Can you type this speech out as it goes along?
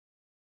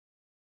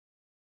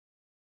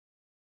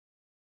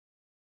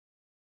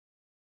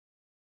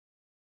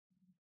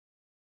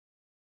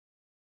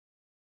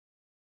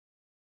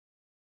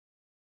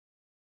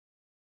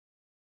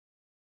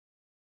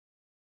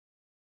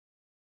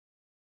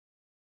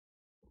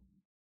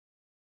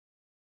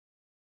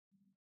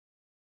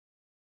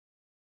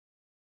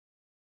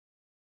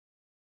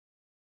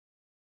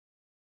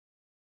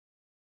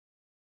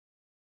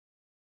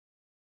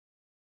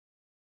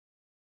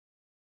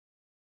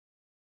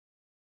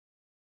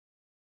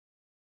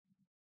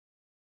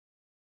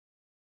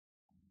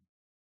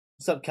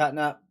What's up,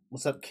 Catnap?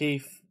 What's up,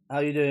 Keith? How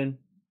you doing?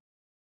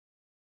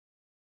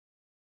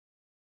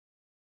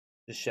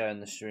 Just sharing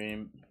the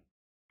stream.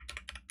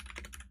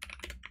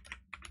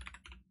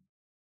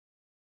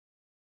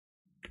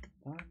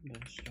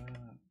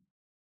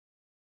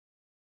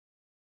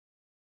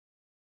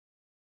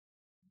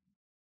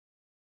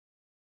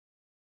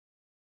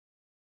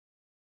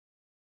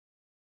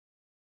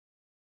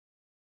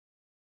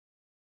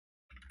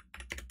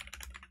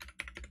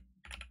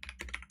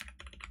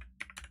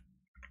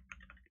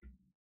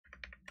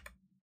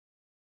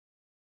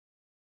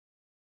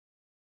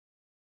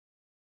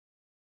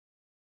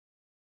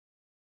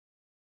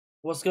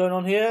 What's going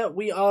on here?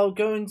 We are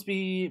going to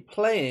be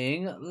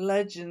playing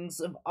Legends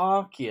of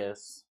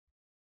Arceus.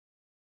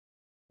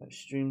 That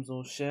stream's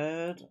all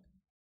shared.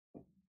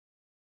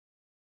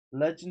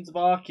 Legends of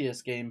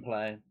Arceus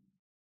gameplay.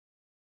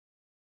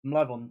 I'm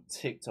live on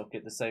TikTok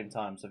at the same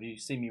time, so if you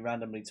see me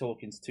randomly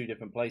talking to two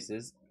different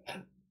places,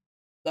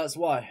 that's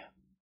why.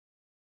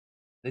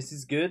 This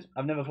is good.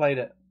 I've never played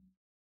it.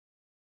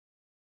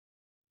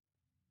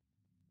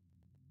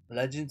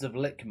 Legends of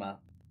Likma.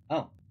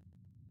 Oh.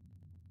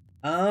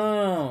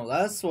 Oh,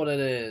 that's what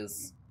it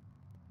is.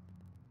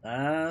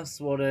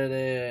 That's what it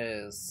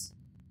is.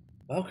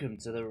 Welcome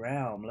to the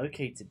realm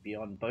located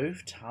beyond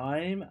both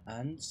time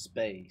and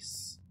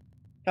space.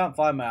 Can't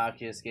find my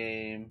Arceus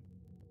game.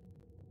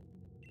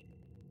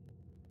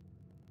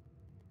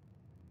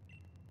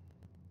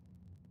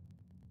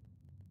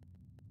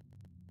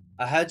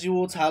 I had you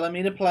all telling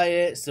me to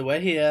play it, so we're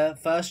here.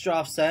 First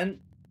draft sent.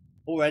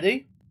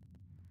 Already?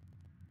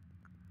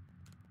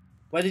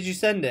 Where did you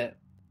send it?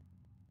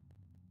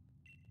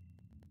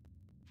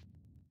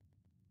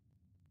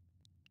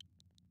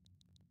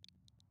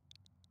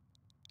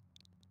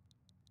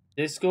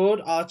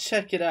 Discord? I'll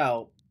check it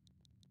out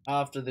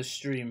after the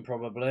stream,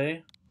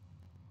 probably.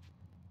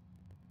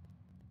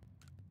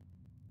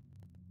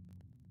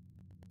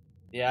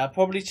 Yeah, I'll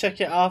probably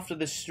check it after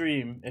the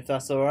stream, if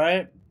that's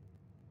alright.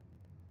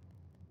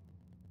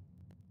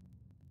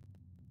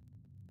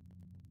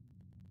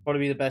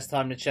 Probably be the best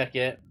time to check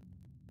it.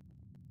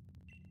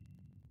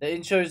 The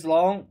intro's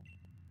long.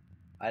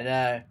 I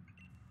know.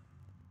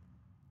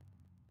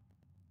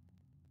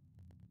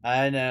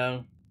 I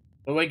know.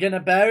 But we're gonna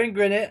bear and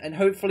grin it and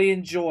hopefully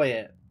enjoy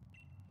it.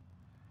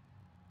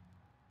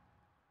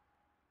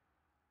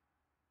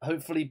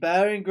 Hopefully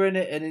bear and grin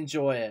it and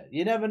enjoy it.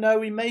 You never know,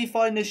 we may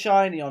find a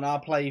shiny on our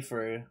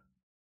playthrough.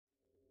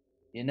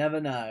 You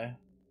never know.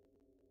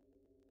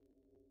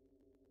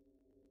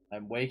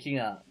 I'm waking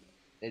up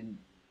in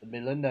the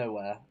middle of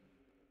nowhere.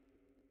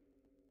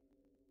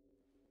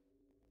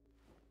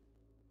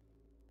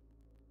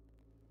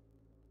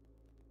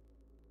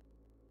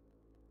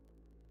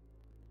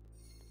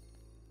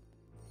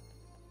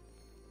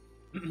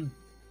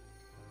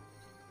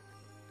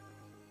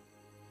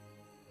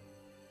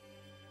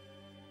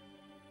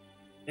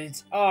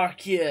 It's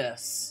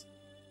Arceus.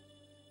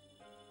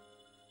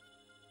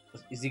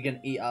 Is he gonna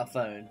eat our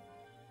phone?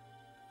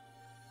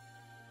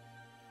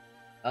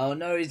 Oh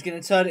no, he's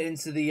gonna turn it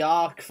into the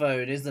Arc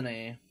phone, isn't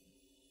he?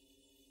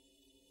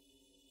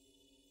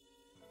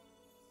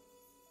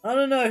 I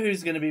don't know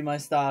who's gonna be my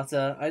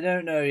starter. I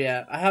don't know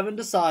yet. I haven't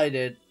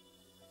decided.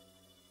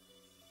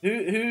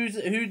 Who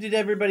did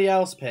everybody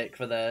else pick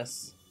for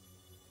this?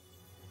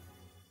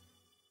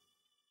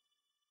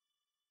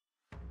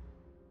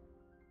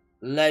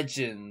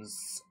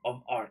 Legends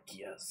of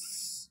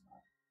Arceus.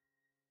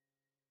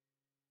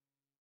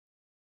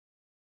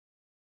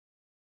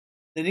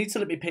 They need to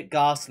let me pick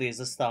Ghastly as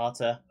a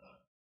starter.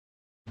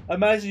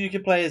 Imagine you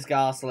could play as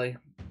Ghastly.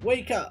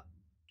 Wake up!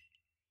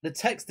 The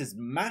text is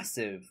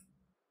massive.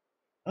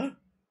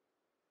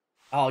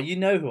 Oh, you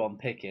know who I'm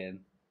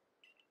picking.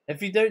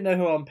 If you don't know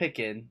who I'm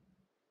picking...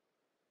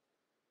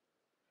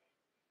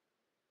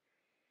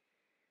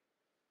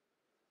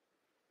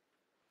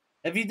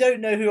 If you don't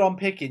know who I'm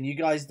picking, you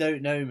guys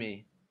don't know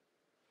me.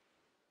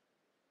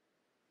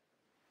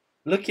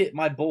 Look at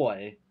my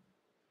boy.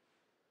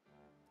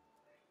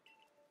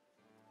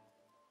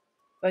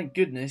 Thank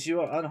goodness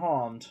you are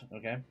unharmed.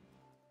 Okay.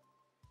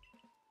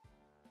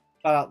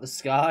 Fell out the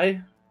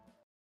sky.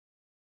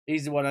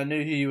 He's the one I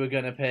knew who you were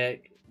going to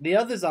pick. The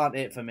others aren't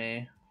it for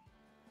me.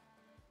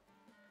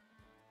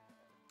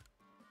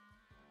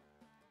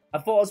 I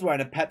thought I was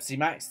wearing a Pepsi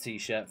Max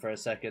t-shirt for a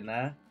second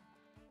there.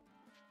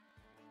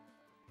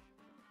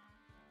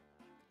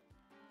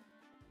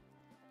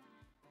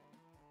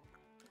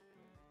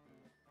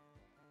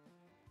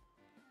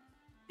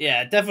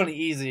 Yeah, definitely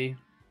easy.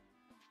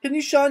 Can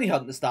you shiny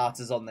hunt the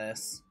starters on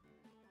this?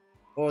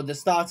 Or are the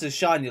starters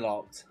shiny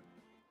locked?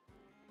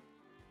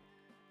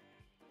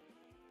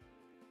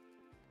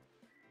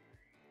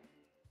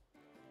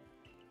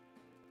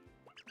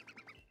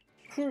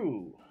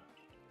 Crew.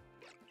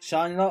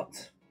 Shiny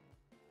locked?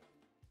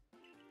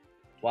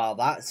 Wow,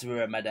 that's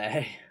ruined my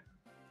day.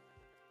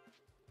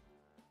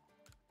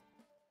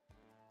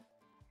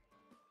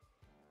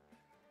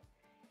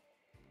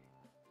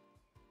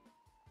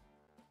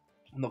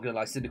 I'm not gonna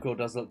lie, Cyndaquil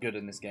does look good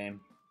in this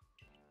game.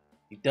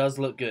 He does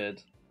look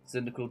good.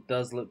 Cyndaquil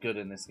does look good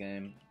in this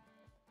game.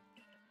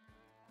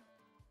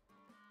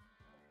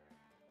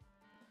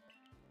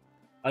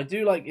 I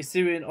do like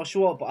Hisuian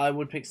Oshawott, but I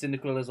would pick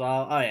Cyndaquil as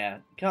well. Oh yeah,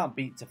 can't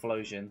beat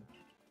Typhlosion.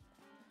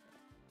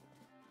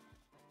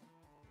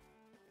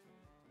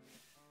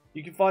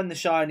 You can find the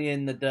shiny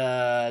in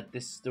the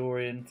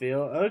Distorian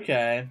field.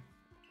 Okay.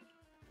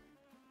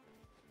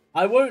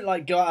 I won't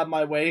like go out of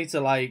my way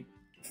to like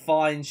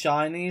find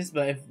shinies,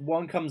 but if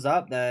one comes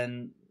up,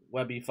 then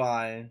we'll be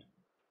fine.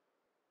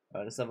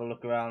 Alright, let's have a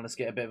look around. Let's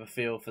get a bit of a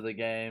feel for the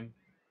game.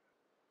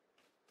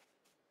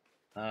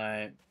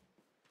 Alright.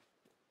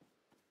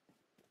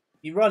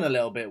 You run a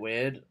little bit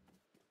weird.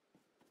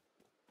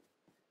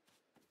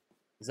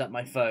 Is that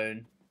my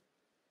phone?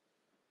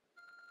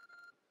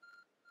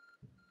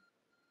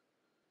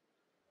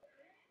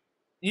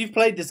 You've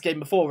played this game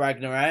before,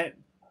 Ragna, right?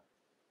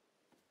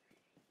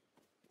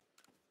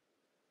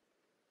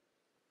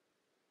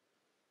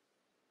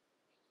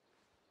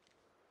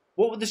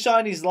 What were the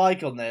shinies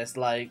like on this?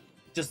 Like,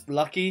 just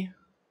lucky?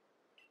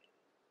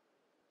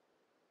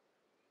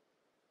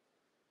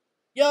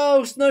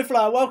 Yo,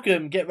 Snowflower,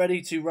 welcome. Get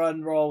ready to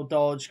run, roll,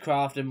 dodge,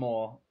 craft, and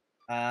more.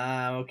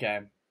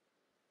 Okay.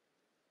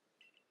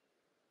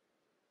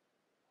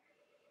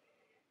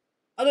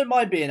 I don't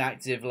mind being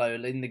active,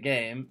 Lola, in the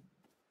game.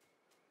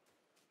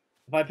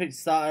 If I picked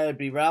starter, it'd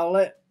be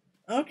Rowlet.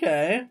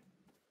 Okay.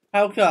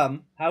 How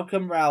come? How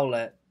come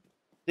Rowlet?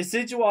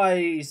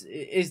 Decidueye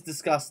is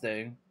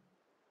disgusting.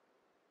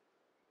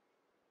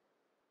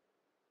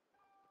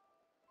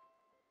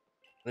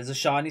 There's a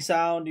shiny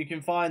sound. You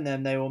can find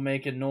them. They will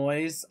make a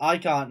noise. I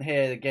can't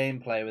hear the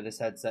gameplay with this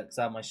headset because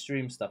I have my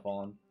stream stuff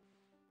on.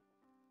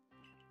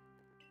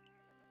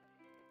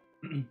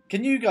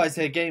 Can you guys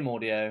hear game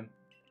audio?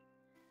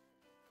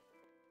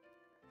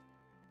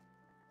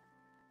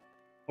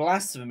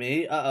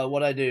 Blasphemy? Uh-oh,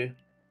 what'd I do?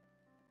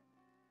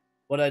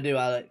 What'd I do,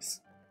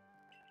 Alex?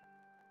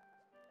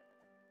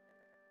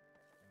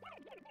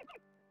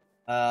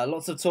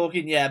 Lots of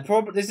talking. Yeah,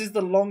 probably this is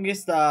the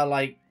longest,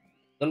 like,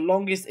 the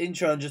longest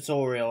intro and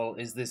tutorial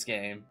is this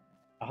game.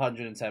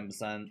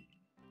 110%.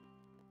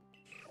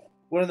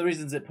 One of the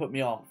reasons it put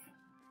me off.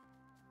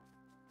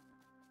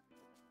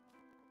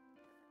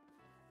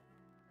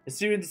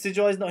 Assuming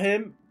Decidueye is not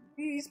him,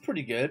 he's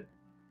pretty good.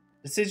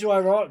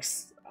 Decidueye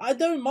rocks. I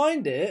don't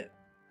mind it.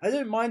 I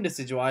don't mind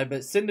Decidueye,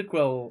 but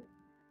Cyndaquil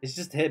is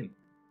just him.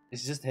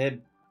 It's just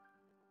him.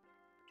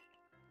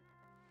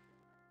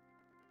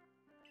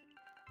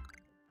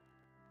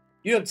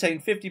 You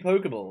obtained 50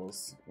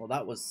 Pokeballs. Well,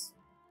 that was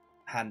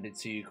handed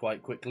to you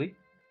quite quickly.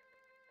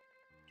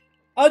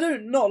 I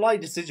don't not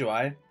like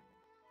Decidueye.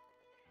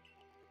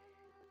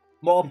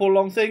 Multiple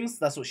long things?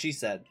 That's what she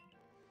said.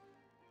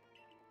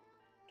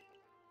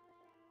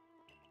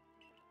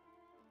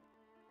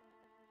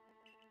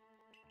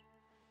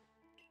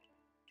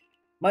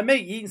 My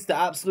mate Yeetster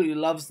absolutely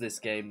loves this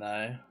game,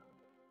 though.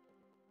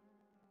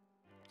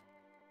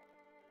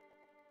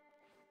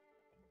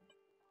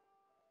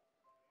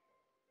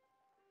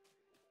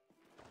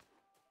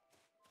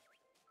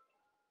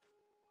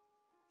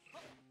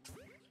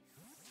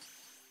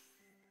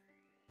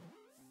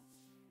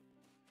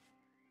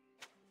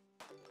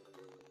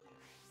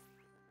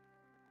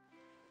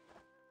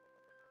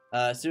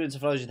 Student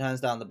Typhlosion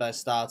hands down the best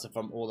starter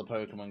from all the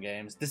Pokemon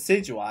games.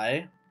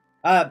 Decidueye?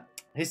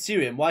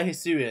 Hisuian. Why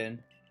Hisuian?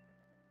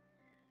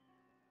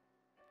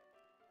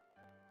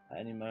 At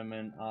any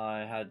moment I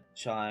had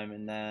Chime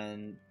and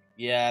then...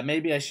 Yeah,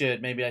 maybe I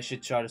should. Maybe I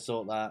should try to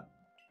sort that.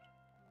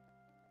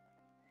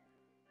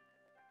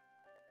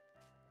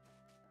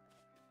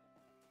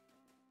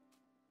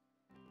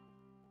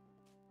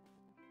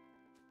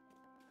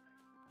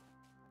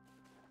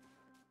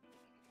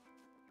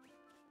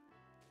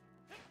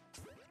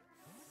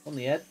 On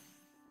the head.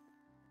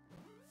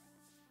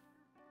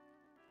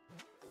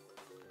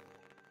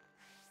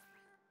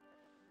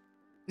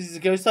 This is a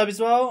ghost type as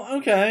well?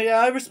 Okay, yeah,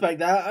 I respect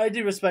that. I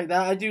do respect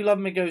that. I do love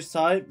my ghost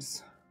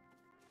types.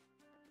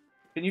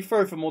 Can you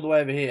throw from all the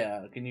way over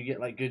here? Can you get,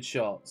 like, good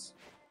shots?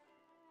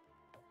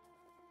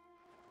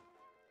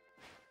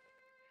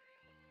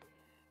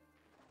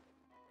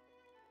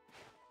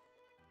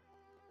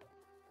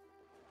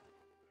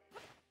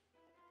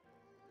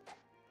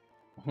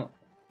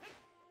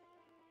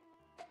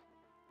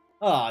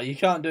 Ah, you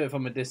can't do it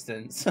from a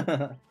distance.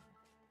 That'd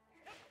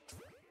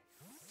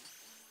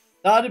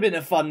have been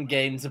a fun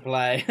game to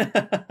play.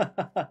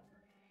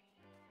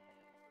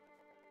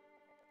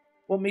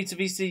 Want me to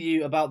VC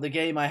you about the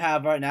game I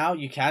have right now?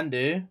 You can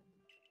do.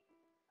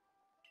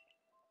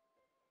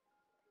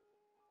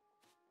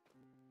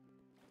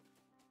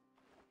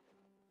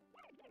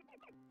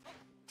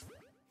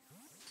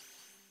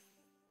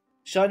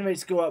 Shiny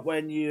rates go up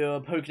when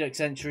your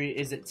Pokédex entry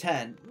is at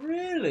 10.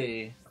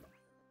 Really?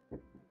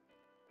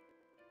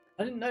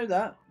 I didn't know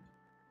that.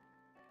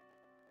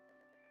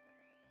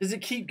 Does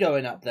it keep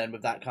going up then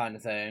with that kind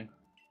of thing?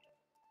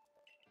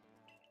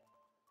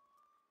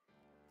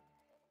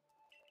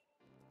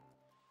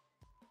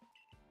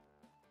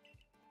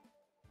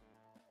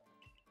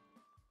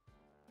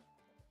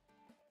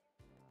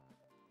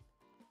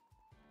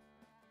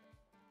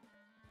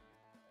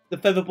 The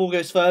feather ball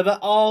goes further.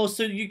 Oh,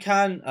 so you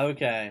can.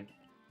 Okay.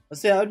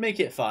 Let's see. That would make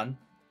it fun.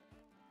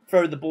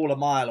 Throw the ball a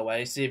mile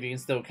away. See if you can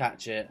still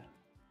catch it.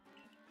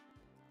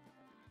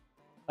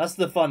 That's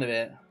the fun of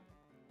it.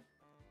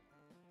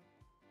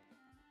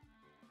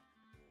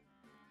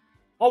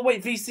 Oh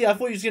wait, VC. I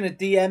thought he was gonna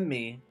DM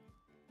me.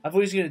 I thought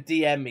he was gonna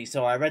DM me.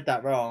 So I read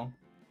that wrong.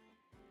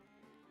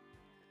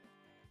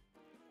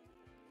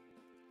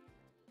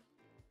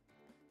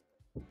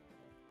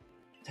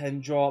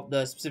 Drop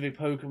the specific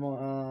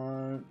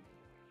Pokemon.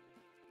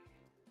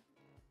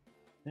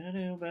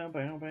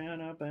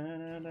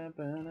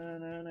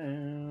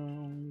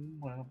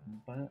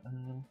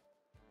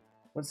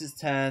 Once it's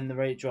 10, the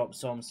rate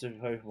drops on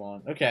specific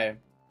Pokemon. Okay.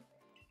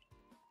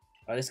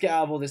 Alright, let's get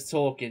out of all this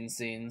talking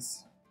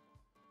scenes.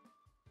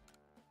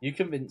 You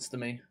convinced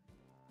me.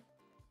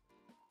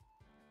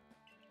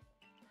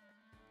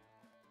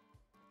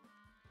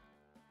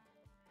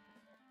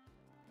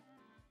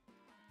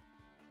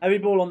 Heavy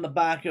ball on the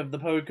back of the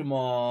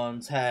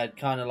Pokemon's head,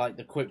 kind of like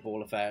the quick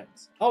ball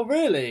effect. Oh,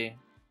 really?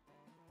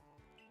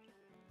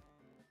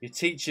 You're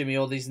teaching me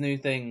all these new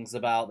things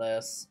about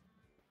this.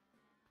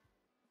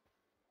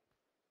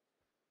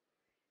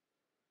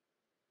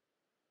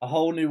 A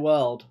whole new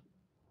world.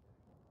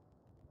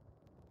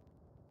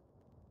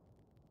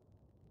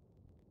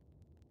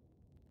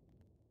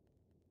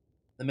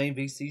 The main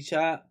VC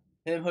chat.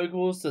 Hitting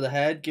Pokeballs to the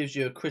head gives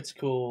you a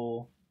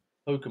critical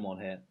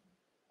Pokemon hit.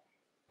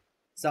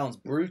 Sounds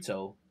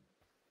brutal.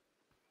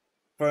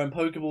 Throwing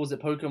Pokeballs at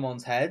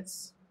Pokemon's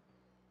heads.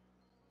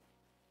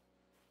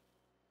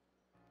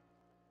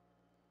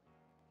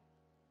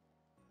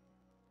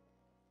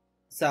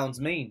 Sounds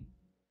mean.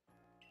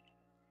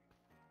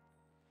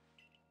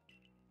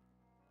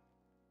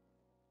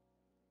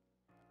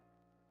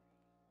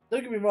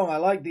 Don't get me wrong, I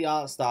like the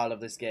art style of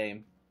this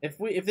game. If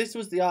this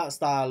was the art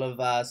style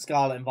of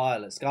Scarlet and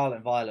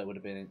Violet would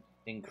have been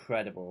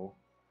incredible.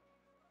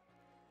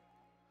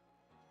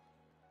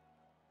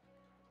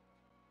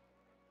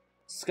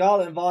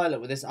 Scarlet and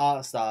Violet with this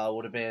art style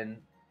would have been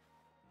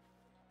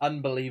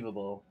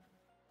unbelievable.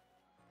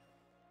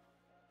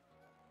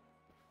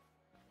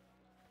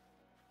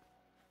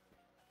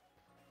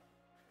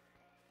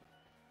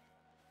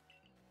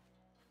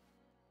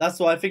 That's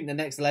why I think the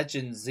next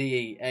Legend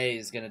ZA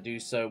is going to do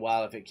so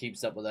well if it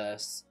keeps up with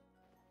this.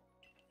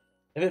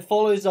 If it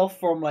follows off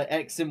from like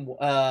X and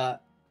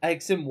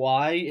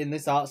Y in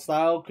this art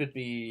style, could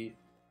be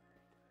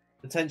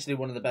potentially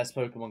one of the best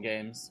Pokemon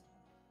games.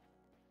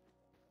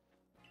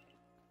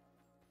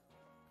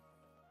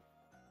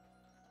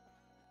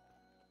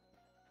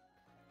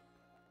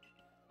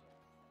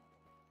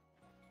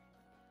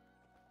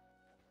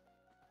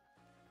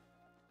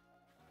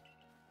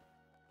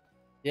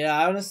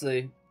 Yeah,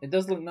 honestly, it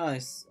does look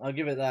nice. I'll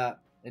give it that.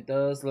 It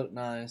does look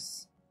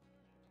nice.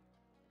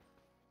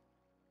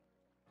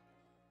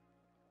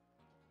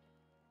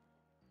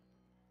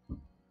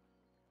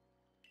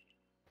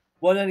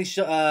 One only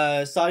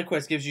side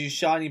quest gives you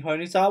shiny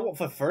Ponyta. What,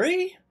 for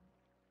free?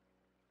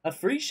 A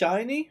free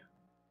shiny?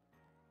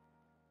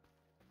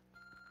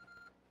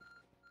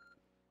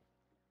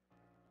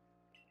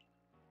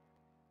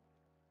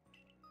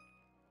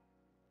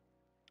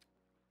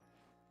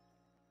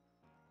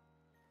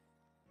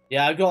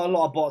 Yeah, I've got a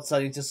lot of bots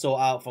I need to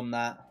sort out from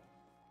that.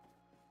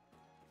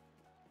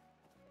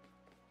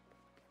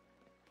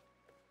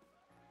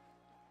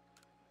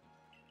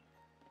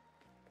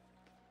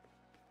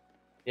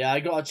 Yeah, I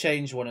gotta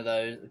change one of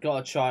those.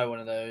 Gotta try one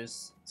of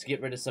those to get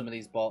rid of some of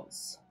these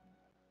bots.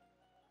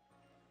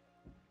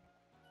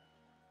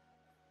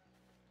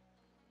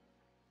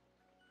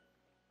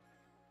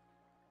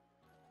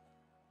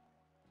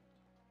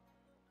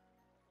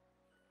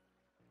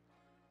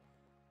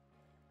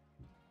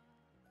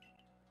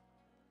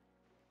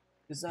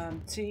 Cause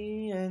I'm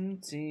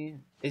TNT.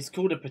 It's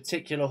called a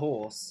particular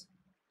horse.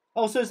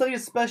 Oh, so it's like a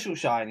special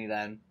shiny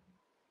then.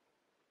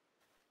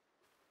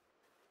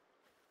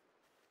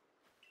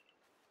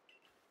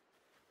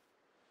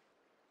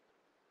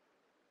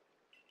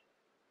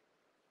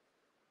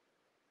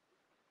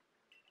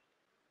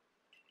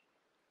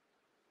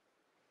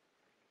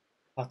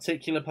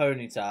 Particular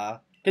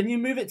Ponyta. Can you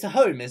move it to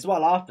home as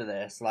well after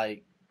this?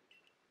 Like,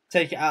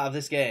 take it out of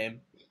this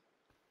game?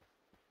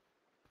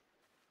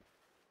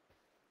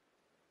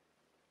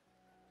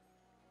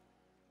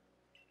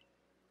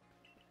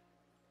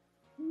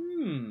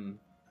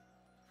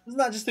 Isn't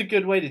that just a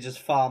good way to just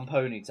farm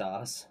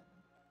Ponytas?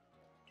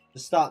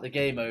 Just start the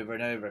game over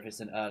and over if it's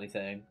an early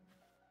thing.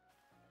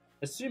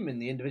 Assuming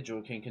the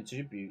individual can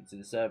contribute to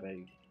the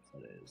survey,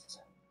 that is.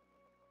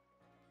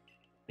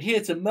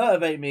 Here to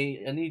motivate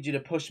me, I need you to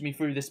push me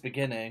through this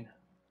beginning.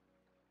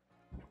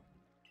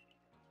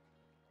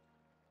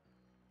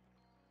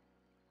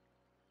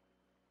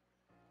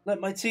 Let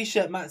my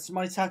t-shirt match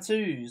my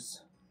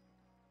tattoos.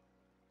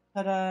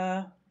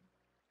 Ta-da!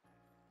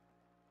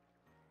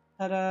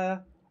 Ta-da!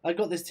 I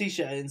got this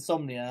t-shirt at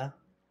Insomnia.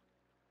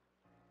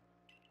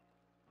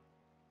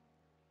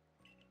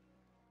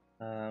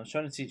 I was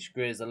trying to teach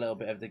Grizz a little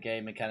bit of the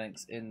game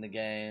mechanics in the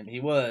game.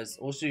 He was.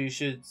 Also, you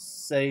should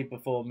save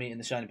before meeting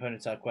the Shiny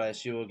Ponytail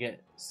quest. You will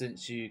get,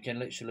 since you can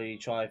literally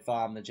try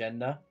farm the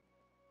gender.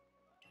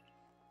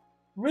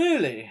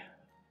 Really?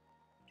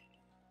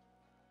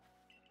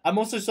 I'm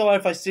also sorry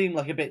if I seem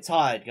like a bit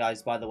tired,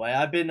 guys, by the way.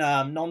 I've been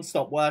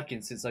non-stop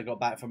working since I got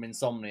back from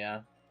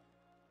insomnia.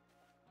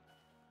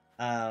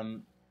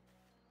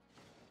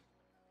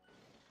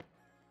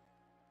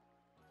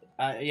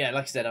 Yeah,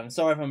 like I said, I'm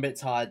sorry if I'm a bit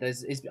tired.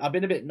 I've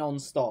been a bit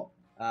non-stop.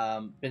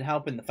 Been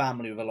helping the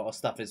family with a lot of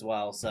stuff as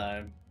well,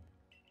 so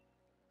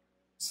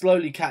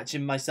slowly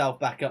catching myself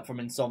back up from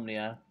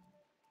insomnia.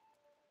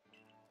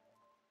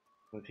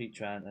 With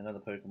Heatran, another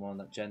Pokemon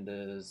that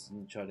genders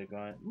and try to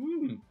grind.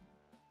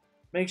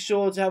 Make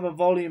sure to have a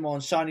volume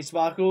on Shiny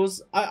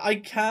Sparkles. I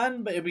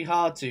can, but it'll be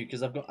hard to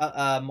because I've got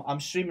I'm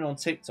streaming on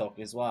TikTok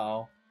as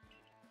well.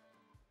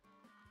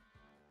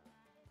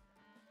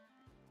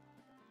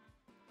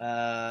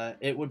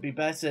 It would be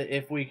better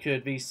if we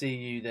could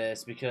VCU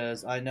this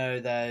because I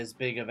know there's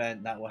big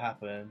event that will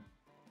happen.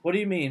 What do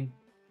you mean?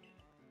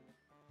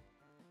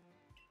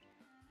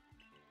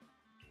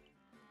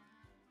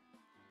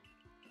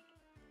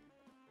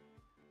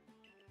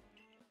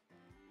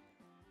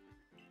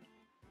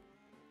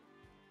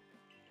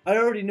 I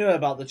already knew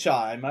about the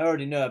chime. I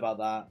already knew about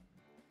that.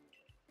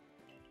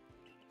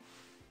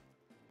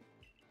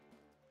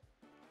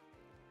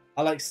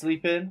 I like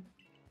sleeping.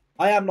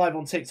 I am live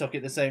on TikTok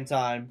at the same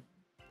time.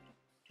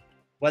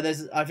 Where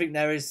I think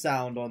there is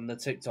sound on the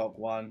TikTok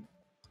one.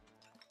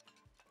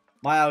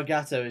 My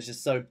Elgato is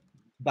just so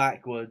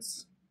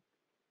backwards.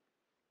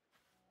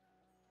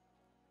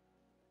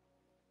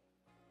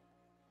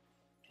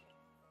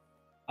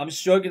 I'm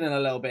struggling a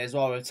little bit as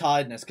well with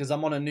tiredness because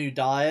I'm on a new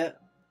diet.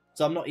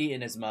 So I'm not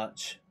eating as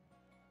much.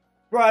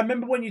 Bro, I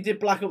remember when you did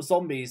Black Ops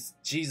Zombies.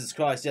 Jesus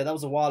Christ, yeah, that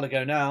was a while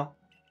ago now.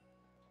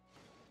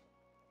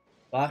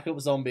 Black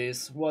Ops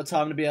Zombies. What a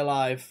time to be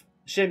alive.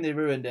 Shame they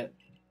ruined it.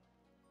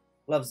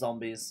 Love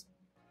zombies.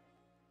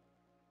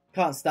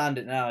 Can't stand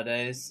it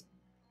nowadays.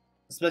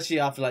 Especially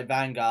after, like,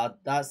 Vanguard.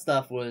 That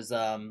stuff was,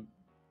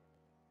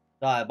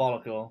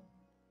 diabolical.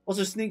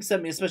 Also, Sneak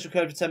sent me a special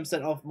code for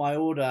 10% off my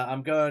order.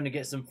 I'm going to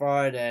get some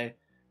Friday.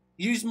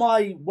 Use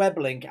my web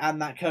link and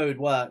that code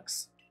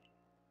works.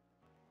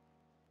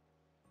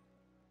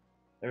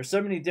 There are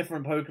so many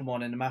different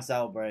Pokemon in the mass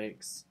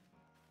outbreaks.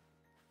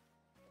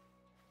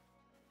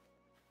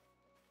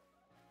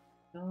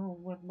 Know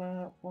what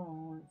my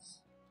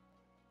wants.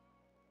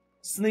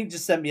 Sneak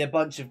just sent me a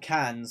bunch of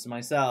cans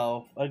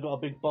myself. I got a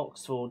big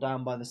box full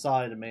down by the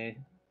side of me.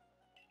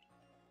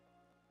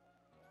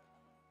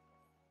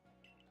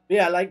 But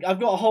yeah, like I've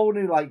got a whole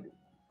new like.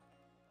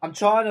 I'm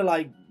trying to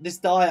like this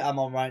diet I'm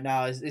on right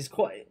now is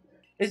quite.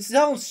 It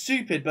sounds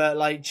stupid, but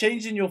like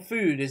changing your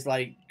food is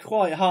like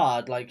quite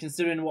hard. Like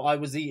considering what I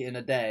was eating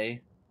a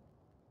day.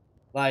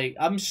 Like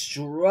I'm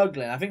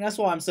struggling. I think that's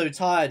why I'm so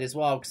tired as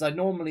well. Because I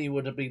normally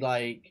would be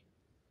like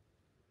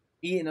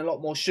eating a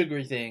lot more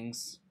sugary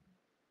things.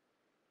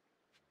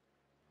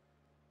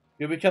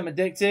 You'll become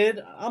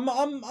addicted. I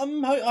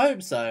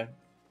hope so.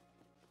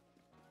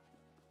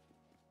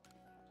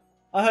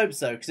 I hope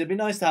so, because it'd be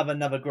nice to have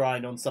another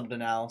grind on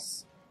something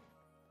else.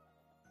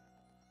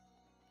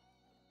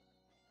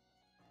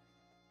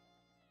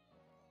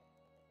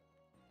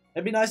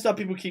 It'd be nice to have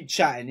people keep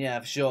chatting, yeah,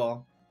 for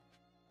sure.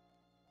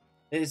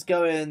 It's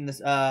going,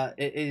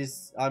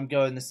 I'm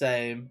going the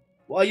same.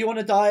 Well, are you on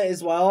a diet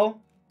as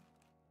well?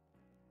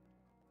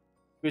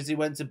 Grizzly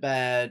went to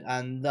bed,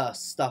 and thus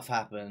stuff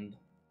happened.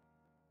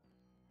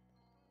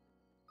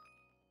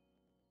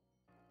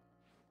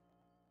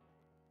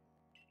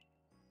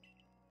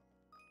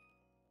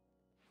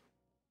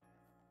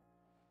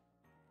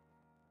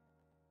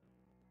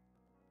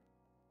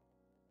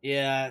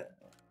 Yeah,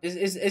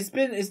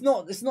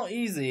 it's not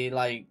easy.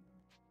 Like,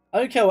 I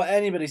don't care what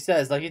anybody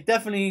says. Like, it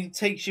definitely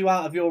takes you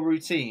out of your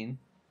routine.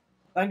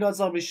 Thank God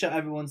zombies shut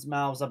everyone's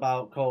mouths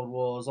about Cold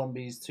War.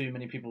 Zombies, too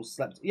many people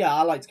slept. Yeah,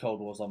 I liked Cold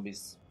War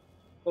Zombies.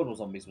 Cold War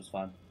Zombies was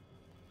fun.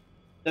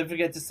 Don't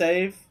forget to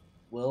save.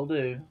 Will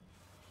do.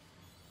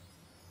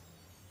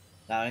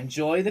 Now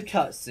enjoy the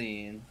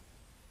cutscene.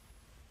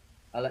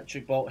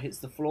 Electric bolt hits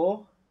the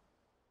floor.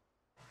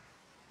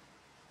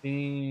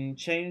 Been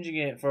changing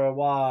it for a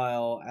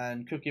while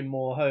and cooking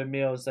more home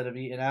meals instead of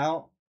eating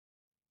out.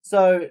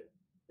 So,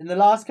 in the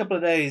last couple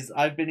of days,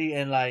 I've been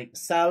eating like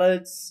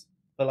salads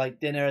for like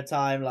dinner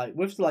time, like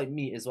with like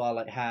meat as well,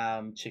 like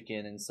ham,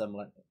 chicken, and some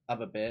like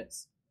other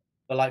bits.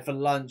 But like for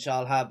lunch,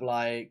 I'll have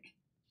like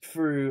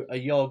fruit, a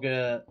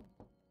yogurt,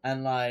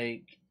 and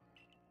like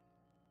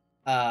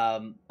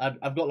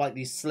I've got like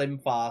these slim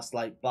fast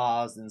like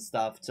bars and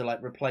stuff to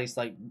like replace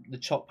like the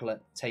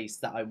chocolate taste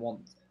that I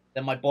want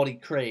that my body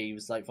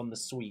craves like from the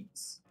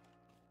sweets.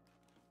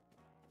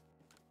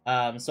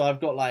 So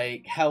I've got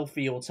like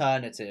healthy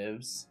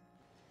alternatives.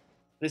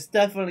 It's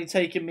definitely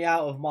taken me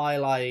out of my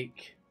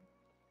like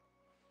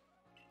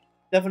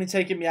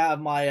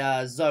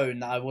zone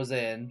that I was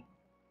in.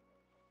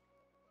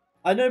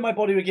 I know my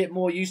body would get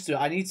more used to it.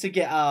 I need to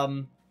get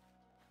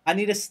I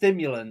need a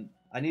stimulant.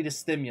 I need a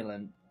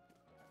stimulant.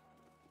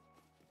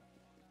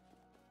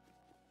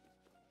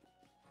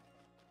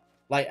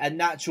 Like a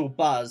natural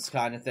buzz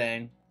kind of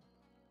thing.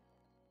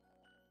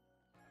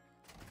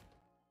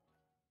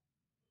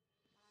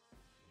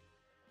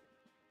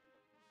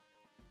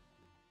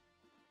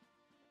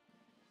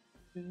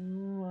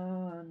 Do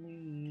I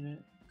need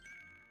it?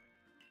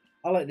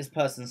 I like this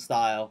person's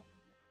style.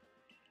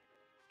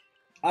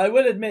 I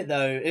will admit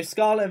though, if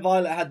Scarlet and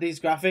Violet had these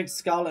graphics,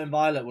 Scarlet and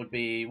Violet would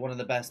be one of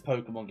the best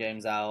Pokemon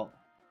games out.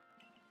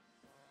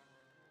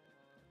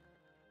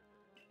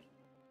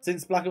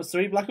 Since Black Ops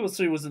 3, Black Ops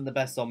 3 wasn't the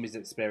best zombies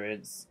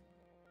experience.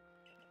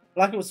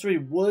 Black Ops 3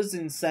 was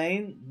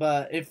insane,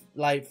 but if,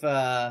 like,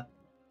 for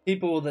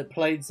people that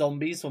played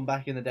zombies from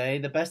back in the day,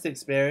 the best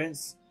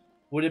experience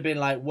would have been,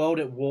 like,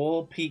 World at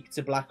War, peak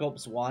to Black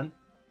Ops 1.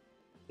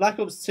 Black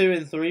Ops 2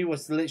 and 3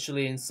 was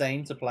literally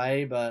insane to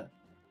play, but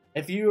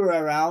if you were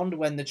around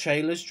when the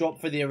trailers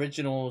dropped for the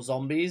original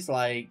zombies,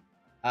 like,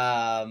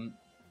 Shinonuma,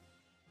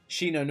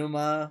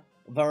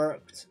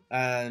 Verkt,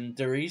 and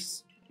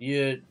Darius,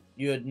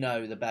 you'd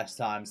know the best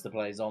times to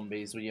play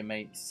zombies with your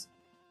mates.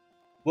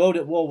 World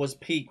at War was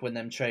peak when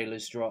them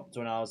trailers dropped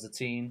when I was a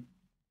teen.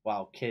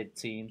 Wow,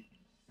 teen.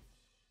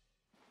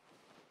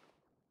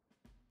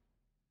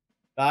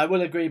 But I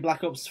will agree,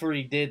 Black Ops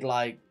 3 did,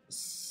 like,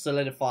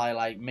 solidify,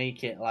 like,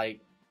 make it,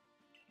 like,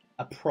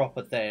 a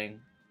proper thing.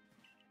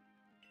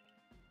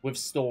 With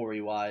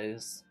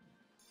story-wise.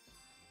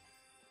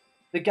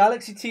 The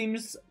Galaxy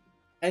Team's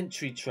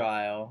entry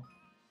trial.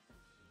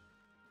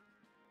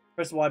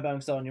 Press the Y button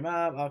to start on your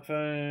map. Arc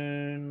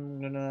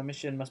phone.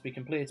 Mission must be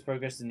completed to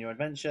progress in your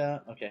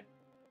adventure. Okay.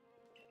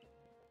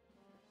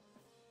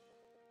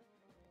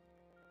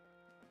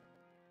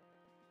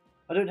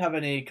 I don't have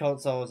any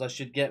consoles. I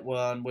should get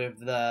one with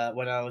the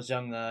when I was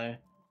young though.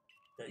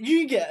 You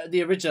can get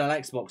the original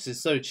Xbox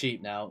is so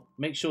cheap now.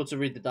 Make sure to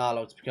read the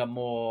dialogue to become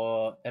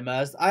more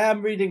immersed. I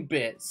am reading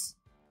bits.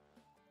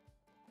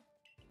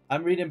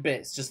 I'm reading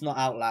bits, just not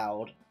out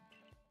loud.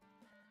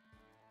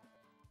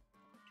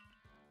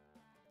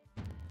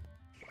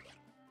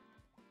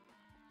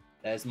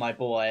 There's my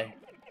boy.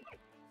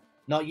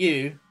 Not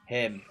you.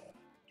 Him.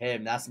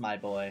 Him, that's my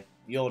boy.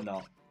 You're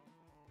not.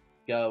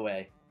 Go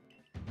away.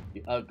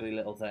 You ugly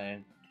little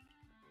thing.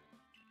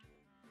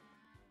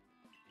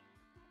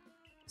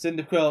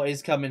 Cyndaquil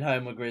is coming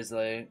home with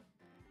Grizzly.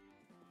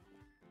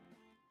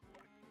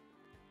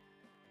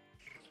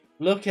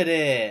 Look at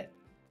it.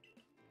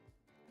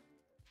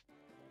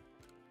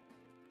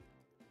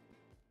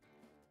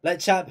 Let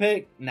chat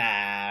pick?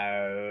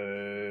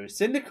 No.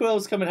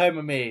 Cyndaquil's coming home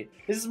with me.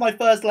 This is my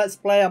first Let's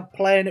Play. I'm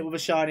playing it with a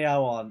shiny I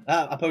want.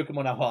 A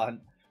Pokemon I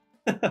want.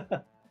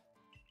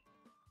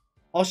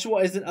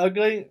 Oshawott isn't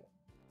ugly.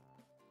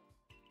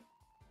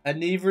 And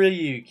neither are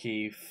you,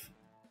 Keith.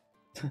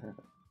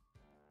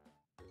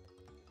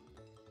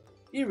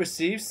 You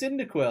received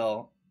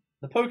Cyndaquil.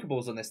 The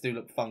Pokeballs on this do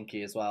look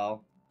funky as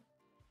well.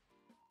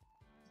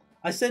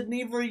 I said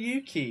neither are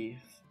you,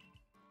 Keith.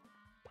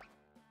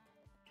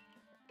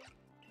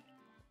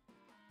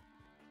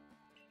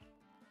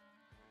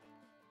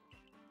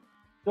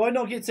 Do I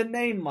not get to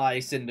name my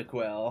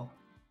Cyndaquil?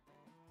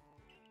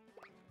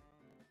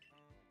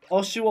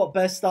 Oshawott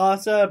best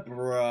starter?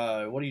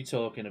 Bro, what are you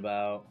talking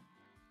about?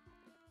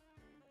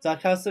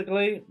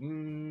 Sarcastically?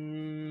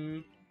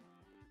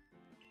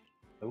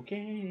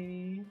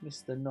 Okay,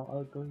 Mr. Not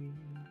Ugly.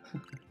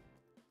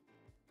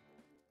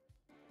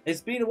 It's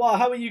been a while.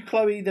 How are you,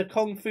 Chloe, the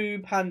Kung Fu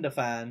Panda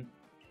fan?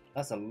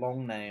 That's a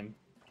long name.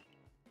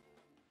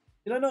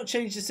 Did I not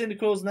change the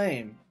Cyndaquil's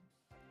name?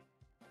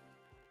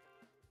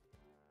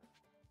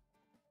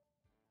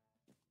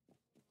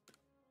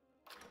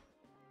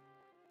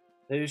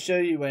 They will show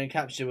you when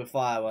captured with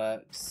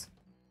fireworks.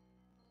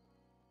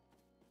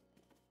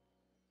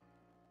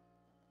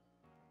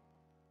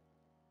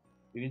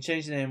 You can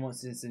change the name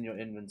once it's in your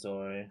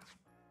inventory.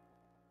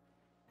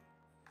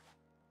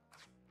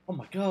 Oh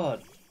my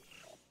god.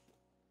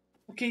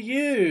 Look at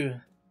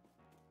you.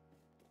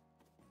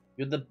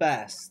 You're the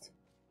best.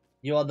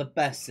 You are the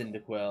best,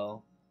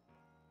 Cyndaquil.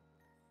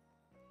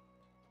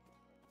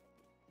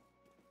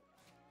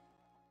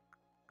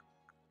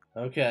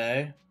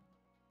 Okay.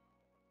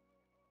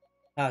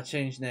 Ah,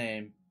 change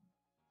name.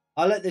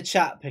 I'll let the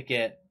chat pick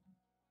it.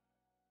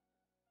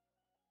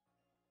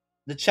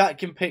 The chat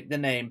can pick the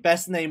name.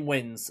 Best name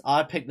wins.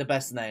 I pick the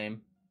best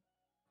name.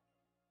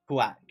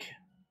 Quack.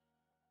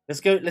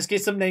 Let's go. Let's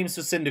get some names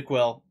for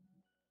Cyndaquil.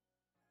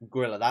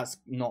 Gorilla. That's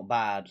not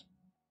bad.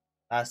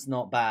 That's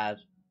not bad.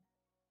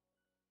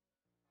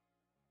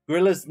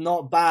 Gorilla's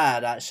not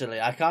bad,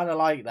 actually. I kind of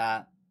like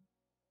that.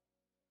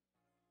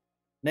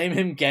 Name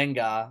him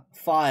Gengar.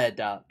 Fire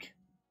Duck.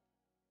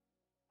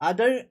 I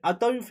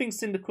don't think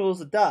Cyndaquil's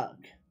a duck.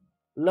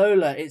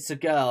 Lola, it's a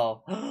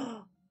girl.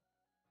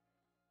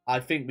 I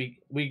think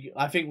we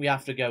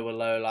have to go with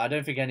Lola. I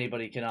don't think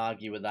anybody can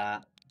argue with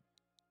that.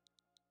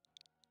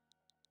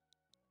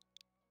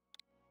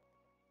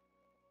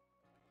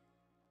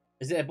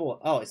 Is it a boy?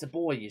 Oh, it's a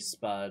boy, you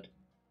spud.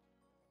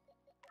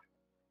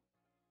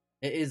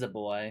 It is a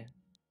boy.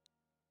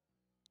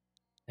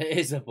 It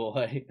is a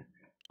boy.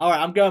 Alright,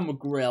 I'm going with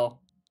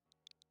Grill.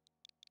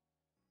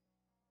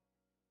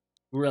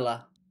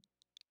 Grilla.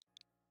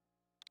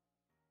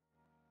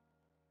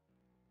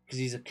 Because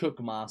he's a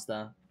cook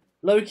master.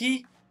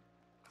 Loki?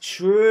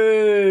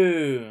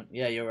 True.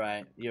 Yeah, you're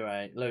right. You're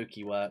right.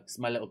 Loki works.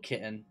 My little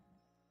kitten.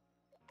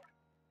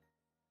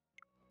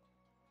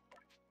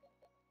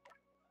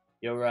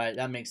 You're right.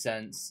 That makes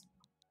sense.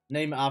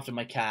 Name it after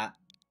my cat.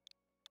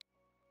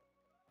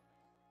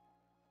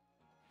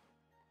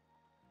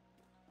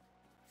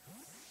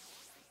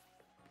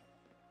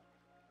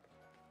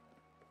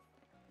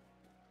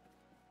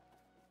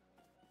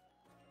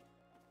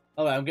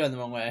 Oh, wait, I'm going the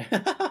wrong way.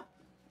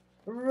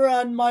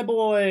 Run, my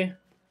boy.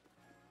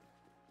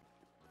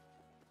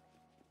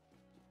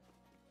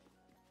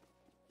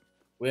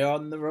 We're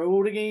on the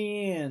road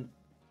again.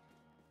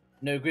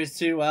 No Grizz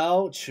too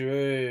well?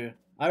 True.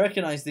 I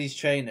recognize these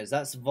trainers.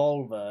 That's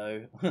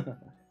Volvo.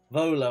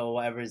 Volo, or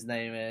whatever his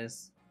name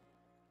is.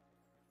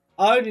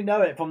 I only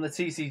know it from the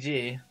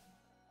TCG.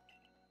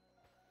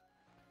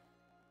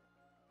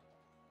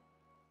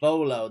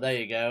 Volo, there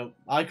you go.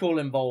 I call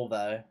him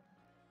Volvo.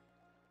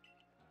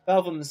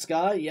 Fell from the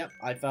sky? Yep,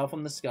 I fell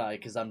from the sky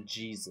because I'm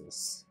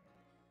Jesus.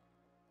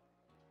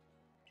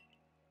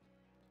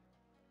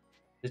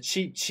 The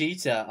cheap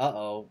cheater.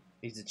 Uh-oh.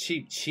 He's a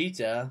cheap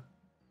cheater.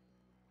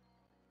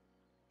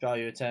 Try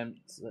your attempt.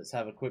 Let's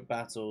have a quick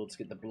battle to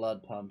get the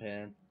blood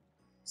pumping.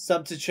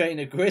 Sub to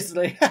trainer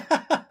Grizzly.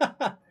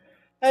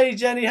 Hey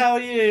Jenny, how are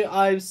you?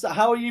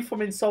 How are you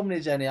from insomnia,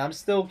 Jenny? I'm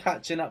still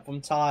catching up from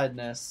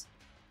tiredness.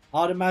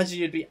 I'd imagine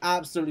you'd be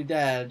absolutely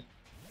dead.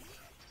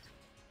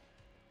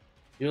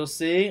 You'll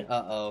see.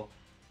 Uh-oh.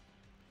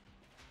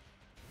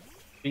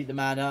 Beat the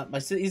man up.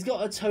 He's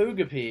got a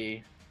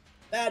Togepi.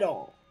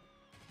 Battle.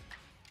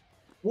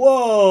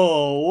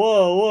 Whoa,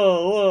 whoa,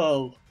 whoa,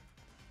 whoa.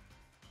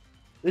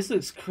 This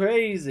looks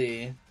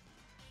crazy.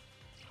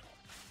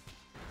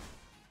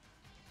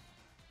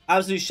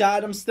 Absolute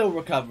shattered. I'm still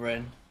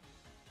recovering.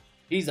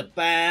 He's a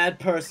bad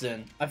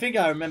person. I think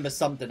I remember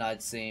something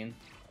I'd seen.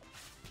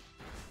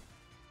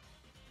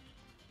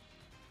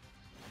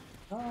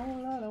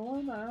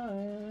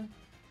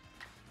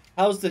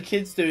 How's the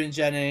kids doing,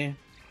 Jenny?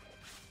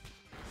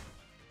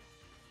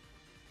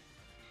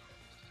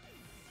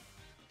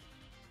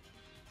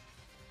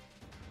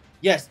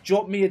 Yes,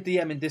 drop me a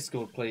DM in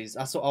Discord, please.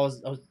 That's what I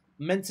was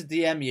meant to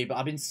DM you, but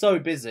I've been so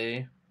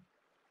busy.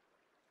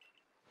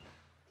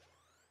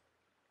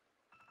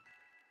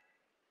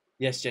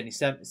 Yes, Jenny,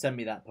 send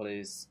me that,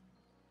 please.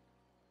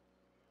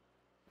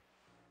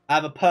 I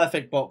have a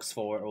perfect box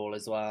for it all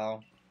as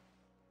well.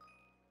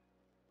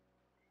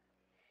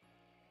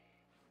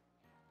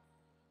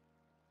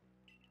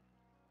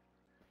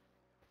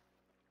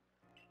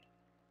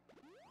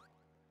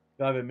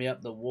 Driving me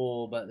up the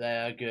wall, but they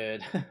are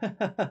good.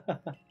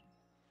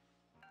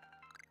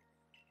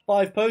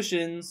 5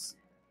 potions.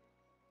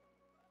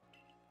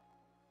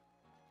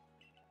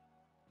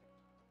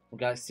 Well,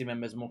 Galaxy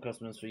members, more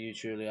customers for you,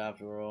 truly,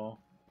 after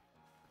all.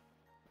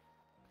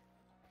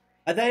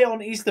 Are they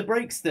on Easter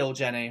break still,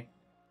 Jenny?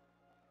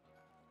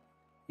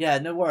 Yeah,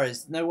 no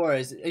worries, no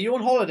worries. Are you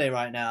on holiday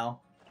right now?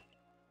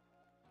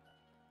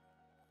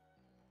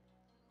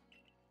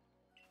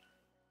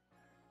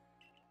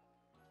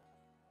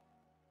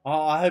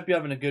 Oh, I hope you're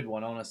having a good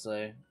one,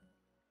 honestly.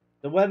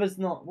 The weather's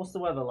not... What's the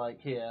weather like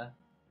here?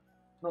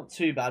 Not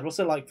too bad. What's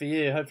it like for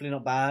you? Hopefully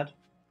not bad.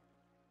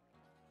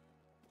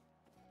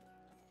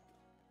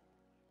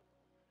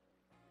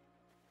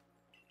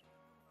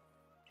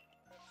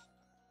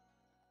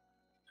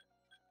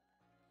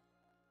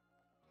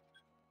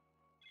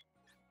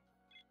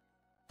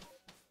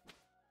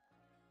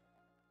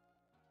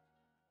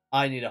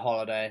 I need a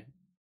holiday.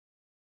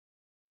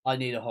 I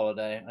need a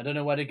holiday. I don't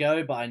know where to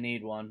go, but I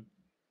need one.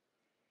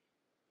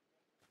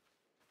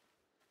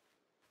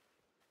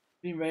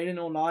 Been raining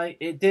all night.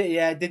 It did,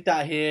 yeah, it did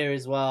that here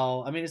as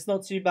well. I mean, it's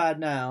not too bad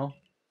now.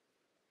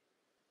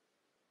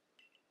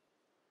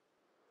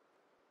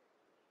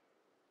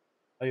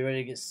 Are you ready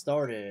to get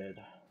started?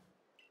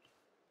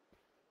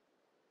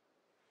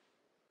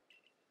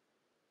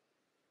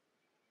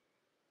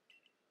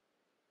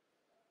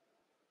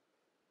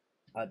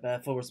 I bear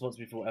full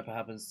responsibility for whatever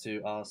happens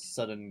to our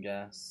sudden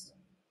guest.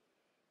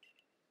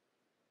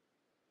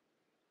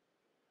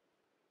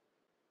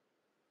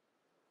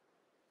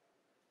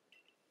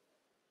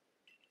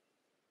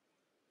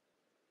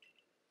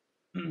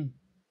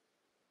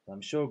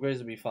 I'm sure Grizz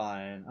will be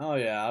fine. Oh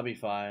yeah, I'll be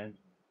fine.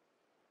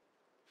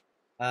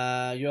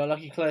 You're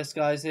lucky Claire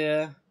Skies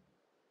here.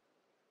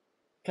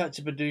 Catch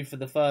a Bidoof for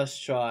the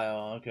first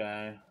trial.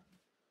 Okay.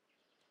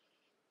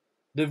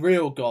 The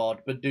real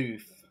god,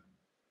 Bidoof.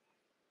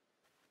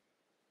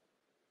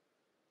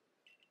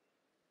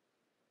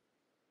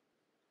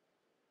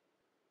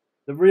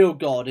 The real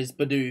god is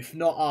Bidoof,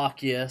 not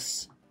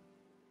Arceus.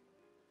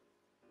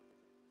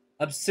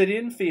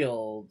 Obsidian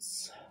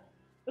Fields.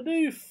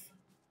 Bidoof.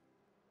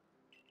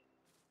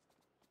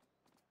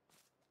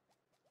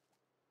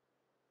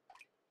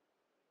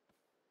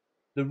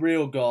 The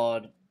real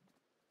god.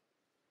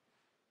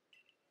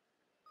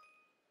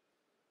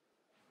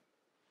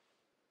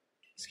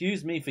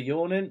 Excuse me for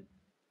yawning.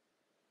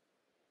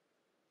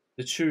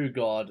 The true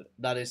God.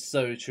 That is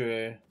so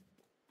true.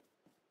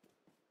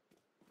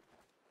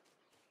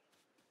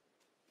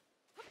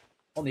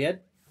 On the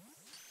head.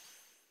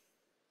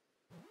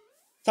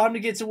 Time to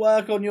get to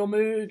work on your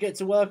move. Get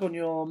to work on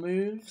your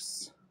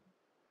moves.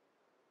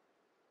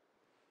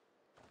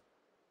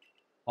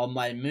 On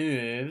my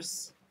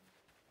moves.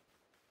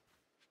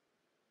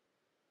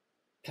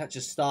 Catch a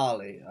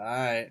Starly.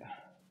 Alright.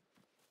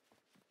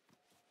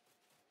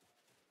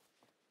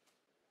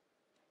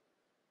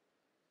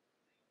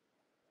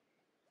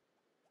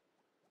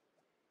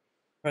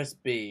 Press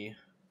B.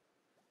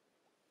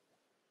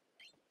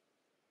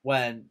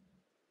 When?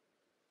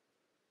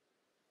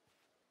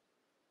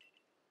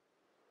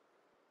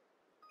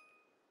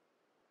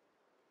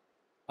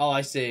 Oh,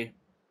 I see.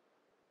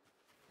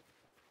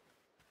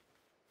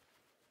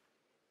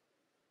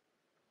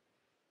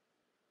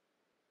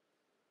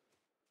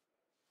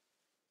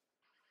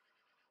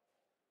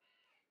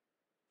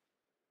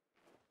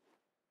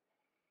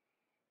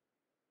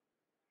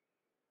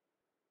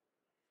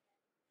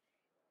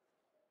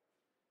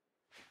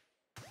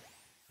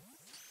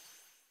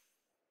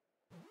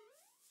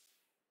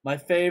 My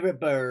favorite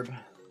burb.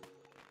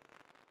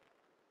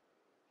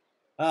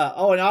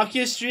 Oh, an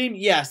Arceus stream?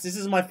 Yes, this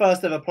is my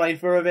first ever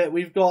playthrough of it.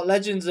 We've got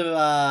Legends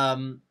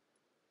of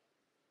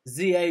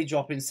ZA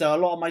dropping, so a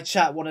lot of my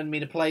chat wanted me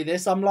to play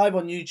this. I'm live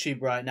on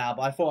YouTube right now,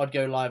 but I thought I'd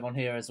go live on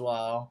here as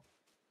well.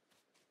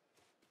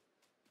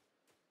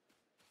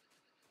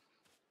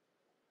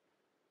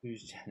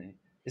 Who's Jenny?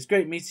 It's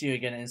great meeting you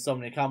again at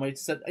Insomnia. Can't wait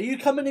to Are you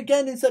coming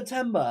again in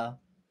September?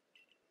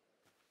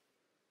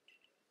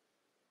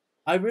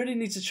 I really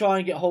need to try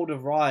and get hold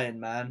of Ryan,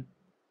 man.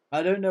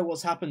 I don't know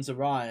what's happened to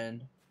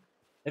Ryan.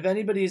 If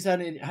anybody's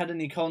had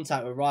any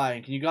contact with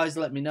Ryan, can you guys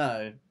let me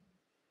know?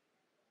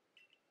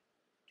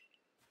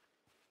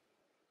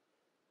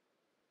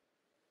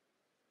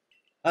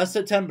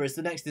 September, it's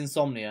the next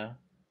Insomnia.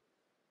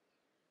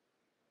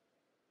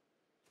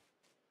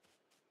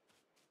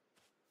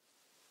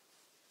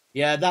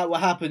 Yeah, that will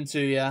happen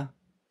to you.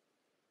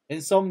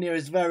 Insomnia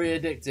is very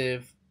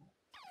addictive.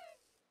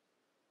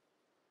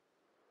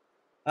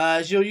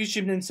 Is your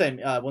YouTube name the same?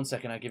 1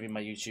 second, I'll give you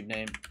my YouTube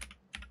name.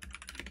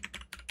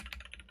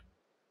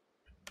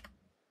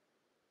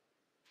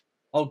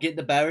 Oh, get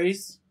the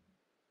berries?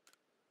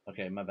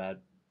 Okay, my bad.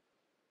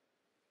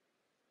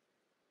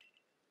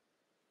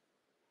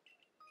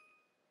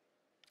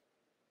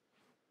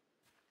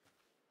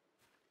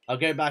 I'll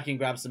go back and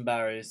grab some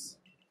berries.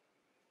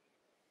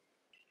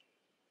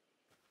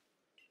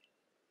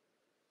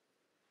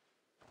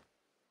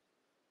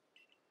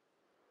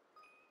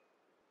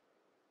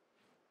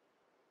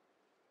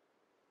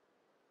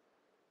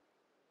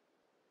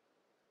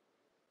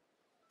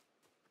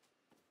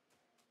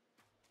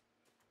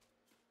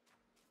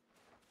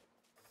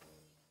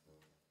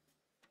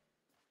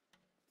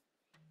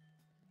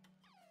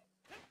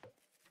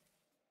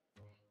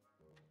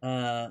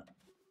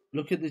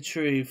 Look at the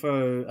tree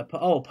for a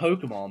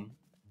Pokemon.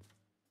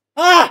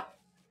 Ah!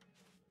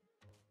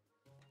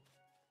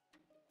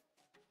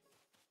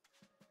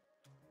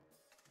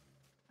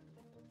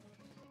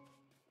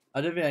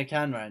 I don't think I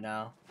can right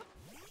now.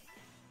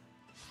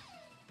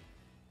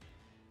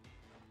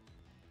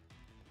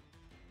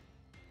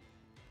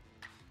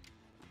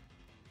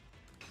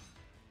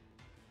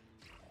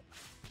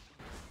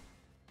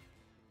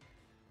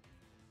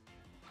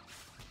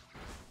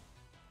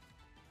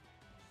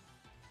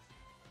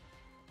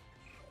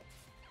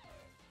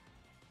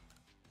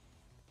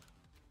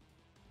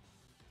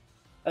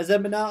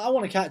 But now I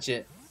want to catch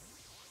it.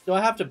 Do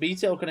I have to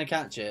beat it or can I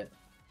catch it?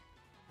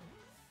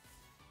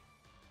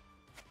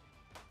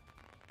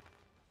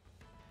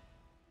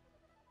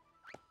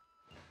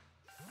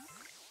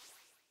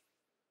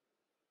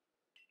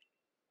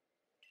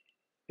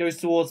 Goes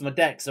towards my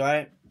decks,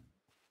 alright?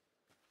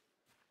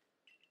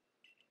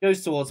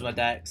 Goes towards my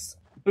decks.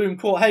 Boom,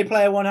 caught. Hey,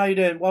 player one, how you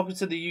doing? Welcome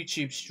to the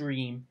YouTube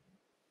stream.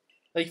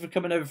 Thank you for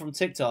coming over from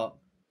TikTok.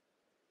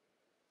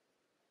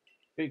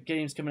 Big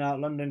games coming out.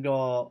 London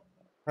got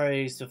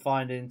praised for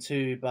finding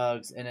 2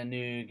 bugs in a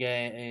new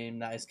game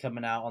that is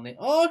coming out on the...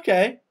 Oh,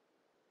 okay.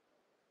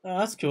 Oh,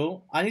 that's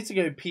cool. I need to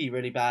go pee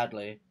really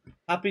badly.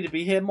 Happy to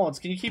be here. Mods,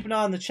 can you keep an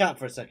eye on the chat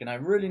for a second? I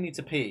really need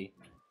to pee.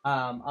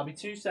 I'll be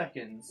 2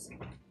 seconds.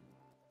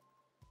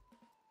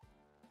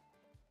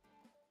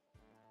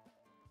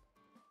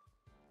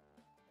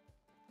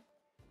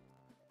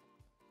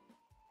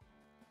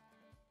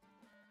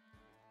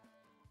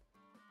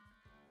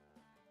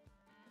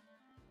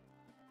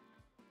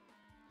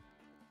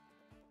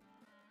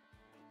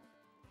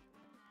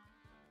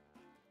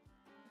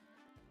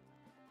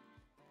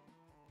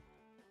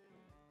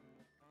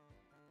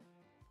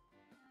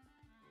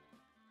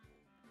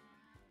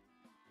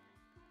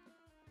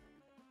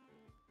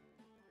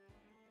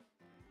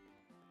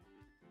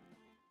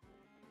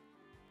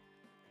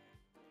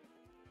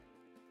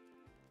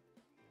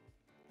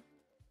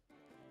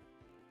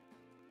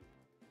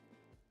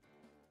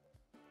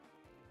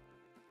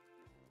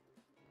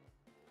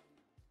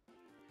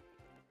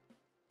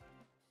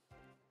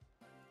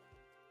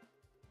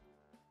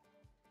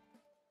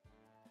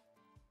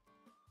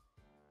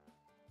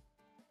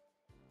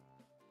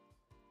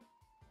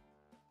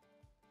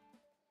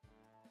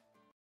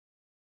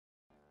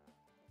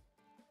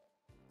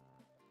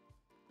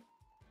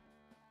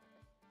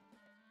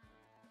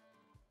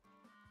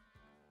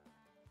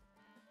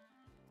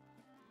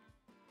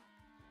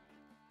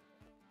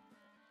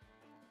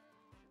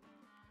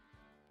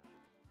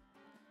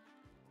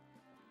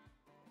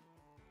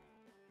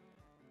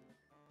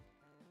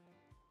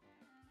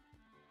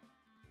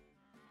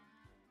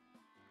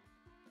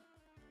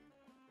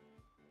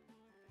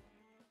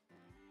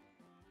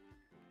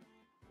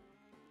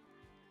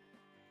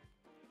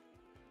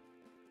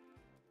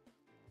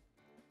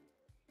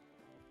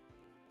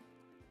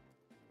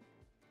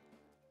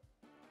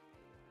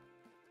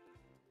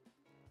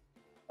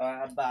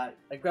 Alright, I'm back.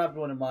 I grabbed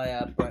one of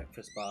my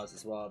breakfast bars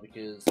as well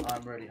because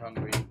I'm really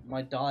hungry.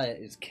 My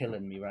diet is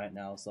killing me right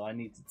now, so I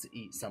needed to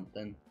eat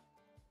something.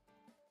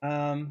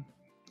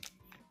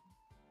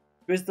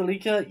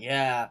 Grizzlika?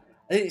 Yeah.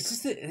 It's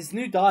just this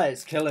new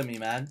diet's killing me,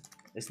 man.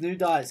 This new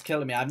diet's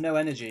killing me. I have no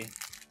energy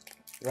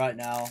right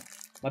now.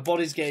 My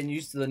body's getting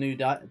used to the new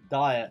diet.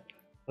 I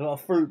got a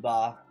fruit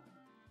bar.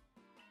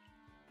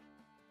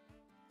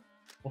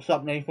 What's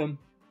up, Nathan?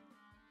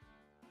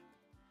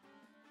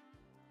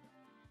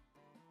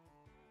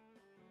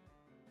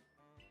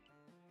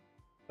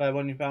 But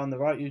when you found the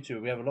right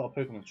YouTuber, we have a lot of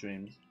Pokemon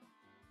streams.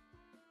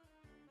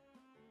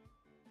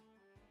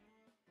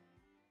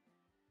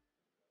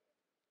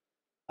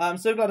 I'm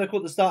so glad I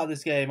caught the start of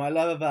this game. I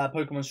love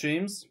Pokemon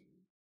streams.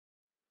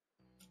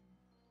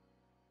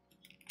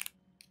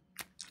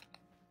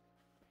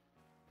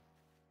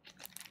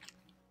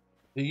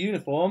 The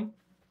uniform.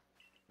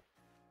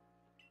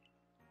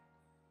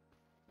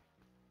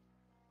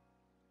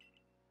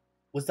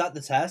 Was that the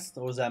test,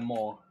 or was there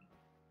more?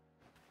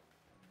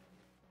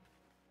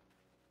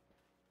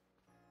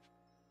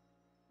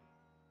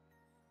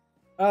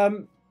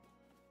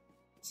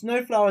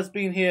 Snowflower's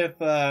been here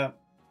for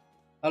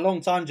a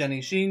long time,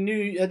 Jenny. She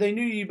knew they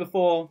knew you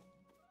before.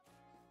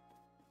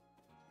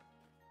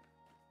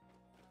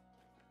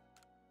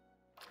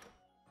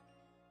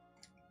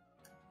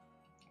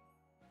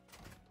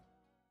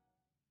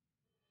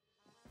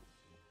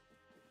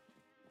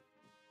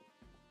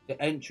 The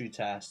entry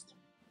test.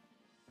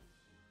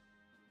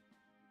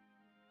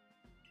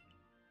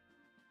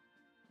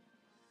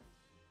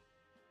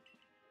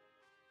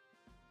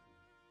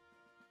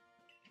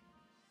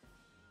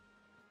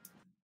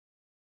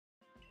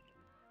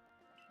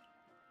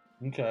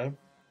 Okay.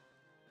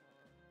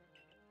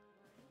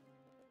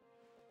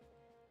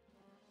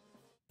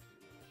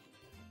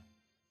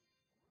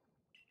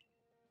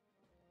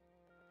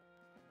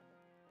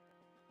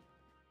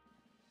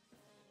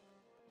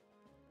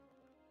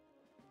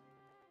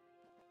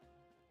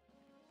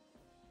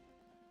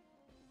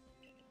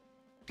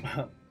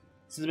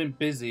 This has been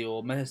busy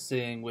or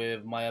messing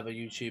with my other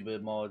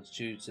YouTuber mods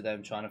due to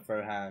them trying to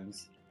throw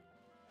hands.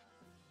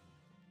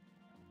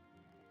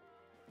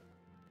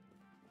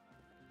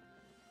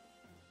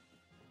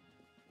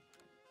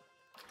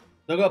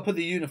 I've got to put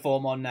the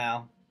uniform on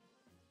now.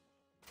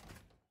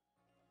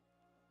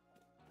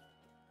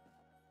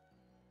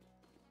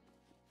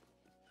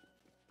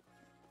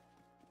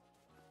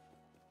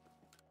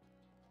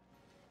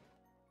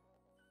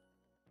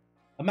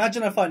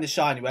 Imagine I find a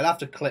shiny. We'll have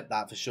to clip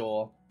that for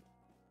sure.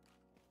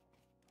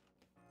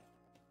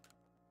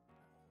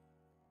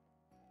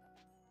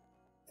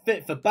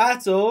 Fit for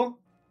battle.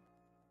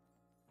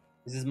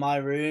 This is my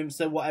room.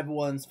 So what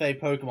everyone's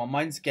favourite Pokemon.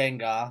 Mine's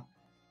Gengar.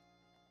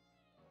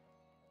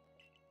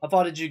 How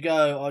far did you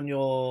go on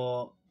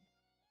your...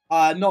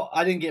 I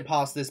didn't get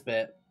past this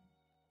bit.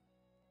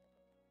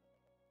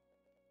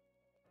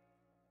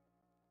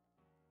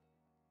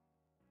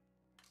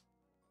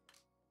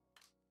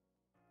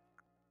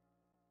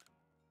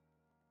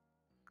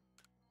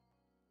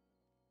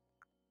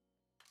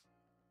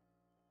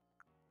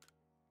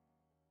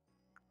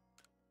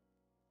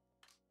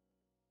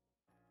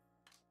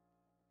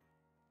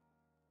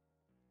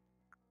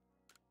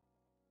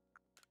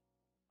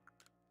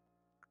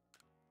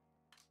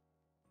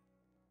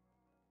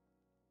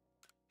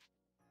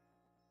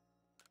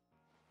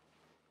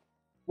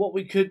 What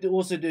we could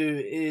also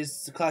do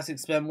is classic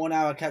spend 1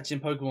 hour catching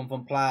Pokemon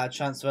from player,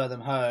 transfer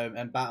them home,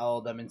 and battle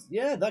them.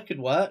 Yeah, that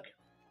could work.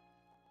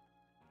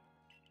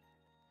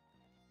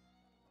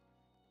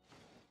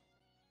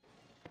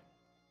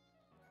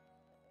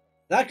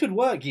 That could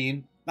work,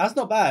 Ian. That's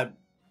not bad.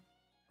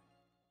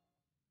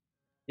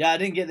 Yeah, I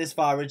didn't get this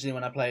far originally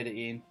when I played it,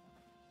 Ian.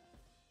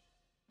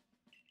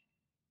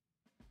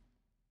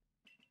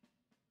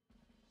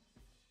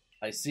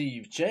 I see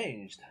you've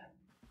changed.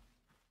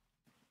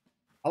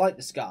 I like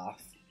the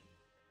scarf.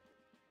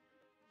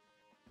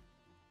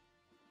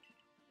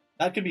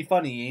 That could be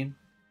funny, Ian.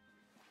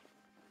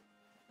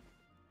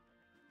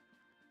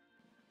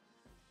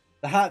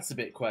 The hat's a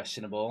bit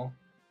questionable.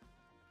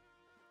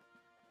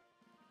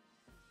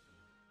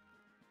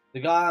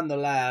 The guy on the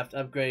left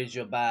upgrades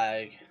your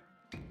bag.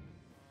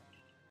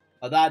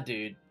 Oh, that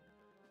dude.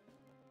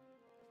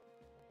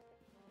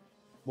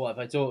 What if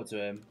I talk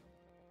to him?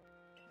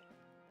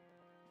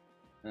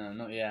 No,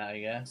 not yet, I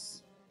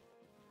guess.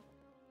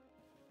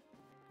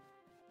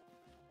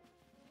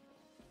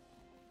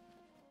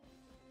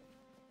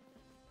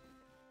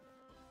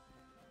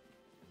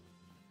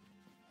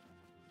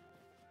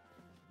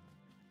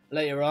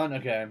 Later on?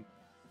 Okay.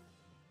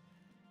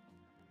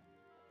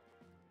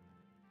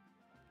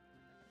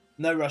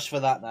 No rush for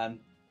that, man.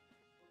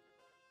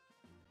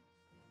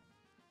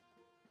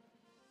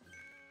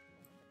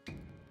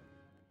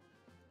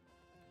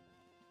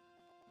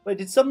 Wait,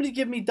 did somebody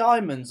give me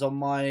diamonds on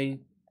my...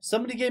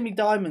 Somebody gave me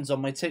diamonds on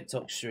my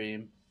TikTok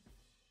stream.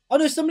 Oh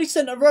no, somebody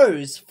sent a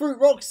rose. Fruit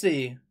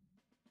Roxy.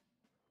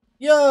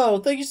 Yo,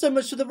 thank you so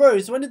much for the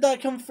rose. When did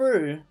that come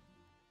through?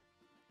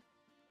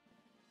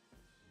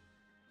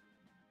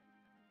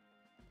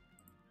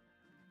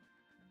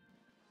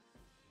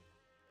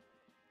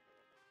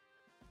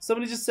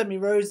 Somebody just sent me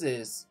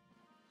roses.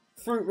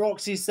 Fruit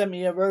Roxy sent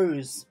me a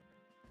rose.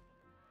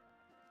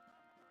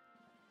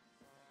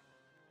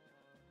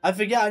 I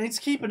forget, I need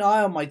to keep an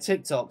eye on my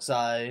TikTok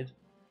side.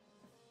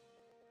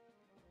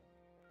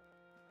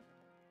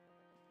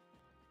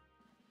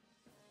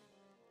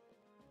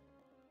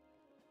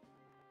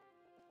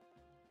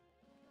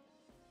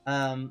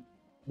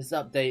 Let's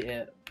update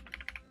it.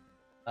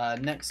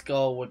 Next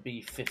goal would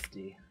be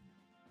 50.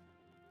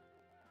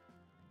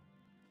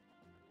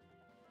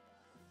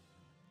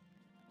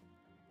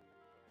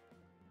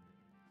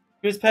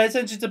 Just pay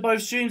attention to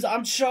both streams.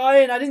 I'm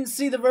trying. I didn't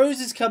see the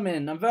roses come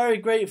in. I'm very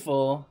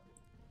grateful.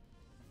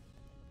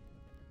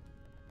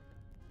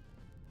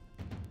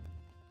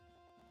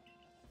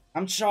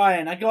 I'm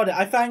trying. I got it.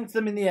 I thanked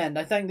them in the end.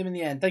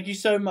 Thank you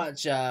so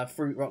much,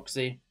 Fruit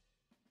Roxy.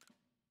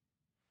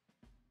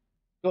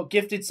 Got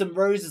gifted some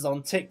roses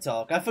on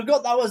TikTok. I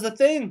forgot that was a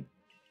thing.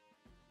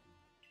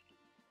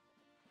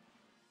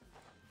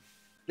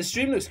 The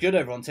stream looks good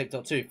over on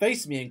TikTok too.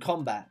 Face me in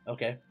combat.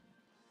 Okay.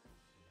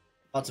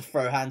 About to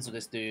throw hands with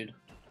this dude.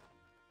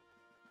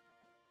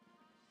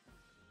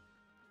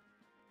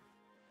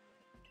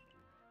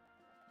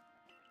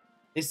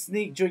 Is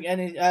Sneak drink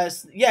any...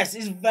 yes,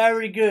 it's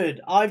very good.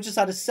 I've just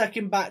had a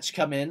second batch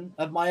come in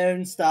of my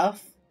own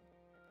stuff.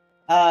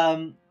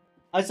 I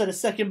just had a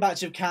second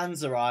batch of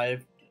cans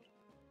arrive.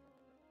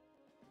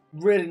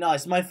 Really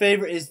nice. My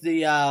favourite is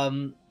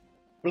the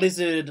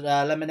Blizzard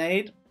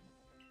lemonade.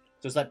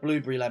 So it's like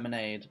blueberry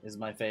lemonade is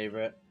my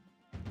favourite.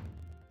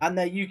 And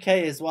they're UK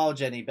as well,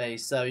 Jenny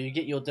based, so you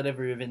get your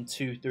delivery within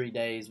 2-3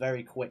 days,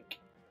 very quick.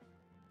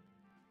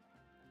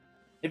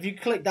 If you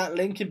click that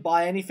link and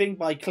buy anything,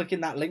 by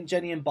clicking that link,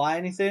 Jenny, and buy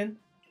anything,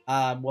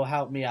 will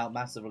help me out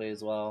massively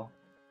as well.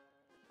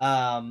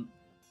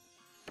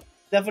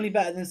 Definitely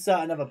better than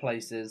certain other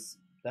places.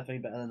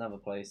 Definitely better than other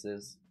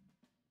places.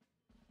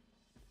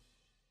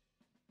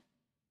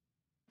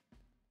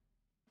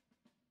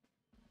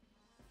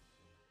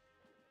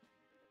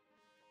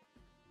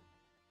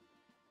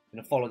 I'm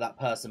going to follow that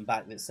person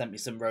back that sent me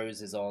some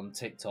roses on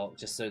TikTok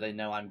just so they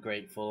know I'm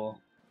grateful.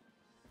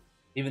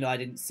 Even though I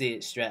didn't see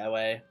it straight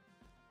away.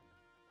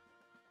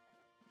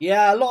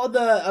 Yeah, a lot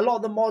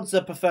of the mods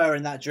are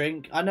preferring that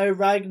drink. I know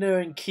Ragna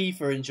and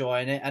Keith are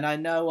enjoying it, and I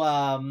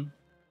know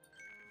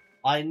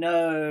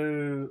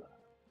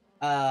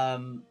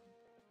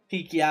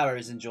Peaky Arrow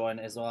is enjoying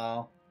it as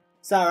well.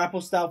 Sour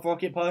Apple Stealth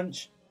Rocket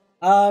Punch.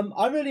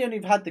 I really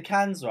only had the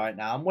cans right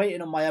now. I'm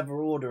waiting on my other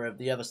order of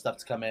the other stuff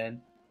to come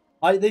in.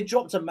 They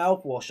dropped a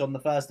mouthwash on the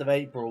 1st of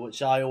April,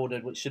 which I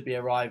ordered, which should be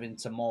arriving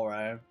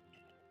tomorrow.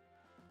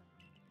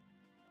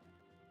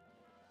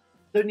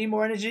 Don't need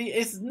more energy?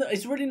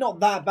 It's really not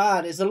that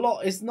bad. It's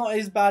not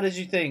as bad as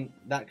you think,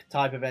 that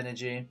type of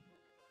energy.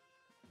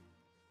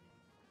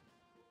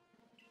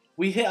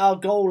 We hit our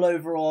goal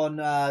over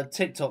on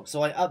TikTok,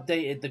 so I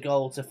updated the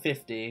goal to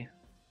 50.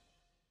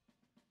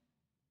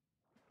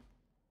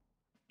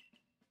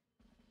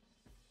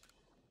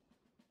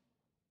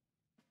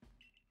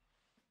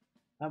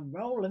 I'm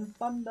rolling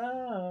thunder.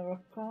 I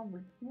can't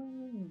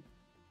refrain.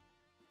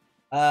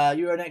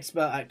 You're an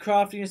expert at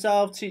crafting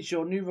yourself. Teach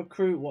your new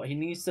recruit what he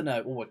needs to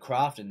know. Oh, we're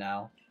crafting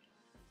now.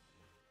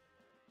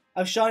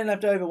 I've shiny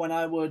left over when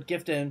I would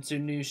gift him to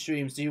new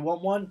streams. Do you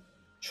want one?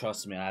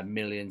 Trust me, I have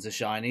millions of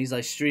shinies.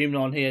 I streamed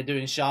on here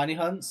doing shiny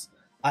hunts.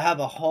 I have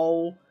a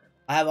whole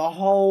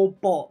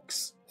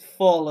box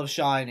full of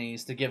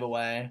shinies to give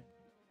away.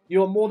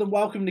 You are more than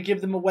welcome to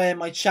give them away in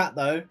my chat,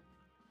 though.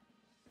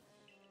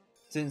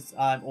 Since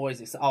I'm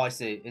always... Oh, I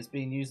see. It's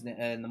been using it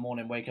in the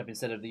morning wake up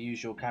instead of the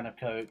usual can of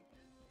Coke.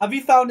 Have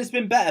you found it's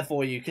been better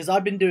for you? Because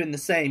I've been doing the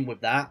same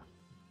with that.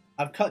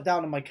 I've cut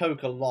down on my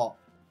Coke a lot.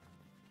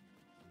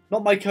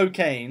 Not my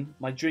cocaine,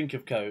 my drink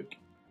of Coke.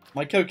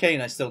 My cocaine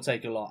I still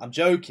take a lot. I'm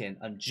joking.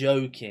 I'm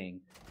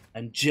joking.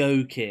 I'm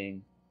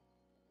joking.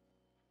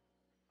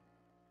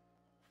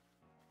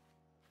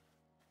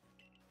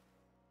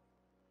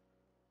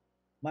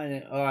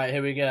 Alright,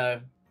 here we go.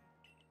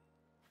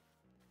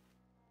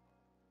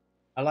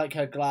 I like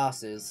her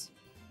glasses.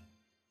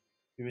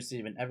 You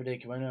receive an everyday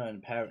kimono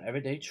and a pair of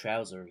everyday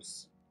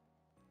trousers.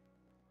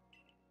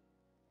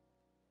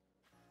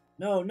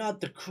 No, not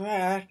the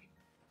crack.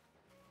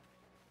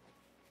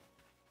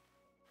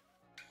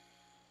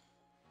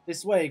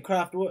 This way,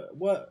 craft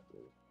what?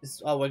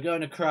 Oh, we're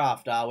going to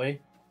craft, are we?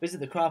 Visit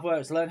the craft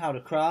works, learn how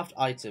to craft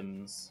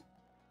items.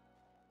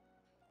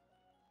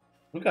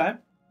 Okay.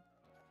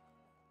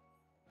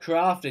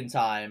 Crafting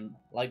time,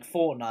 like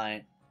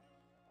Fortnite.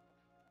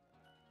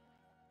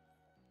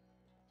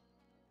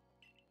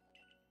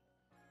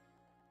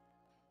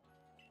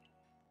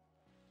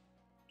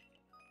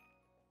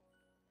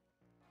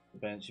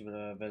 Bench of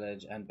the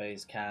village and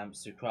base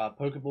camps to craft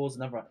Pokeballs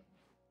and other...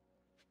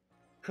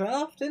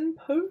 Crafting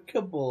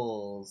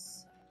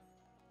Pokeballs!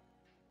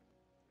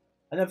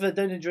 I never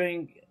don't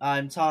drink,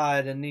 I'm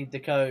tired and need the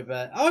Coke,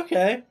 but...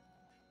 Okay!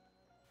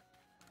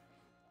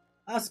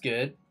 That's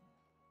good.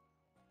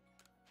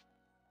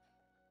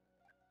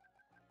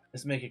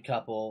 Let's make a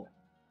couple.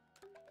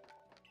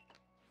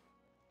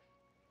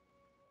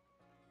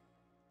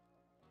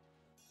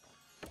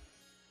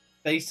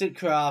 Basic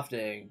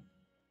crafting.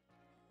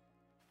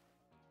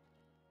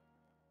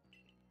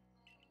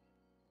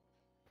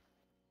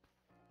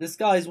 This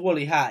guy's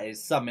woolly hat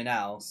is something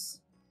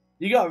else.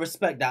 You gotta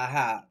respect that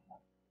hat.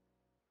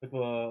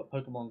 For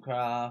Pokemon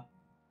craft.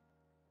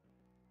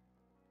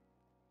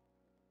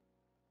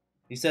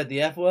 He said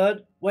the F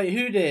word? Wait,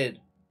 who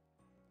did?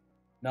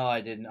 No,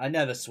 I didn't. I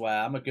never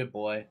swear. I'm a good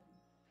boy.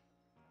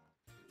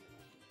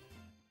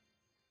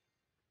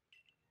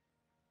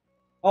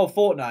 Oh,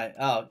 Fortnite.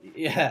 Oh,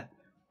 yeah.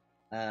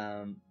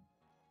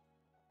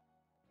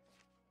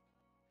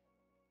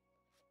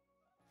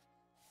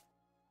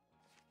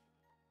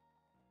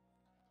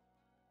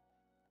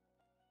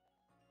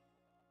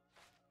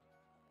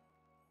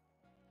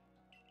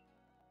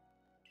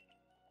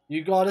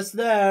 You got us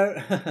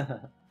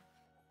there.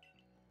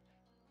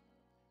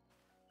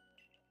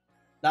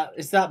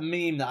 It's that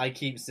meme that I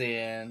keep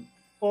seeing.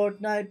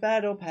 Fortnite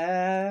Battle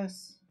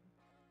Pass.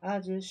 I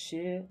just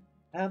shit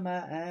out my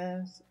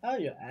ass.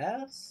 Out your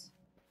ass?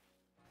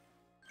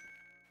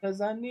 Cause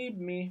I need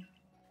me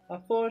a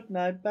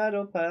Fortnite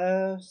Battle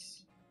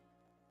Pass.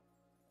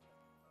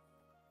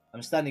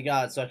 I'm standing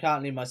guard, so I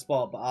can't leave my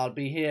spot, but I'll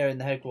be here in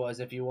the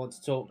headquarters if you want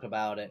to talk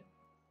about it.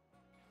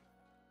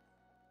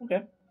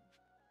 Okay.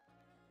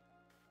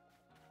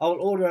 I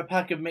will order a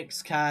pack of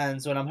mixed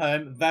cans when I'm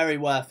home. Very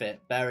worth it.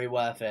 Very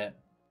worth it.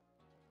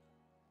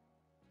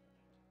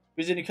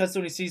 Visiting a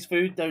customer when he sees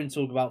food, don't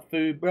talk about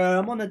food. Bro,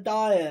 I'm on a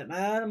diet,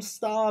 man. I'm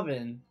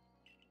starving.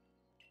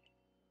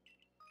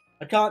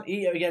 I can't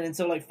eat it again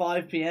until like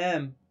 5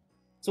 PM.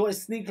 So what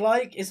is Sneak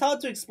like? It's hard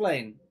to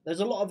explain.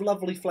 There's a lot of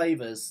lovely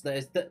flavors.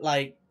 There's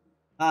like,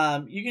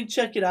 you can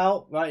check it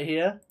out right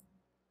here.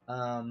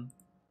 Let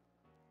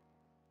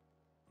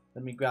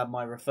me grab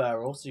my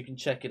referral so you can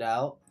check it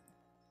out.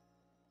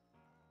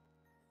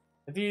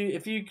 If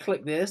you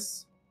click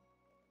this,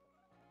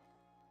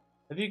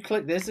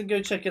 and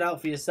go check it out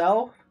for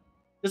yourself,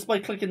 just by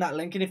clicking that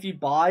link, and if you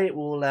buy, it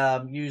will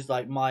use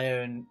like my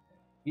own.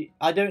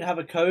 I don't have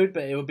a code,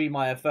 but it will be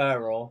my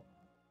referral.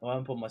 I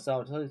won't pull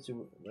myself. I told you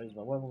to raise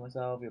my wormhole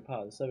myself. You're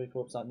part of the survey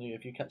corps, aren't you?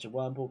 If you catch a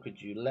wormhole,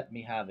 could you let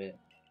me have it?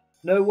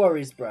 No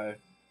worries, bro.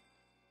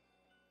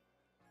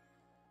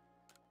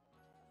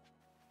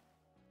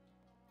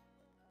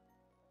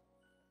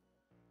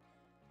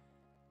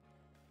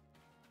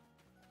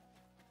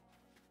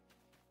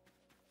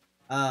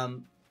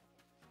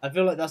 I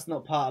feel like that's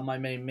not part of my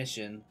main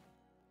mission.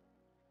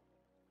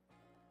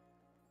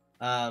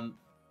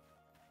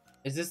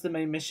 Is this the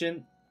main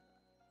mission?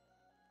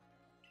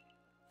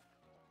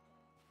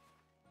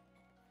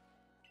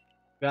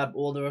 Grab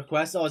all the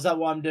requests. Oh, is that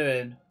what I'm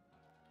doing?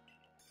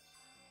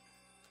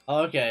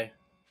 Oh, okay.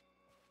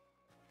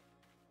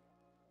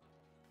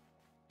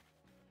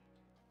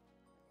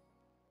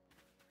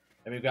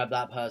 Let me grab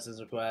that person's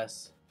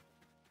request.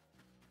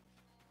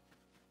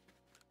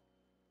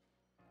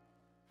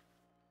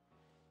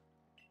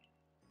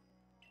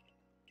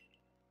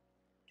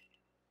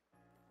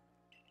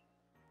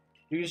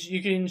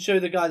 You can show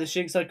the guy the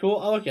shinks I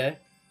caught? Oh, okay.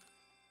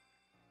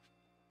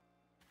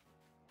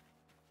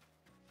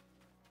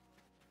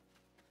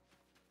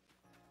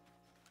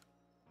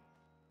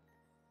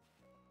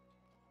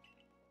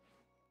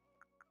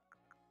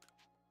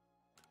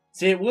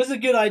 See, it was a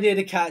good idea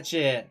to catch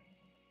it.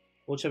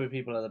 All chubby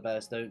people are the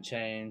best, don't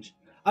change.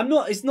 I'm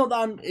not,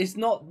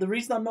 the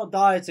reason I'm not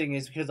dieting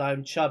is because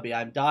I'm chubby.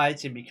 I'm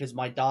dieting because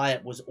my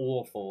diet was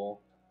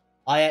awful.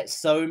 I ate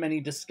so many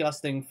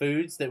disgusting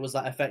foods that was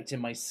like affecting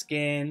my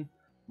skin,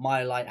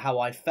 my like how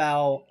I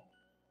felt.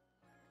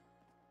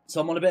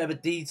 So I'm on a bit of a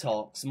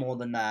detox more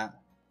than that.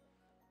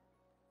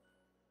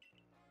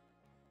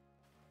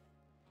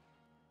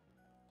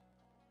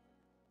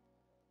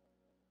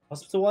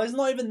 Hospital-wise,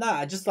 not even that.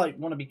 I just like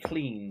want to be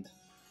cleaned.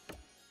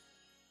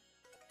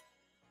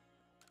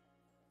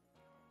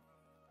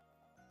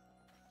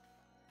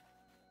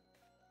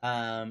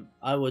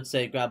 I would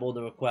say grab all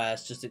the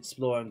requests, just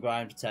explore and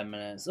grind for 10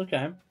 minutes.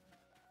 Okay.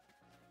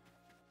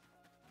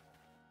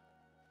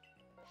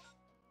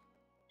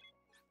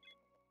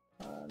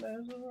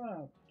 There's a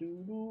rock.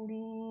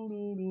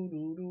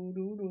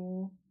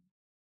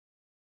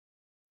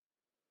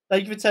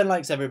 Thank you for 10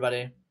 likes,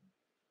 everybody.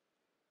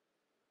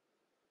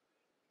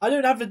 I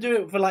don't have to do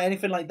it for like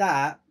anything like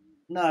that.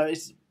 No,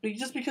 it's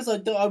just because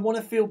I want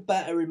to feel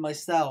better in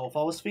myself.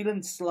 I was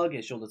feeling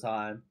sluggish all the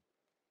time.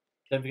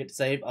 Don't forget to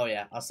save. Oh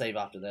yeah, I'll save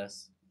after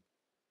this.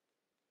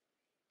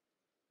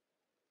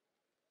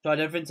 Tried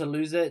everything to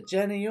lose it.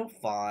 Jenny, you're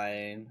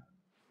fine.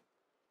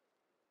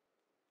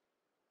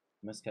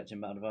 Must catch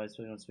bad advice.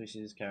 Putting on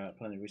species. Carry out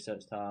plenty of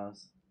research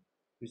tasks.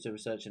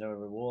 Research and other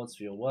rewards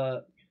for your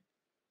work.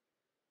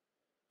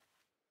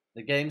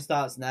 The game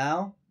starts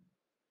now.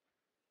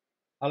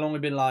 How long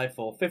have we been live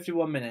for?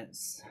 51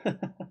 minutes. You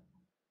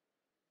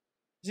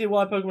see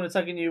why Pokemon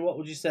attacking you? What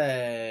would you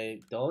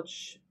say?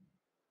 Dodge?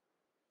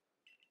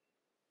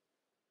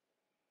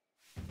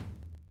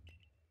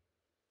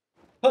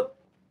 Hup.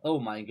 Oh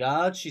my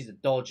god, she's a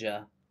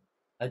dodger.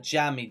 A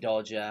jammy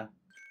dodger.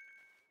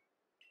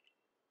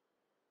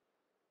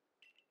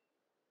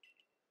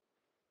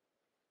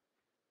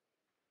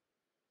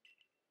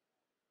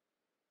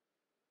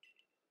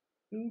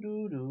 She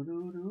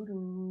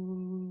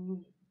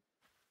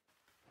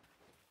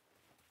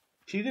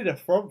did a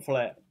front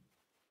flip.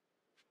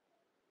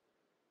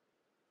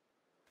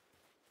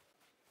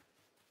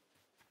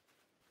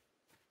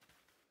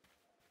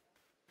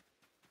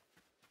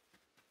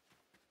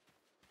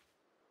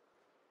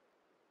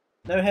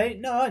 No hate?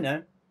 No, I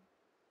know.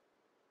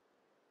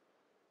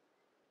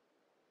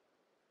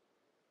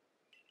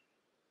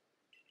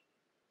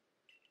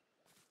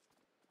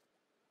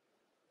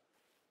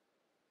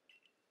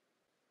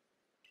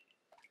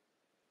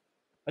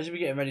 I should be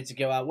getting ready to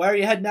go out. Where are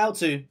you heading out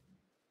to?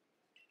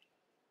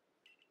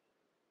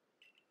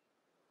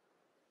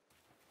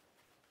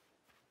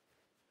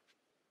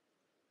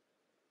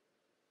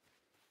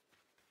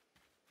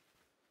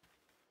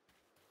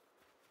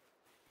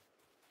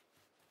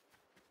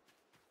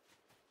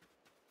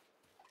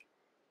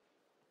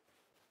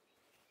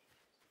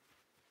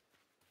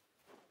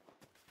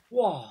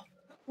 Whoa.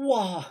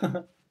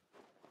 Whoa.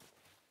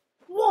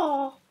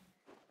 Whoa.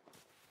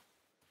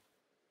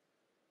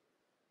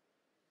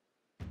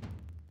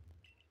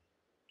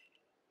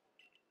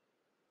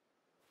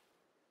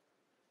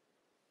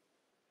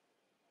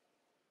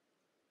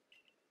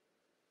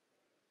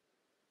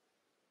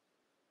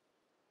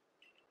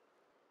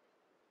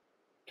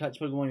 Catch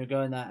Pokemon, you're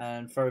going there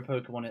and throw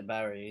Pokemon at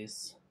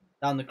berries.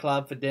 Down the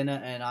club for dinner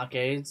and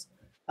arcades.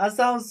 That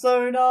sounds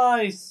so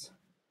nice!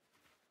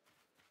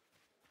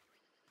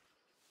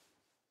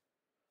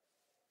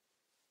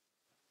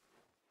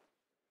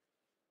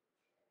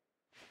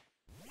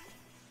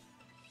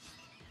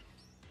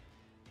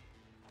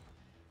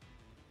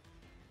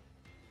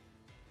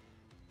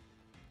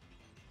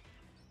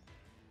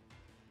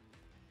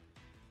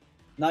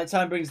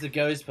 Nighttime brings the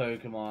ghost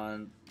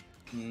Pokemon.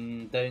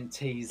 Don't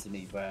tease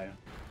me, bro.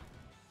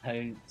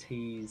 Don't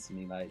tease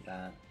me like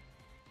that.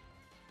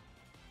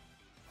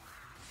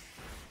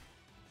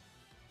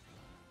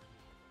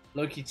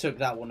 Loki took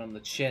that one on the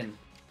chin.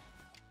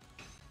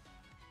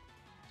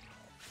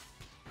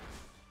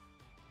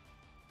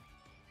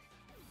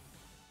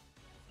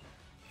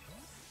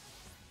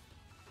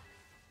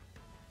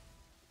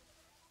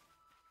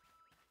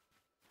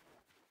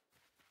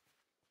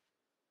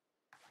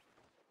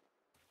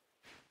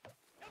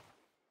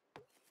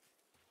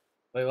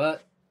 Wait,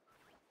 what?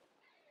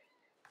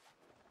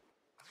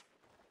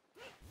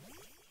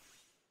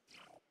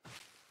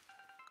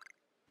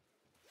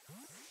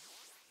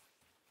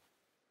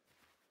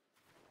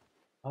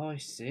 Oh, I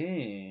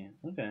see.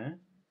 Okay.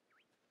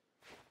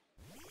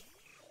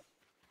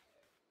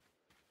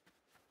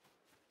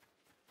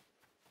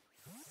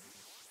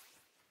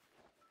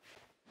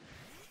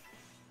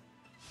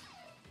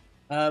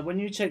 When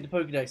you check the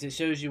Pokédex, it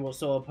shows you what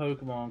sort of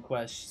Pokemon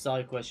quest,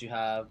 side quests you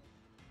have.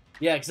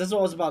 Yeah, because that's what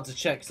I was about to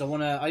check. Because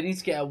I need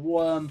to get a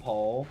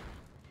wormhole.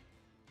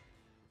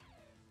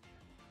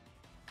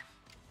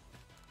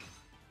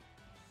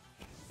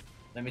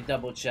 Let me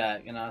double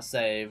check and I'll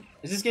save.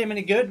 Is this game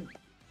any good?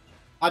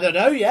 I don't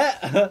know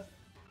yet.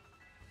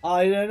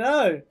 I don't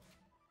know.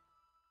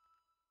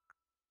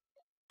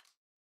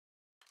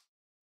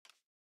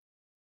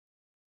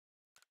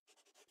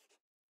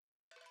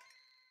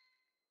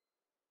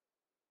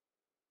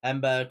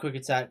 Ember, quick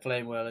attack,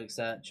 flame wheel,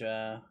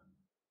 etc.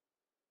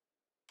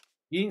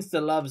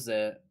 Yinsta loves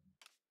it.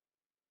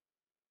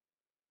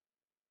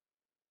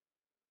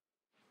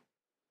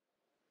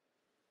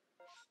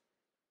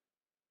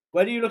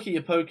 Where do you look at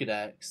your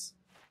Pokédex?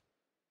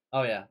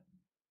 Oh yeah.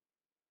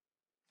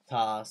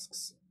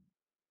 Tasks.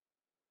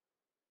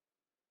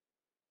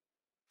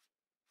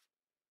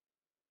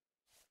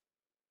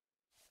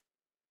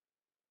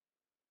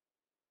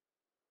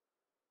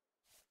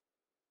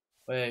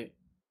 Wait.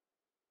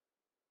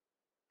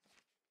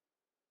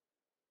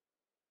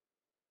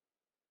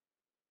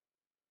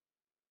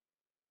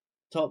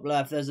 Top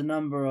left, there's a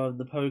number of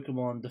the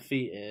Pokemon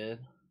defeated.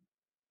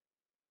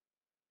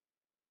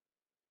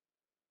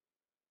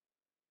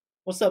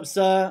 What's up,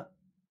 sir?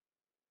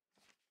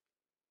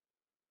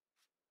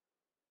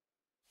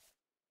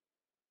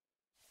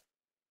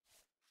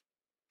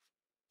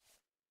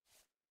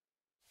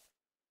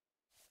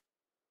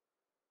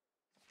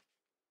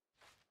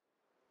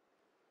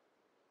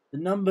 The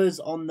numbers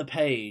on the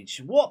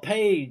page. What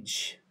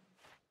page?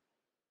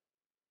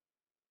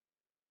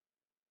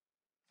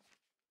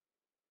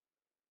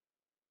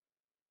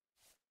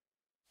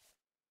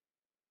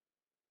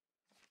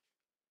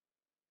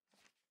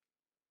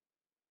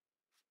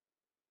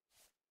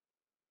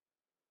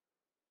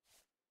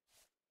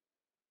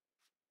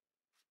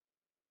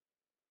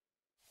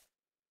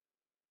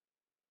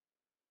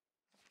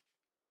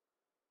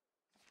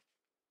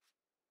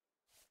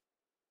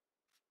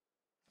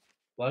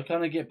 Why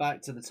can't I get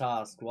back to the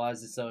task? Why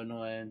is it so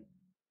annoying?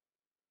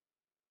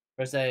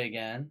 Press A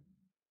again.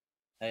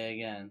 A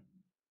again.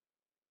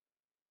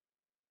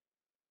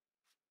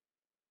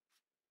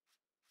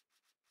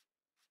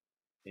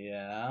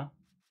 Yeah.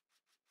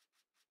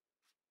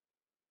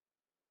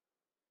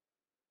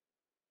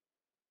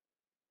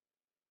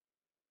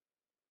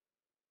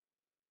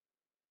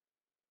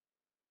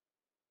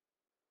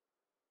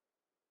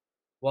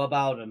 What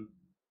about him?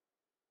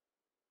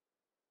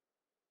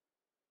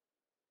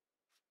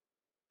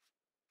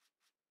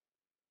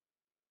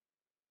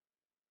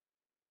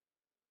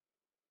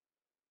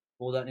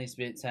 All that needs to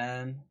be at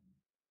 10.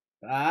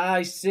 Ah,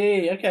 I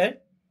see. Okay.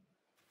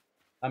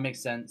 That makes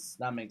sense.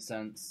 That makes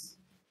sense.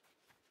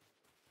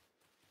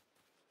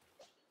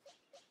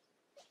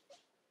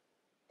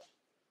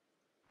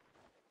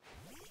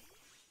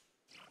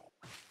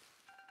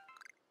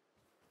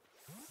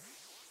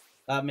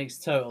 That makes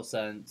total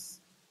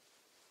sense.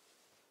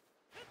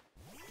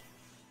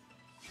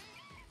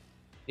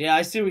 Yeah,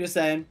 I see what you're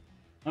saying.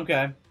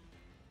 Okay.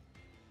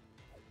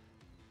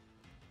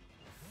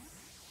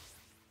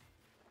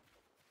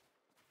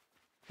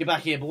 Get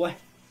back here, boy.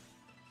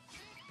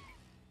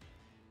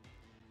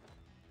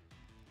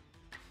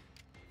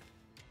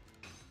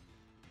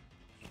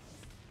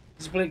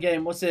 Just complete the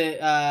game. What's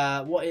it?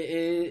 What it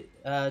is?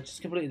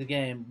 Just complete the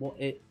game. What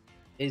it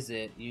is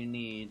it you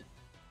need?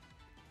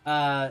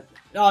 Oh,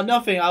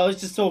 nothing. I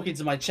was just talking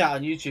to my chat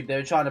on YouTube. They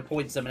were trying to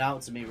point something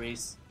out to me,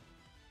 Reese.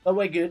 But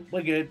we're good.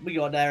 We're good. We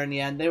got there in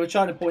the end. They were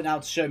trying to point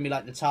out to show me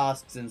like the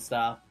tasks and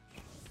stuff.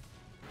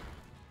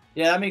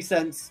 Yeah, that makes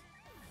sense.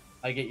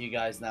 I get you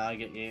guys now. I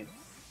get you.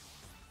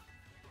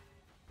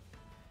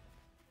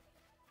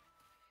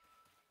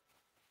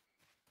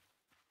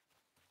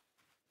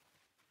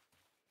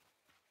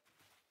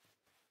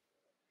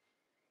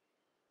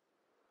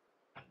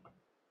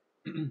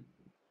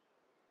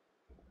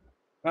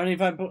 Rounding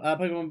 5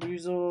 Pokemon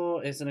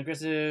Boozle. It's an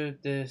aggressive.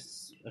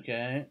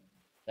 Okay.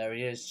 There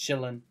he is,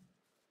 chilling.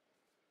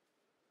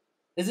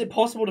 Is it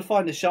possible to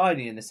find a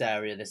shiny in this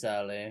area this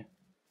early?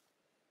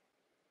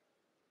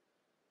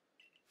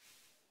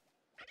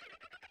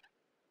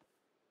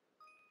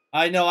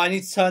 I know, I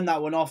need to turn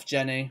that one off,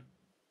 Jenny.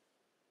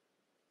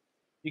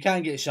 You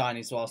can get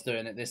shinies whilst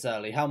doing it this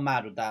early. How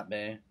mad would that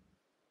be?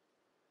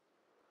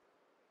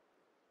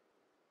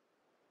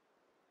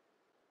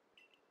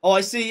 Oh,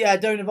 I see. Yeah,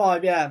 don't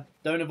evolve. Yeah,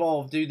 don't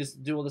evolve. Do this.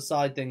 Do all the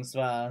side things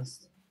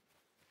first.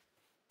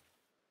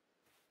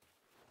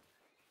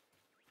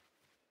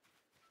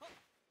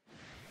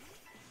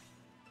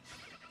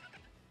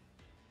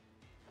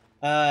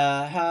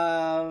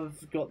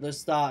 Have got the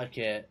starter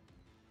kit.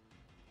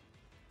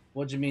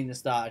 What do you mean the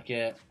starter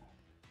kit?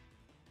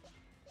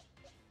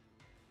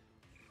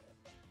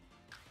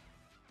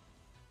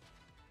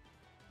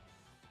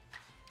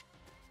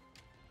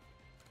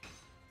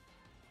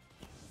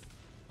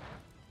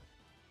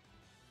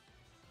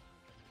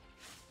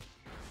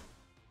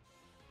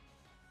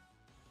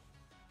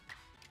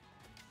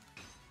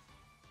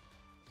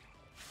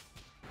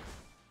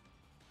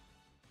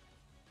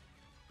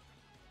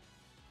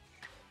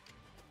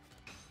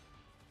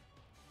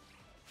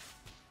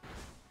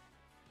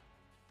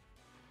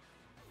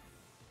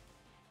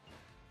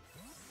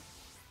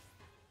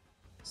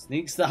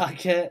 Sneak starter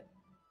kit.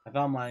 I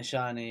found my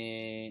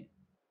shiny.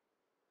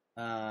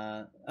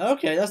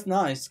 Okay, that's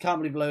nice. Can't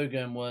believe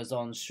Logan was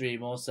on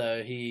stream.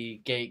 Also,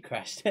 he gate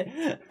crashed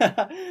it.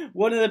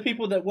 One of the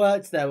people that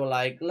worked there were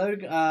like,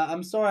 Logan,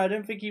 I'm sorry, I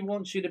don't think he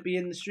wants you to be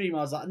in the stream. I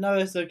was like, no,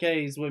 it's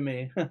okay, he's with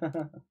me.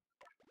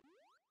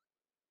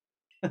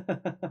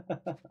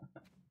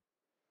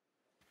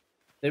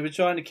 They were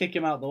trying to kick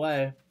him out the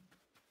way.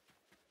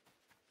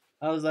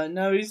 I was like,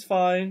 no, he's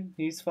fine.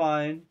 He's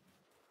fine.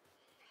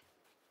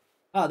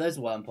 Ah, there's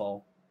a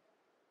wormpole.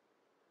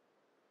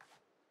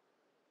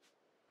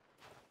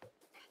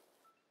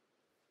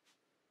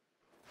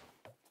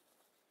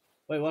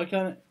 Wait, why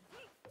can't it?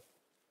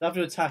 I have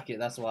to attack it,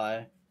 that's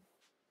why.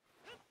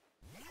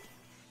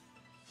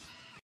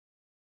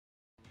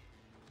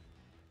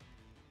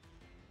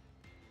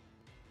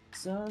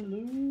 Salute.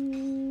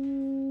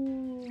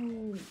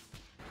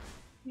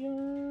 Yeah.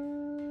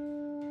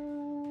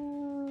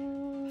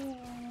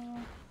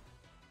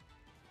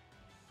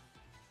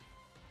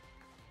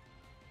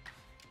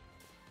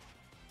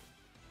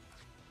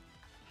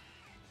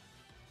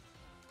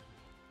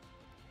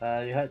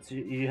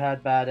 You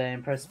had bad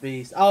aim, press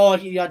beast. Oh,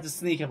 you had to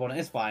sneak up on it.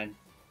 It's fine.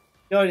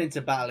 Going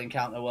into battle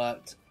encounter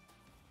worked.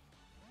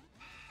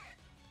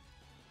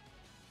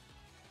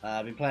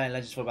 I've been playing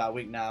Legends for about a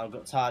week now.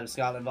 Got tired of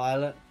Scarlet and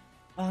Violet.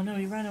 Oh no,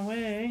 he ran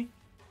away.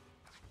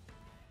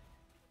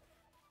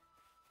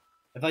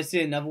 If I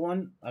see another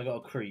one, I got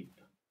a creep.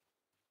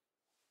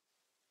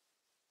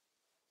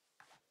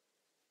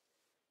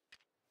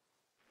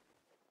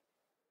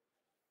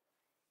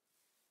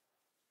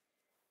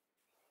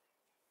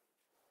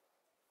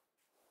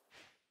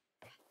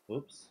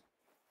 Whoops.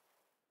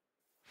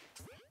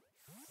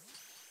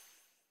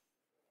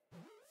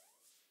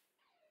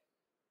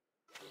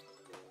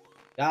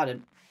 Got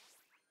him.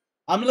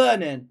 I'm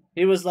learning.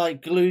 He was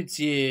like glued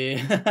to you.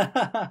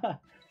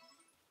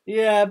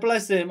 Yeah,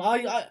 bless him.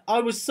 I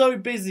was so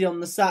busy on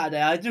the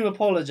Saturday. I do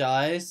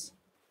apologise.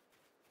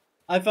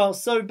 I felt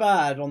so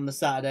bad on the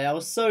Saturday. I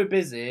was so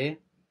busy.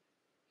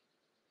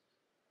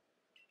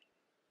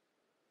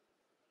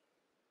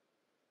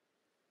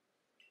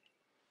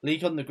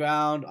 Leak on the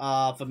ground.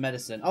 For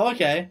medicine. Oh,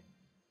 okay.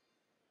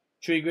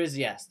 Triggers,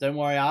 yes. Don't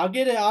worry. I'll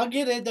get it. I'll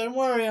get it. Don't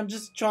worry. I'm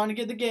just trying to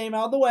get the game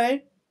out of the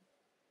way.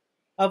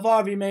 How far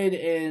have you made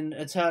it in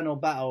Eternal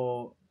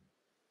Battle?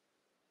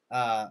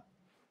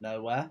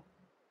 Nowhere.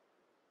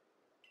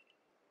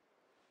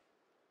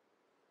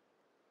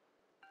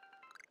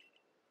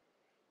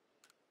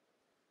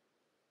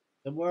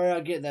 Don't worry,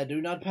 I'll get there. Do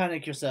not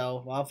panic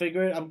yourself. I'll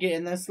figure it. I'm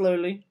getting there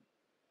slowly.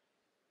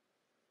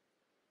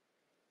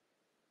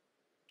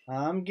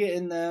 I'm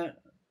getting there.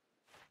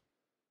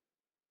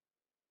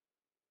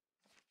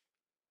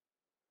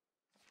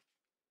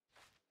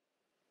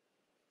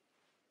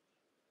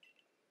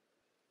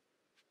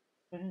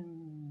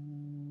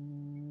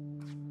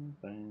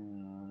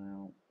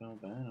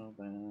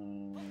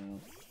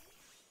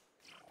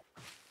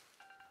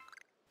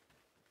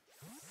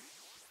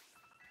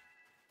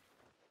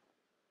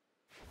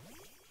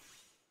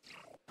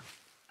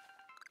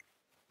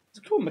 It's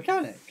a cool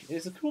mechanic.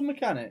 It's a cool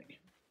mechanic.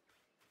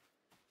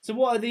 So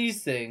what are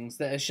these things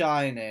that are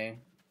shiny?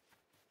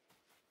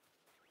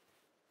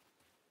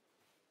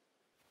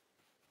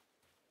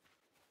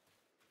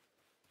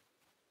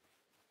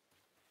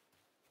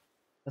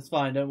 That's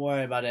fine, don't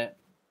worry about it.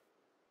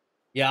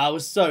 Yeah, I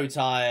was so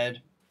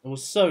tired. I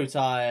was so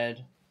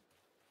tired.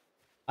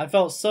 I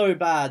felt so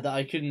bad that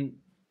I couldn't...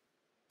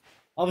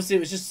 Obviously, it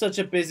was just such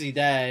a busy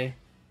day.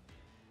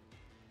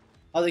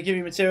 Oh, they give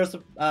you materials to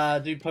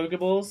do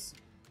Pokeballs?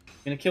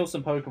 I'm gonna kill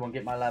some Pokemon,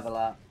 get my level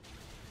up.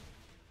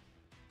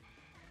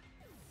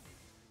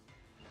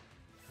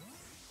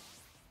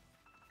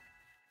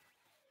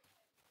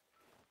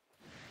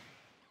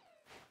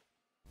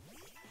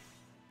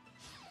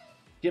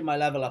 Get my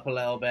level up a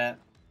little bit.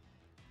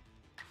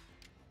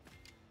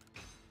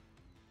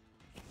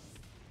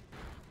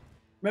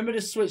 Remember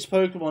to switch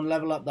Pokemon,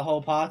 level up the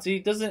whole party?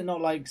 Doesn't it not,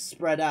 like,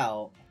 spread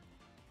out?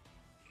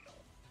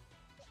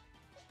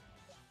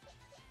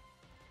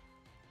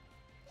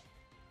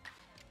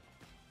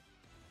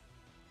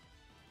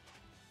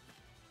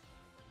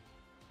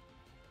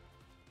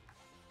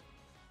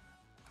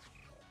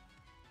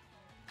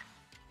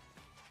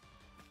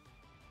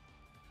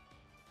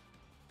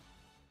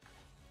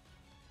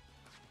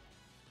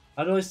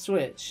 How do I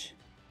switch?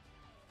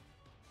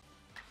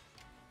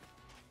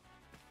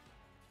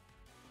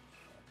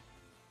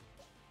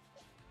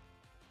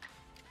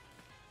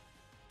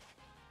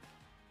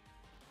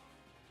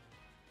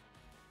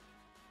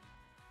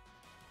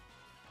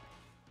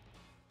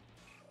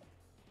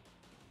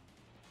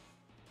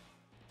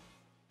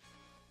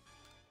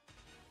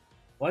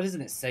 Why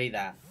doesn't it say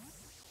that?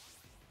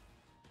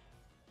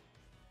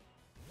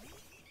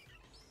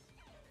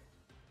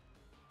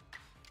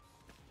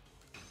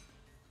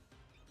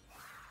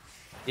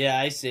 Yeah,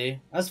 I see.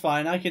 That's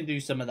fine. I can do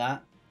some of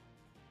that.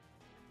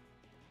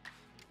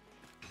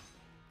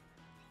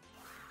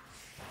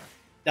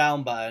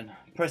 Down button.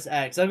 Press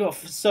X. I've got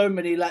so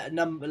many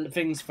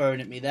things thrown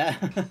at me there.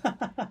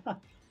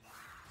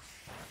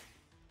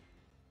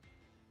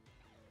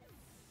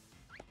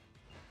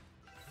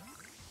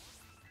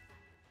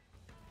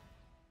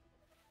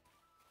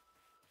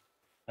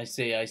 I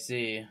see, I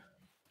see.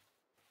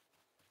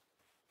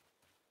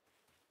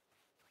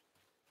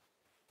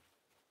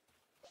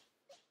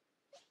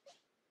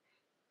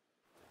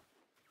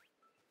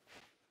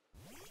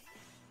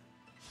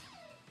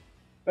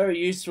 Very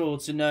useful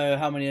to know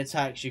how many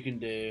attacks you can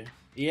do.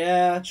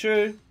 Yeah,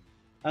 true.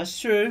 That's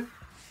true.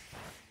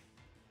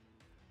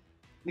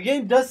 The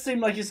game does seem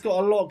like it's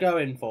got a lot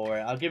going for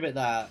it. I'll give it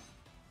that.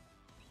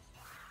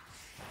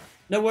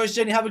 No worries,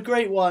 Jenny. Have a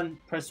great one.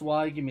 Press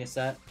Y. Give me a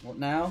sec. What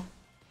now?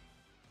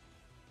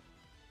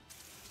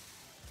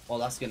 Oh,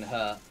 that's going to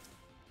hurt.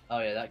 Oh,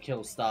 yeah. That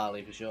kills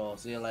Starly for sure.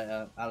 See you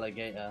later,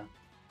 alligator.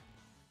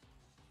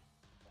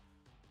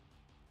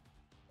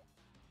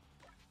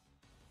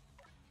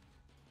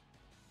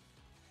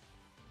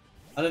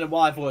 I don't know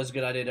why I thought it was a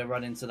good idea to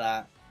run into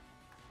that.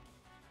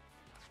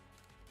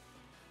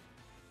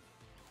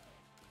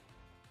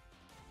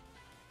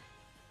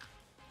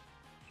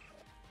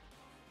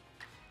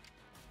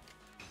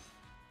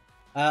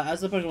 As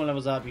the Pokemon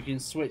levels up, you can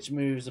switch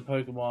moves of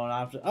Pokemon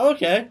after... Oh,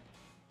 okay.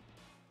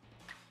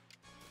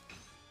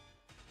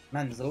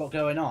 Man, there's a lot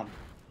going on.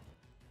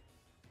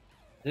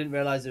 I didn't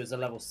realise it was a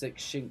level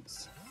 6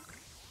 Shinx.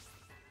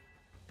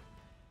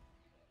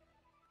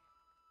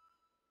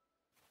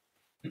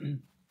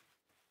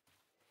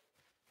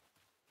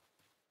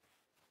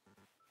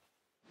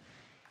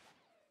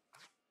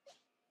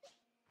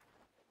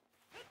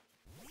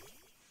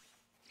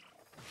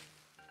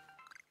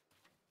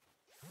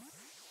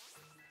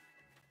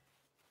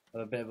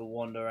 Have a bit of a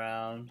wander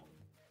around.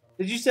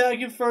 Did you say I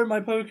could throw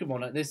my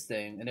Pokemon at this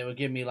thing and it would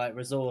give me like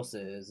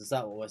resources? Is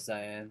that what we're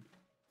saying?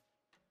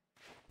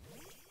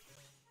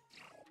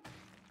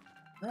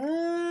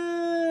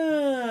 Ah.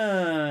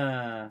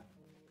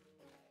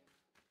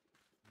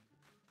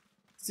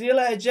 See you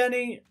later,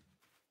 Jenny.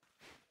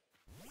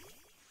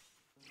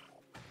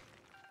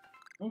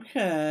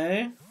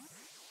 Okay.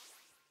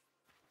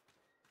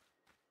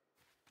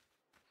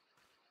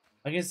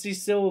 I can see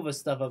silver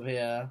stuff up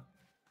here.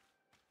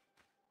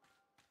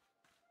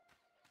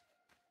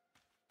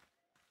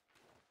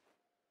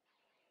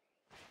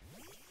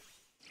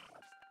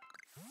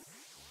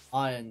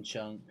 Iron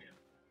chunk.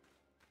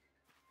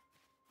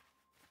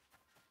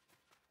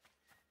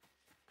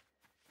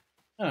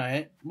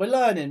 Alright, we're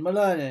learning, we're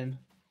learning.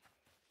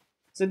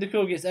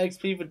 Cyndaquil gets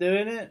XP for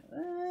doing it?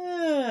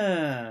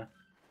 Ah.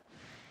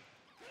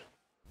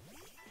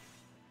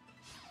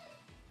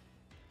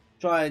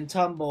 try and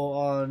tumble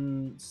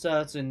on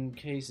certain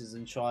cases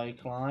and try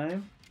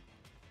climb.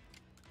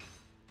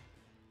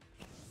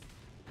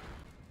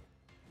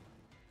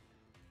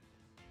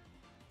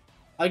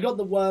 I got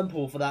the worm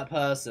pool for that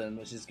person,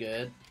 which is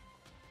good.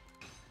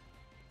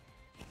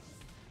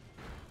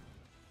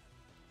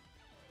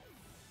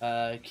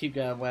 Keep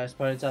going west,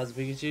 ponytails and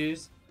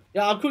Pikachus.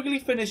 Yeah, I'll quickly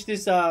finish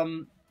this,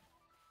 Oh,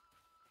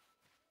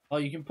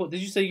 you can put,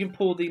 did you say you can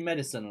pull the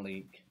medicine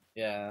leak?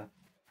 Yeah.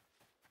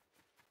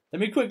 Let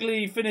me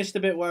quickly finish the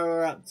bit where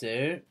we're up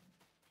to.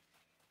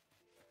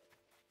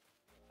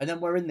 And then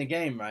we're in the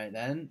game right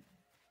then.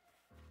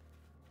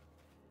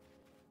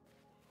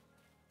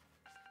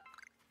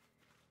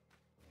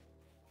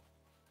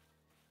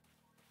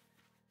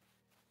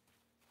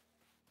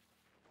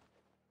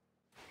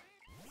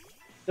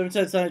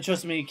 Don't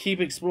trust me, keep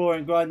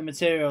exploring, grind the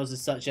materials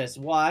as such as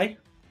why?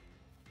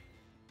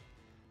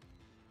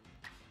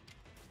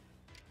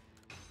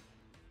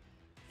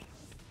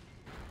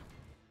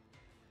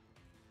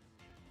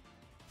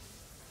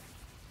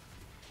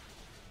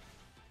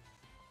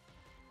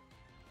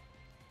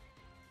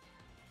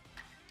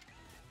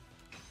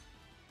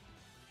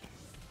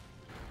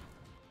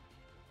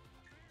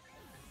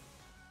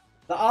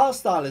 The art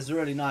style is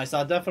really nice,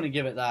 I'll definitely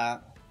give it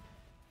that.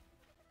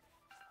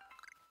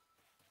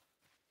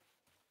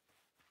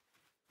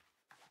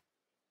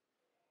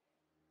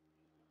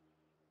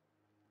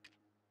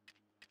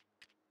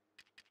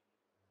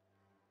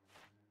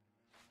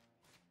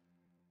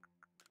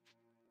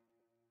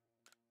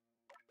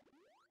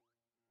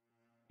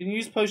 Can you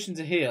use potion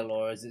to heal,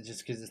 or is it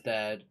just because it's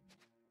dead?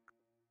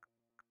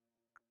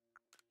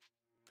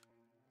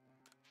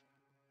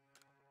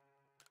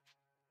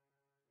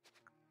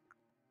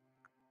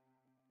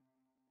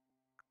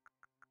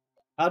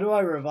 How do I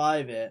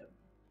revive it?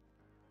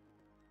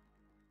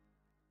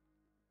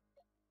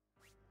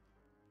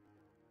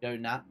 Go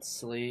nap,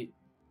 sleep.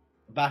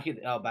 Back at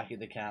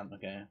the camp,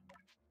 okay.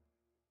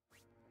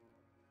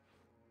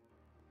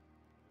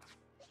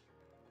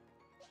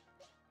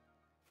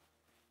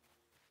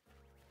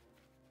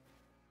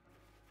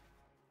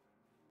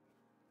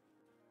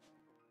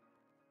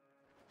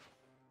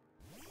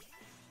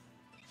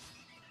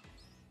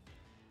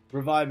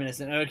 Revive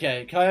innocent.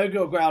 Okay, Kyogre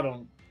or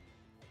Groudon?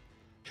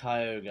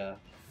 Kyogre.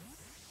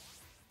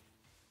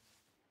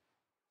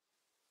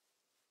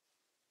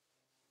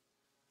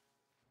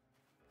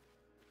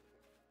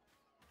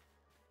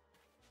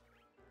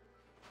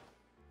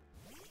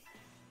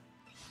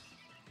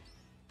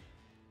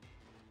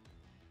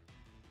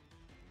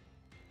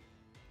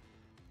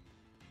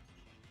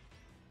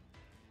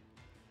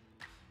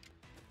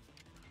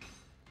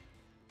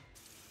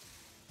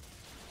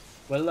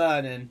 We're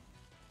learning.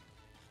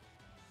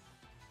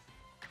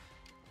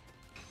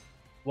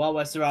 While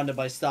we're surrounded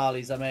by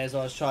Starlies, I may as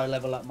well try to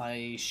level up my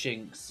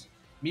Shinx.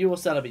 Mew or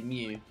Celebi?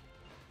 Mew.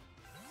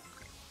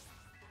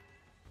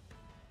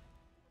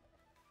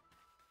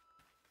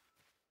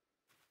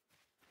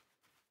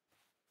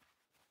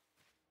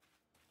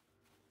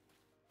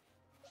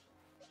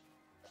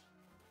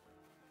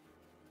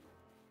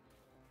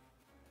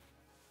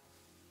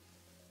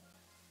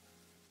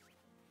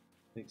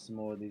 Take some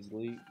more of these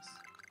leaks.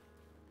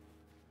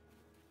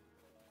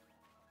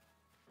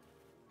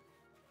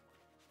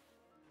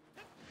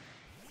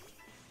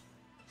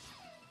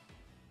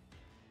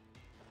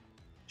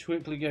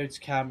 Quickly go to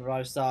camp,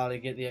 revive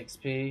Starly, get the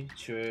XP.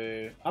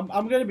 True.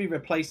 I'm going to be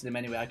replacing him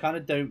anyway. I kind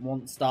of don't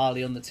want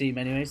Starly on the team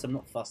anyway, so I'm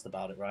not fussed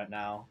about it right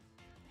now.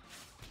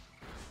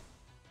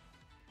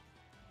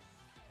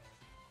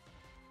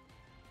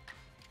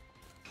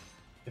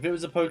 If it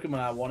was a Pokemon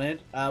I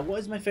wanted, what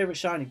is my favorite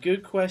shiny?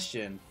 Good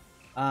question.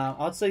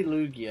 I'd say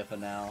Lugia for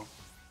now.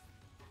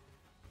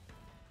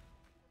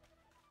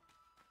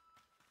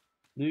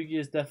 Lugia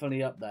is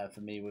definitely up there for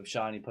me with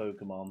shiny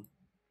Pokemon.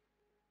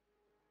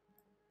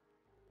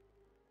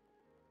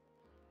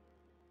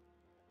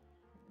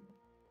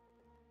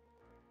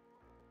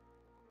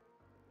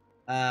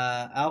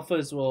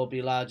 Alphas will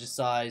be larger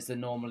size than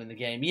normal in the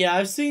game. Yeah,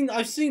 I've seen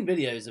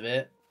videos of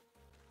it.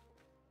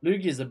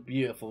 Lugia is a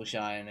beautiful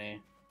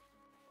shiny.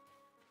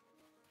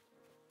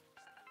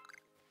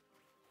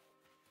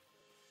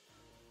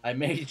 I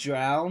may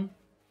drown.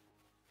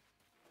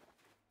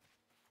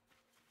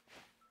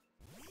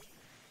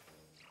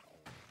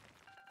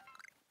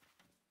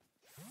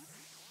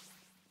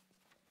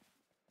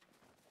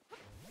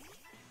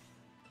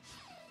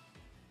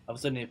 I'll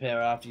suddenly appear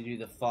after you do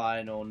the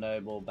final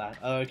noble battle.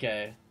 Oh,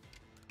 okay.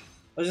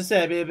 I was just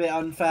saying, it'd be a bit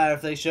unfair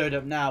if they showed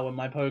up now when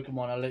my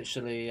Pokemon are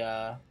literally,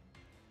 I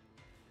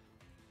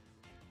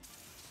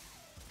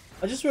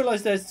just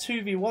realised there's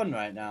 2v1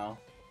 right now.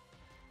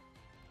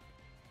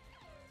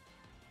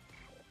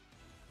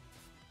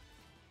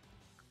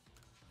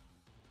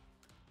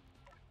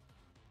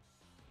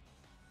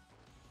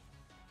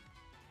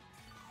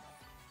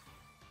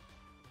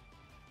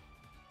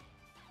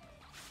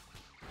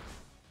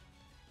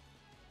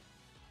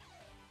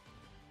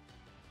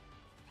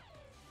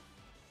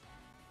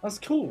 That's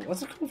cool.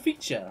 That's a cool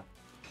feature.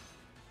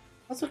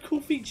 That's a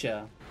cool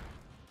feature.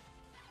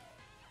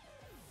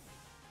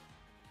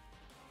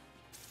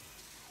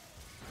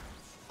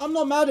 I'm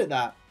not mad at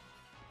that.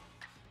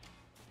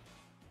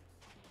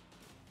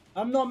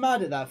 I'm not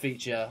mad at that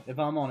feature, if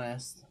I'm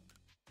honest.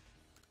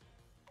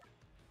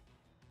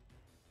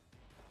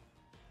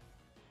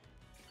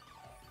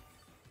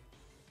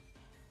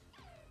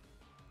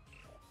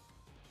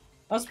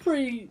 That's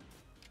pretty...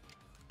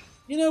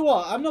 You know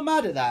what? I'm not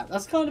mad at that.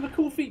 That's kind of a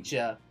cool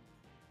feature.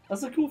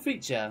 That's a cool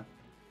feature.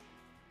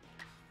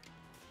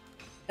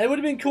 It would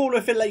have been cooler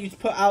if it let you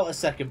put out a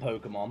second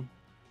Pokemon.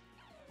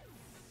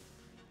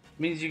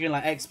 Means you can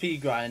like XP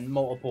grind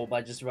multiple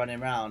by just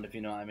running around, if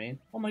you know what I mean.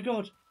 Oh my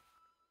god.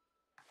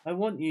 I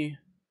want you.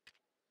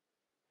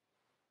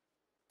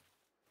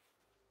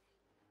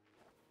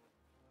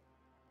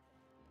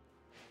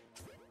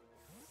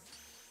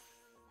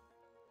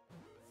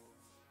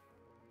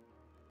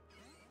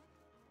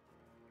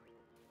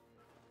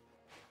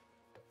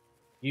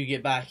 You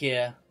get back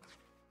here.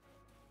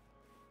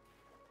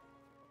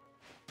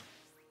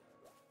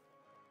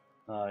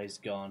 Oh, he's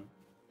gone.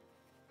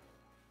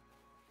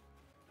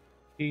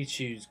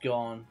 Pichu's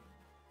gone.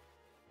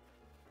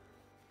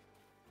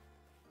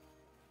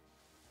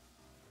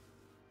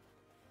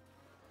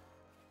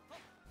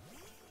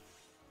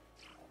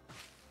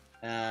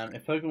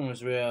 If Pokemon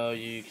was real,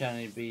 you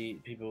can't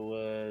beat people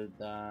with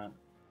that.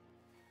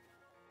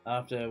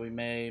 After we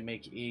may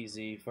make it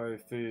easy, throw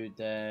food,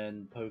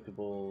 then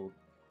Pokeball.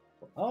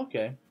 Oh,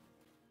 okay.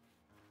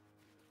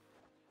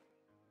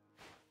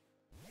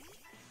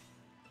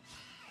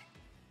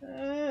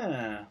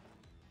 Ah.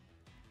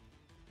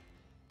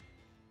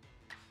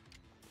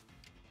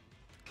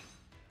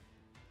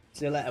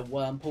 See you later,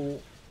 Wormpool.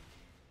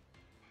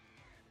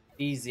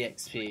 Easy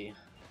XP.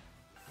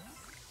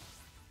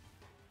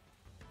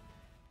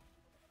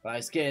 Right,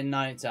 it's getting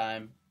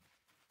nighttime.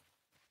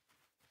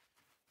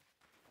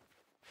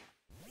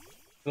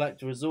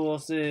 Collect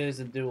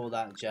resources and do all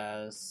that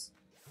jazz.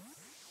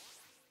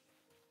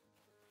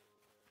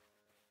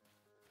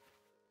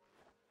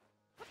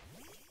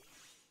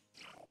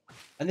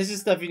 And this is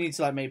stuff you need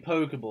to like make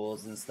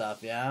Pokeballs and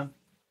stuff, yeah?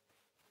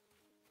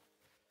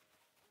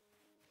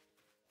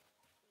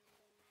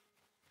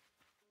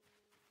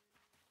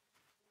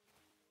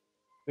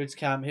 Go to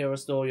camp, here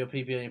restore your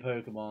PP and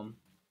your Pokemon.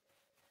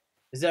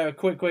 Is there a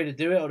quick way to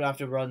do it, or do I have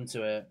to run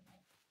to it?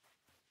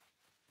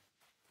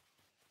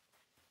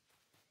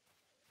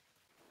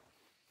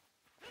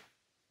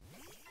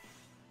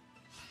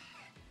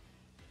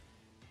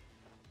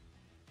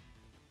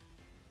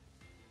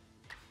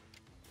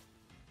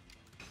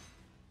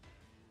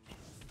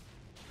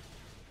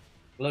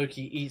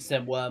 Loki eats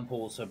them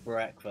Wormpools for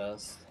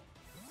breakfast.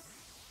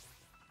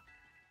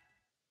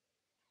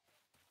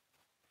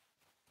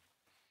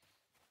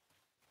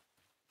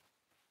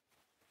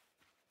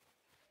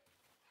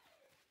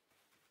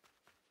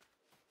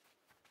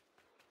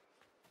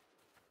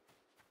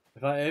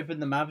 If I open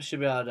the map, I should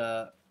be able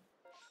to...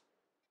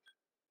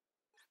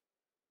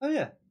 Oh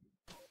yeah.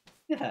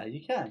 Yeah,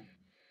 you can.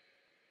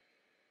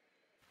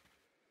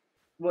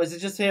 What, is it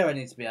just here I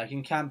need to be? I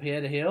can camp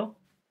here to heal?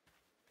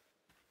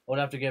 Or do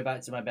I have to go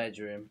back to my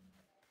bedroom?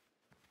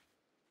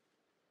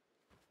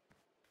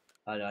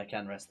 Oh no, I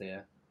can rest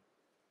here.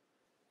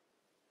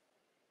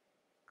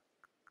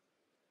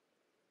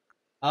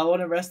 I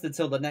want to rest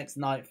until the next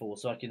nightfall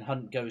so I can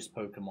hunt ghost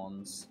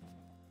Pokemons.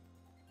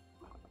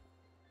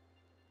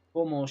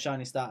 4 more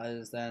shiny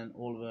starters, then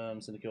all of them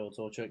Cyndaquil,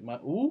 Torchic.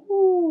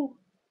 Ooh!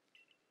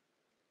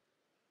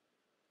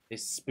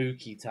 It's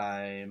spooky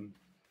time.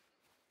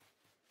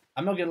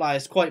 I'm not gonna lie,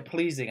 it's quite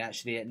pleasing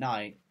actually at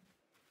night.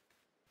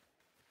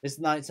 It's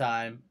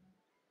nighttime.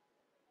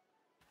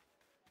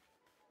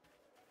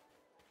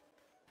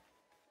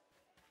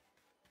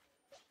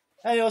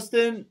 Hey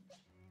Austin!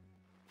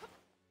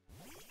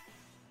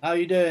 How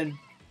you doing?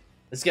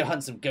 Let's go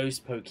hunt some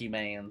ghost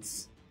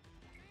Pokemons.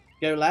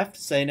 Go left,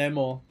 say no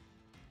more.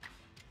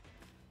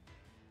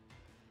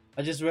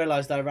 I just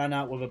realised I ran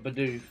out with a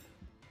Bidoof.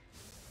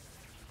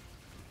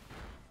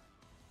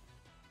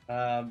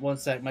 One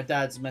sec, my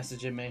dad's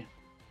messaging me.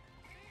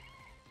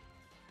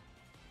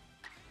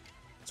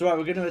 It's alright,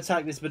 we're going to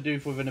attack this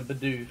Bidoof within a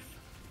Bidoof.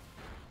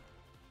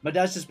 My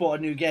dad's just bought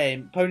a new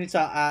game.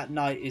 Ponyta at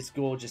night is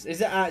gorgeous.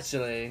 Is it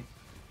actually?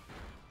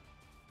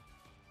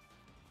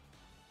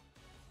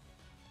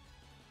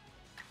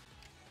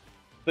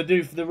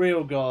 Bidoof, the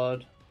real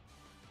god.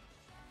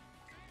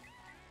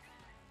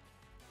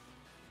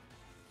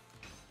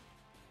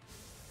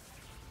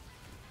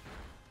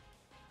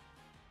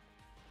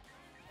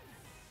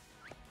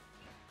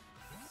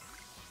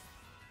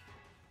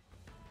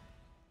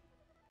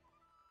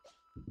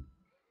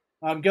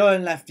 I'm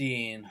going left,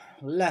 Ian.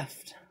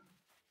 Left.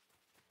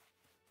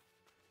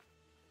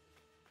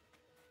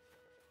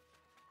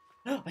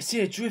 I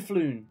see a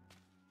Drifloon.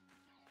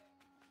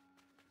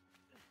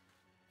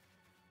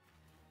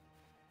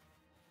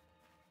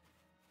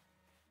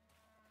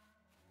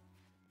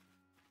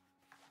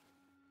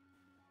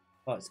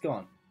 Oh, it's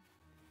gone.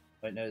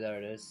 Wait, no,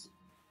 there it is.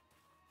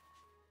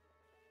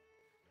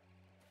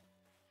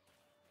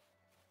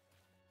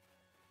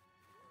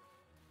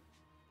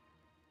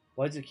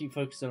 Why does it keep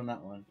focusing on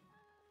that one?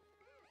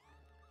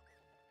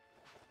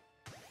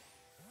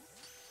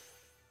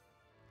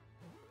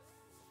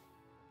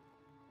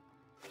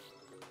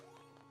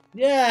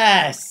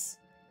 Yes!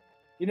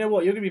 You know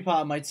what? You're going to be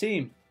part of my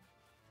team.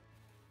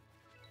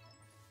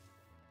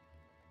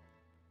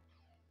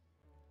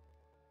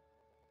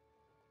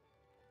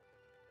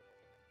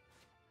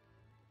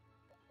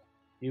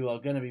 You are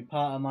going to be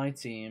part of my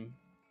team.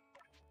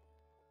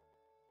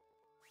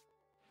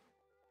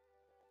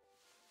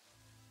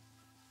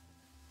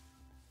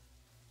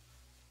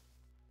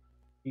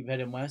 Keep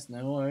heading west,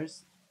 no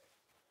worries.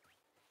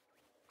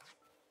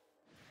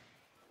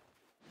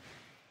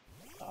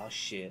 Oh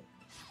shit.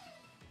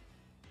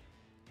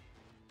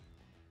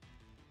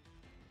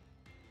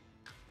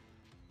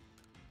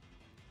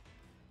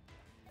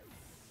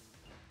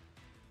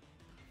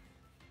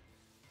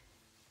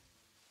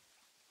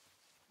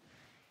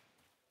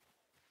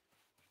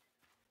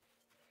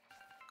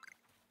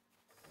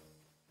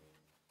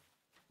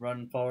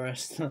 Run,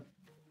 Forest.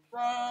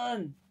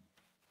 Run!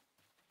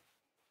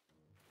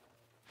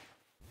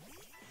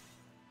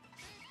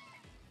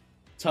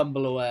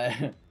 Tumble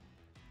away.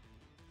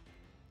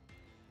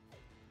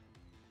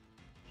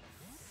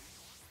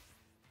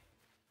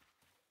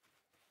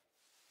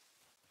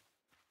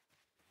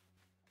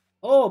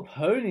 Oh,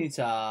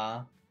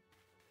 Ponyta.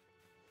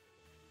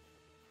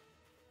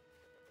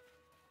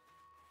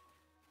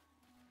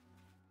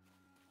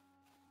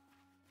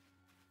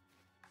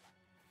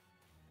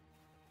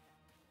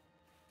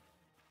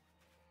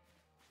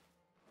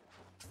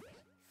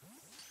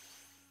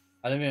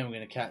 I don't think I'm going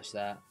to catch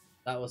that.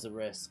 That was a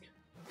risk.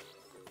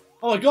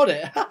 Oh, I got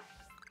it! Alright,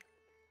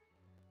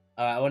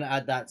 I want to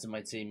add that to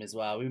my team as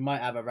well. We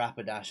might have a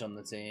Rapidash on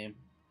the team.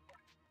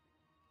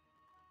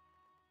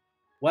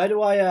 Where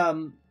do I,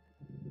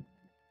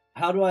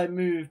 how do I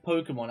move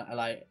Pokemon,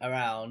 like,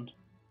 around?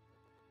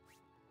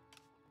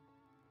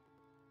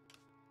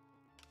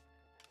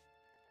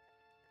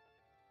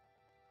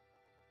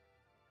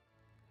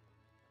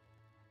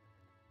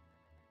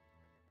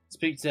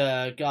 Speak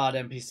to Gard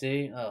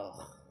NPC.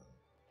 Ugh.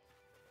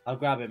 I'll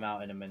grab him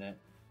out in a minute.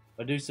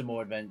 I'll do some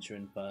more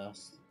adventuring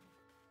first.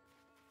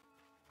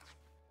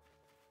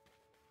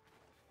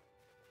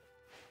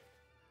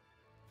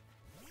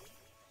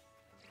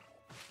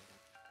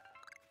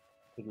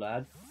 Good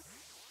lad.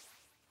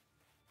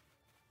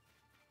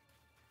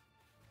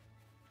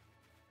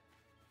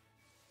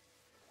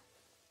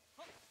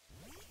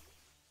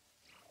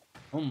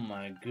 Oh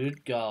my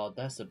good god,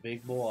 that's a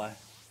big boy.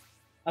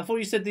 I thought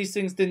you said these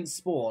things didn't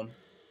spawn.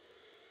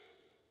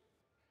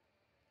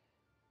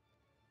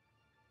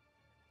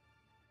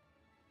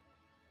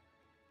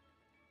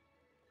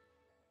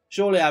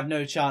 Surely I have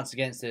no chance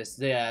against this.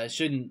 Yeah, I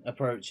shouldn't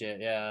approach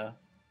it, yeah.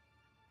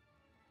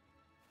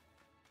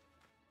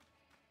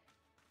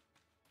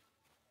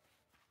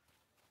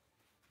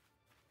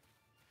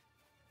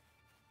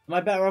 Am I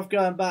better off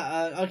going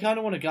back? I kind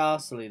of want a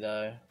Ghastly,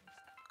 though.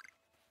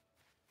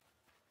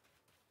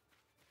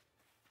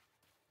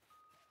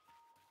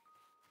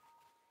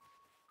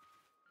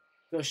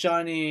 Got a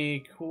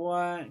shiny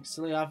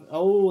Quaxley.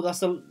 Oh,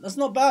 that's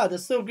not bad.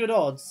 That's still good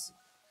odds.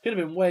 Could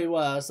have been way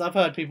worse. I've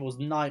heard people's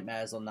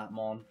nightmares on that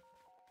mon.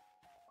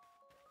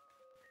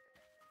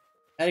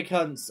 Egg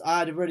hunts. I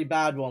had a really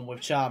bad one with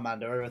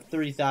Charmander, over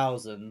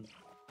 3,000.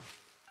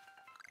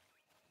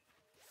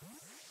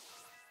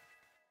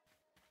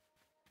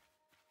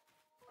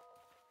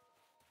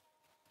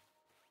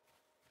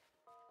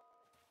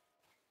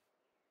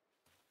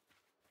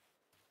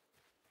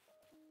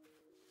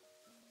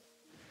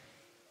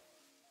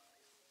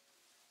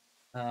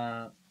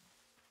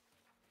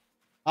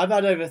 I've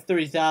had over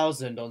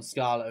 3,000 on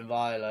Scarlet and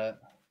Violet.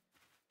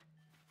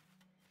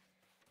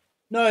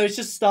 No, it's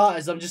just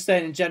starters. I'm just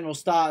saying in general,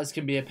 starters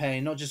can be a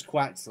pain, not just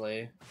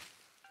Quaxley.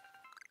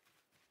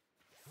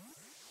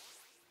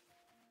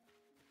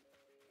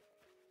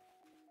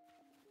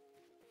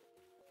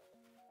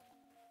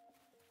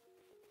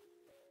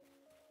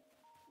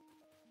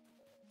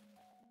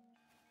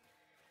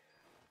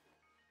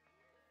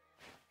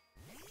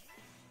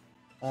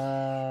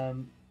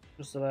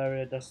 Crystal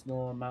area, dust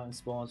storm, mountain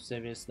spawns,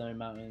 severe snow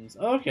mountains.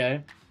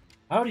 Okay.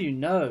 How do you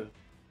know?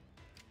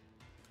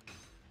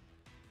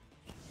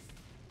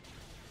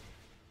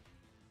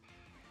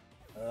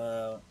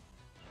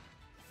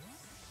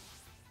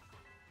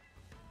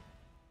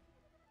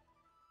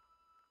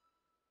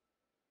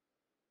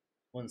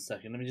 One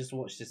second. Let me just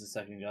watch this a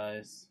second,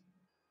 guys.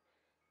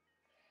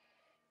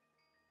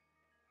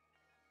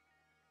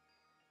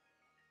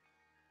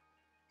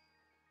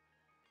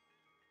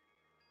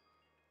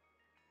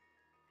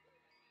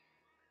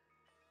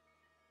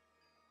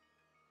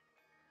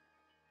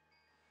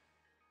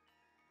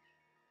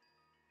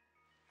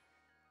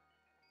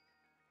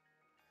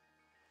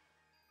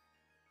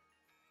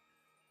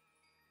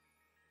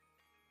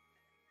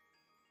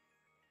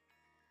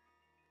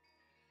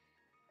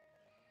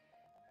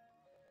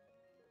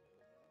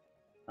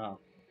 Oh.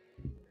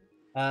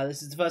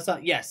 This is the first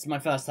time? Yes, my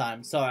first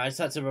time. Sorry, I just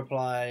had to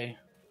reply.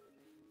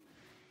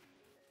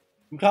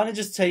 I'm kind of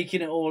just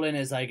taking it all in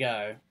as I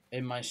go,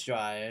 in my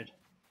stride.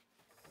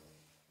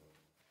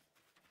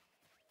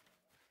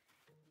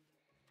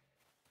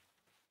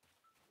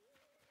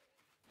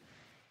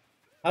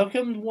 How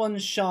come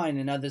ones shine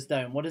and others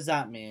don't? What does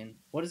that mean?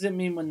 What does it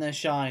mean when they're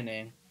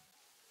shining?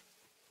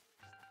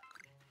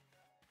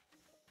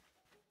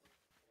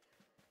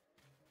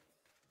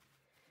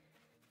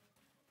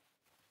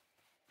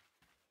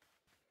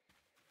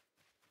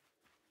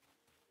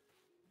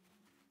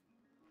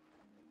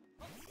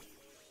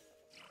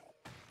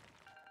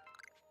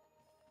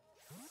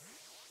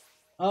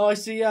 Oh, I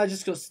see. Yeah, I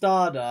just got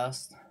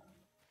Stardust.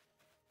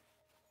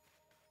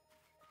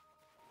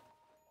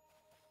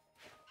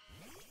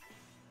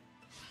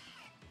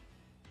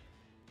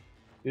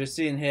 You were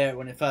seeing here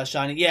when it first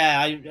shining. Yeah,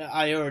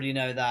 I already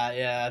know that.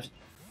 Yeah.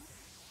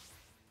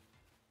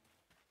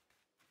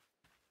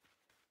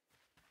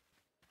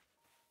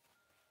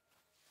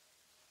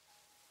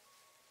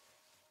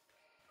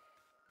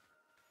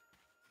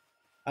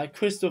 That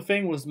crystal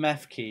thing was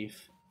Meth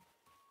Keith.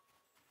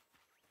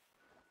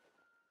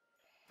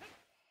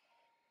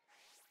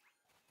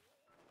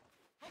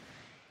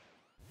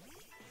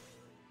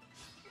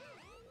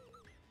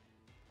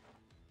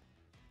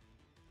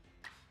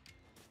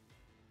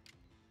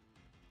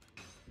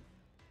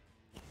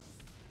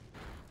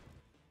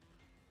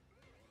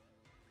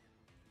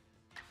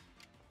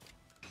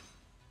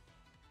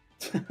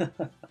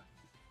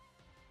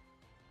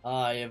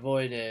 I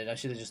avoided. I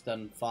should have just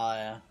done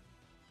fire.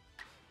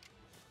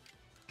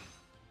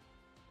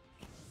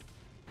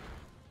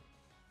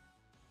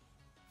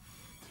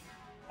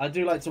 I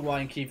do like to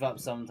wind Keith up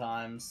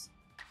sometimes.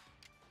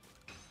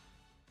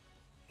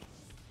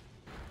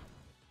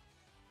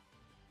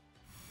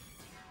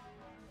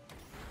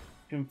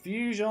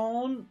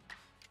 Confusion.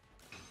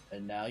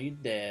 And now you're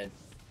dead.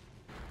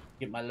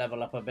 Get my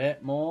level up a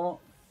bit more.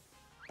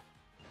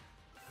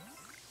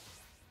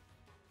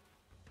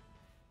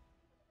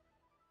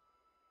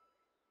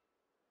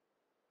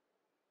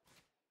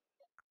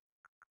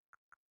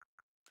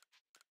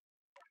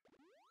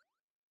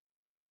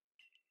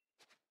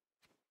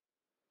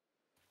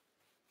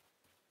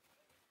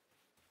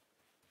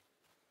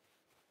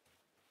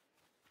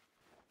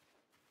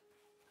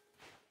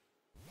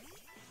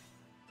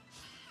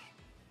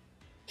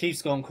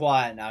 Keith's gone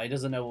quiet now. He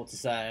doesn't know what to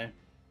say.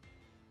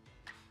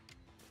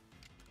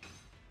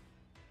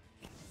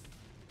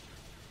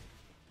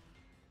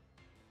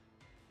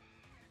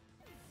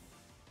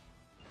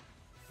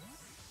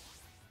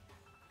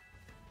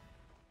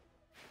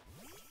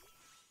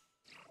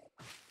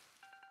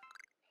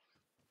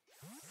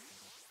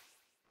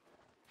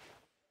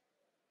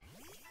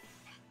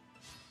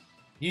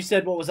 You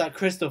said what was that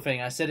crystal thing?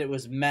 I said it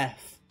was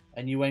meth,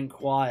 and you went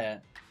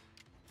quiet.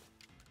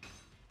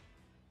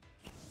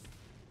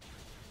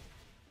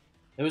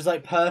 It was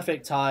like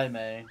perfect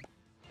timing.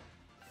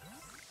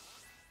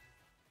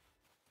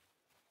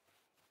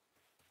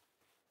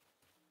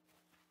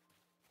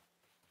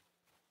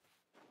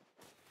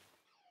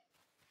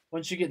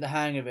 Once you get the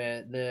hang of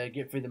it,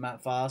 get through the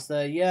map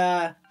faster.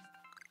 Yeah.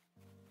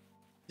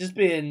 Just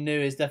being new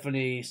is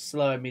definitely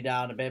slowing me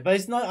down a bit. But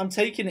it's not, I'm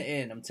taking it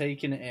in. I'm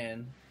taking it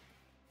in.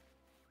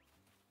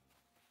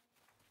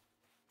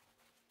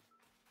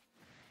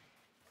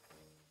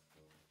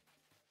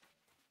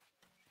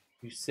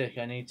 You sick,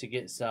 I need to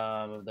get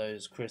some of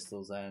those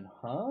crystals then.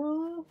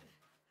 Huh?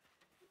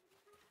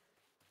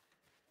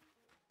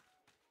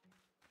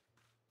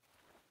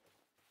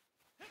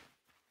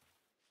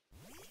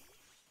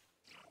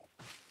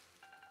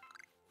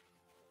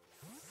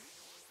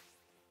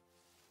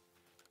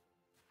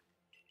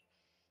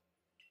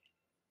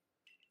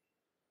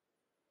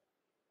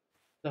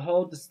 To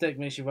hold the stick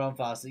makes you run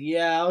faster.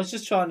 Yeah, I was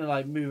just trying to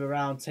like move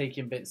around,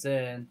 taking bits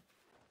in.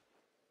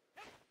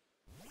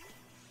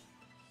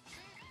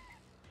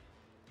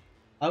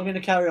 I'm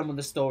gonna carry on with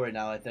the story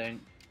now, I think.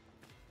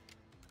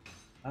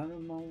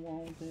 I'm a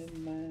wanted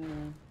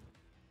man.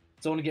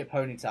 So I want to get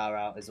Ponytail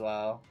out as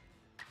well.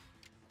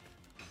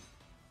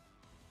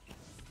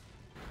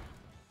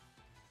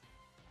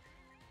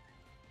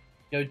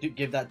 Go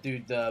give that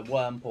dude the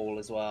wormhole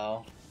as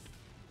well.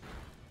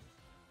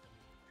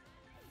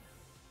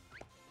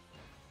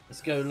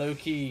 Let's go,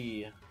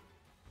 Loki.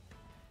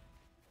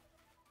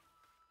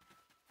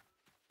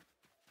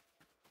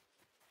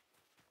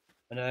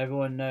 I know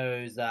everyone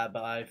knows that,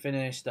 but I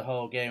finished the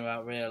whole game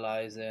without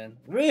realizing.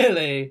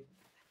 Really?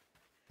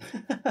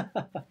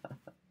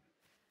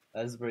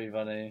 That's pretty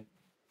funny.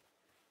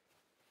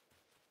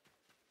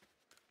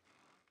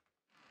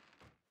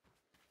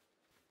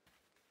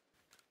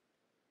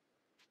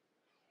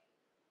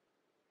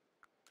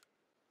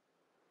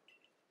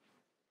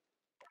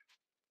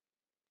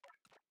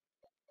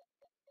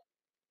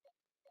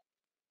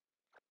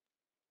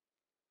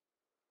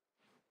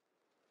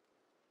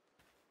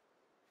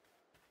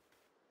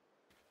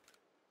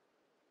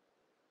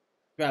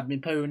 Grab me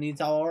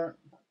Ponytail.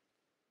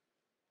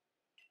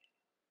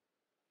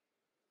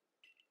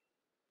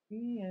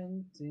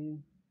 ENT.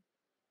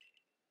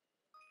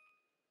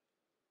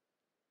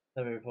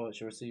 Survey report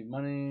should receive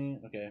money.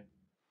 Okay.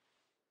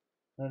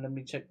 Now let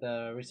me check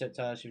the reset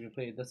task. You've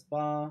completed this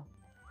bar.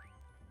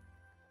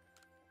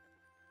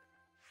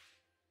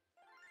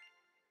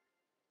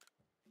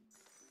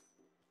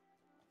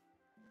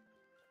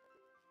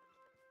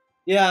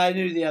 Yeah, I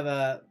knew the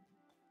other.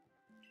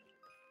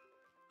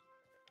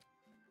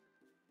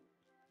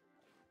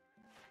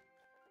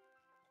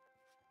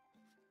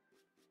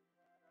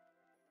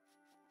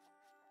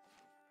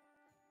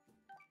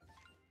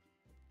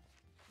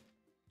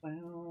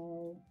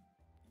 Well.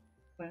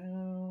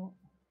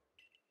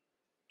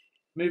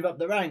 Move up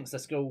the ranks.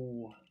 Let's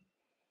go.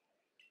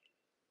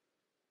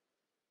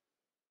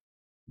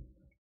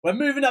 We're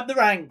moving up the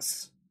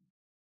ranks.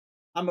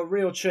 I'm a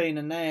real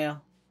trainer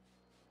now.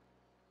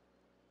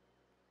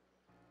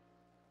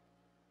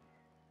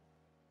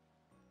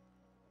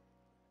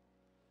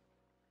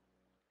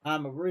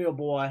 I'm a real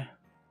boy.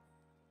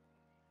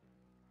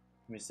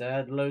 We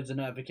said loads of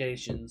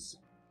notifications.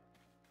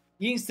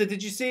 Yinster,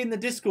 did you see in the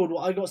Discord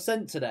what I got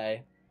sent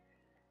today?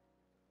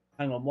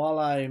 Hang on, while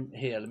I'm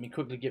here, let me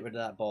quickly get rid of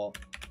that bot.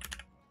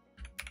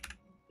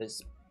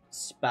 It's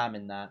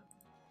spamming that.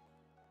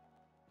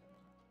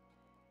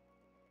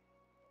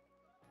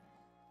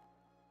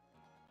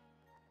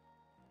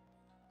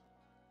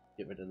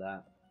 Get rid of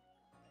that.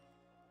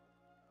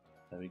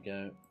 There we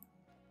go.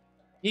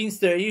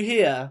 Yinster, are you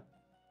here?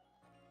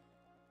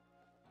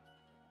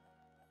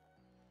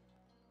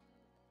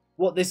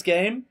 What, this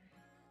game?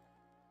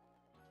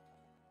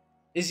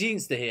 Is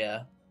Yinster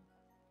here?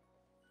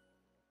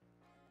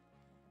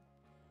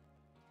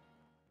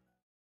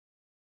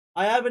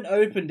 I haven't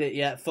opened it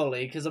yet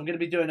fully because I'm going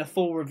to be doing a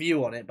full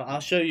review on it, but I'll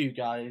show you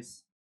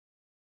guys.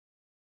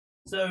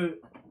 So,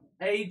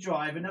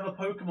 A-Drive, another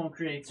Pokemon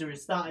creator,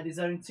 has started his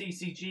own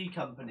TCG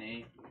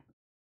company.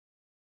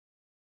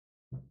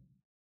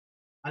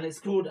 And it's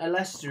called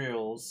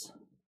Celestials.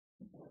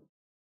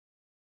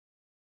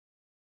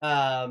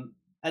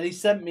 And he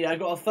sent me, I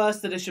got a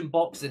first edition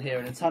box in here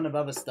and a ton of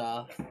other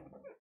stuff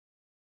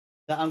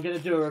that I'm going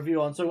to do a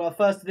review on. So I got a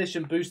first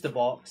edition booster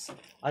box.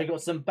 I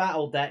got some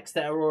battle decks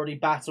that are already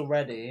battle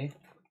ready.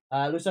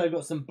 Looks like I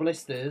got some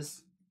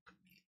blisters.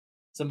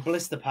 Some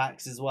blister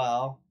packs as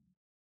well.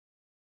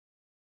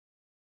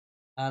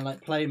 And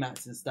like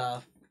playmats and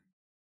stuff.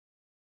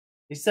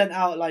 He sent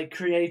out like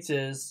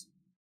creators.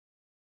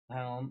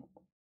 Hang on.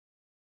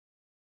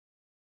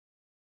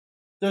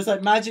 So it's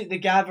like Magic the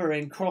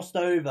Gathering crossed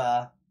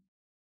over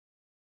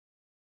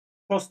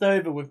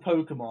with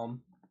Pokemon.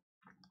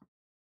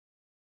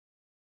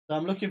 So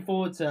I'm looking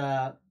forward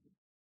to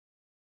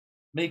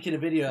making a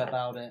video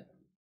about it.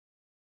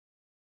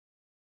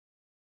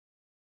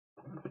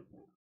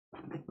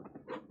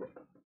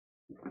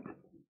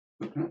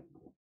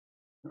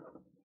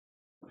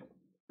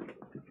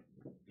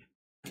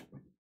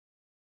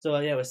 So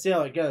yeah, we'll see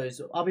how it goes.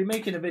 I'll be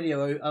making a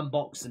video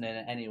unboxing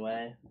it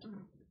anyway.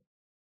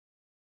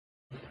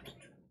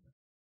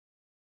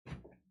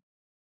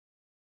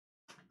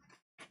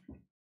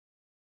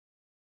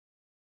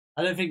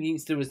 I don't think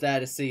Inkster was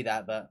there to see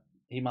that, but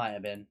he might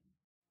have been.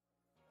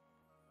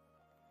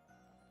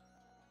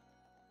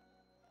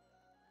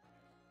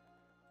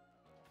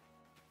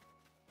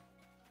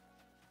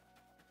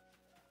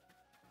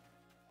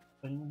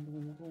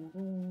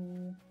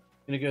 I'm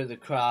gonna go to the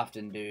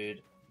crafting,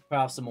 dude.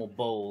 Craft some more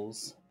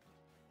bowls.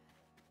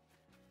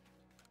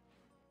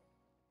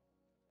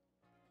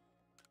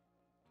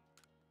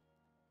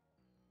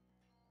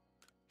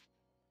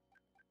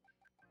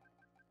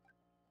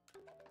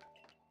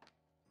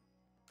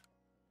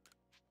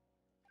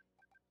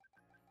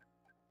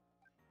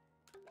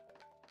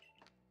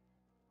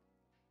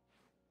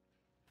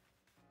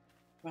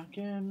 Rock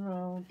and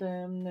roll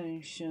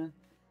damnation.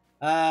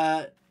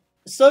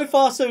 So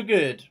far so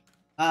good.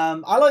 I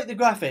like the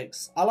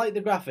graphics.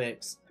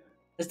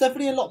 There's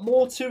definitely a lot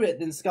more to it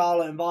than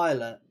Scarlet and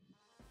Violet.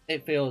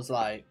 It feels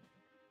like.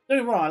 Don't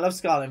get me wrong, I love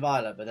Scarlet and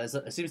Violet, but there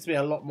seems to be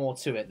a lot more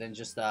to it than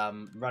just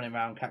running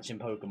around catching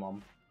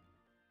Pokemon.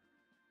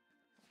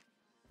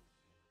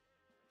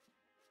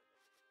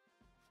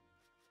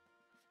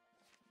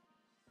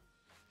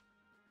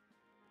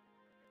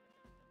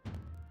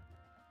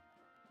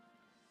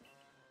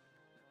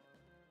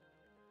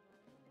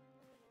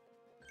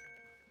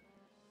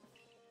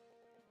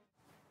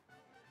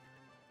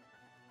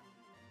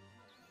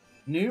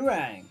 New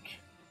rank.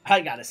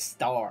 I got a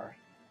star.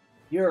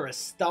 You're a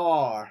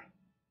star.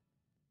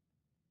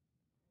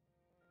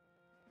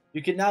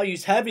 You can now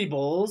use heavy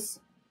balls.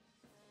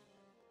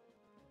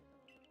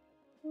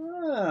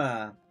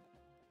 Ah.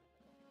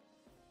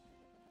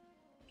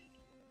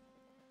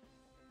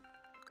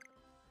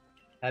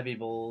 Heavy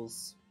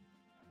balls.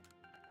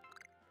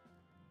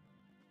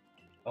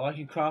 Oh, I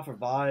can craft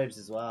revives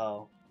as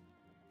well.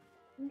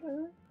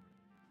 Okay.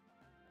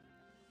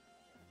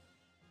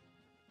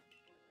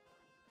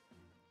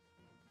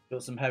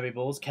 Got some heavy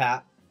balls.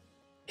 Cat.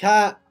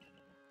 Cat.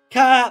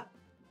 Cat.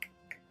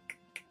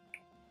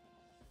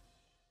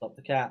 Stop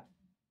the cat.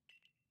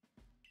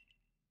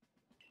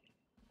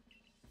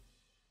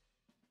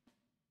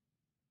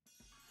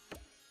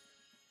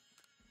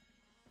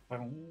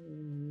 Bow,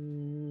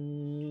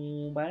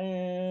 bow,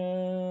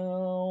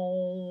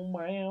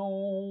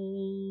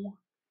 bow.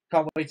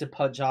 Can't wait to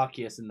punch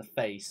Arceus in the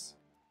face.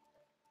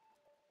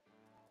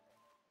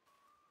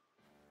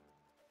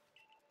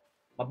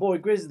 My boy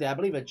Grizzly, I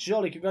believe a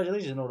jolly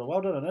congratulations in order.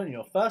 Well done on earning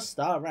your first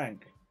star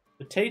rank.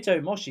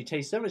 Potato mochi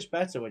tastes so much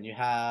better when you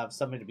have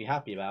something to be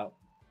happy about.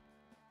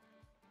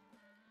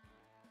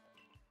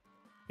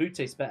 Food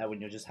tastes better when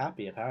you're just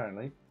happy,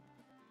 apparently.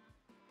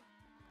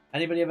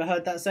 Anybody ever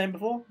heard that saying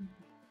before?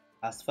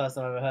 That's the first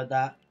time I've ever heard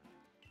that.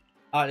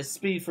 Alright, let's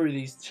speed through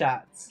these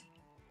chats.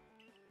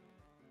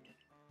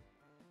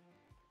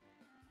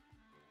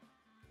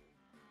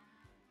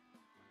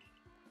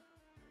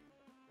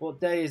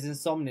 What day is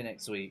Insomnia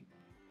next week?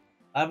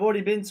 I've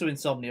already been to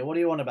Insomnia. What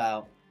do you want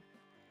about?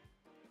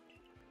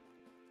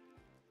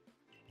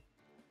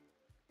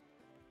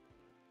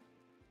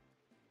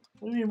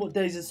 What do you mean, what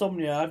day is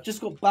Insomnia? I've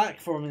just got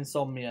back from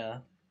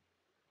Insomnia.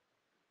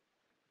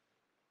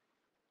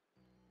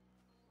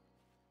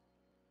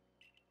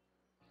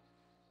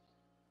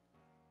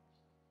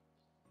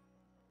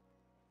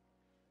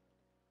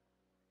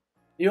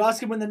 You're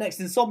asking when the next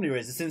Insomnia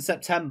is? It's in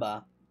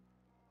September.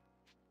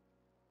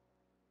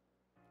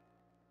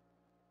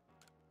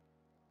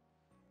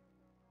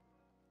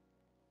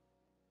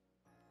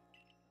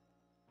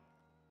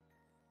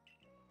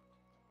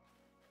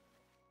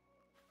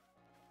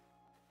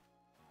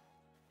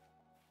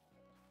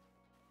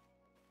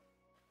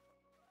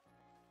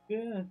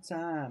 Good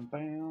time.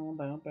 Bow,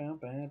 bow, bow,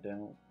 bow,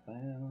 bow,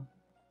 bow.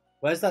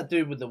 Where's that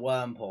dude with the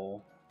worm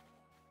pole?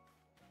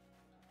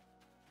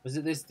 Was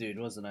it this dude,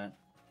 wasn't it?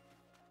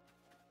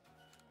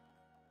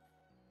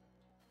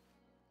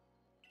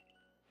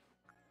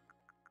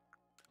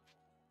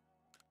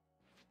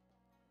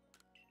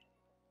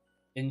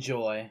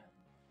 Enjoy.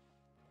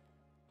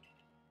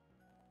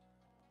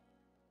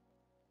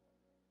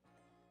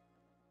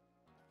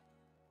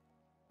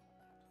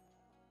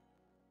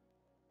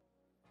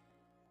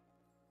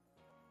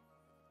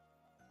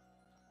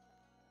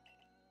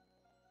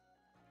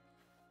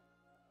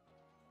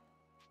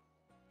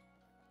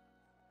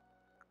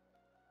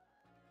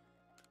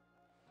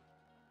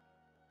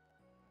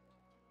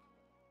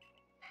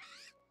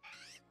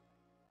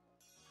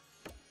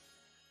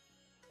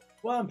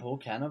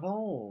 Wormpool can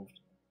evolve.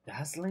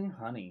 Dazzling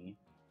honey.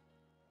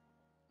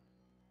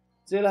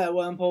 See you later,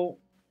 Wormpool.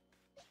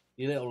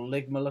 You little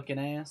Ligma looking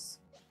ass.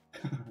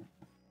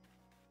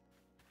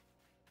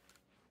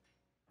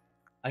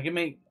 I can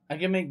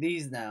make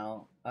these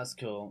now. That's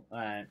cool.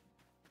 Alright.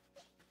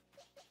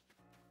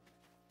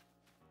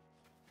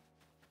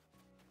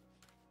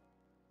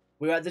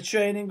 We're at the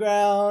training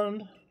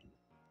ground.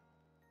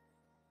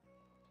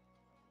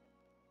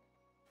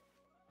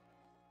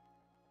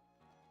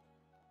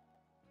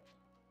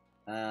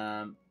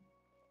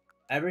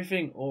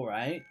 Everything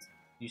alright.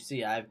 You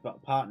see, I've got a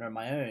partner of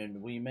my own.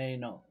 We may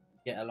not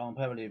get along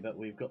perfectly, but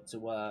we've got to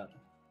work.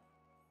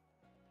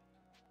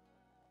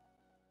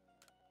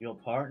 Your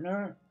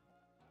partner?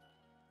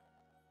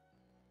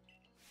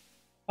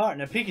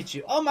 Partner,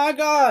 Pikachu. Oh my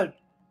god!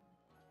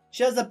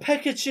 She has a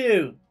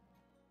Pikachu!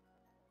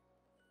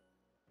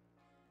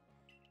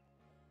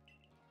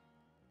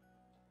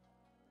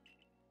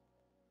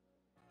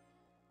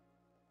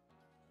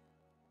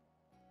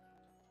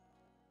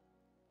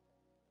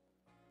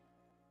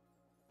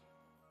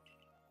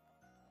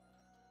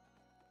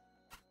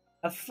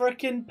 A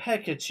frickin'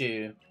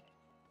 Pikachu.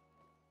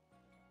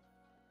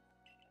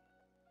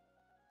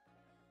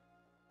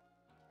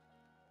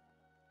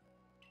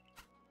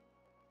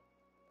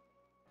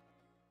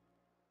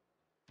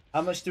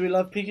 How much do we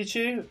love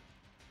Pikachu?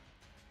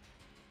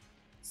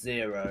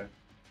 0.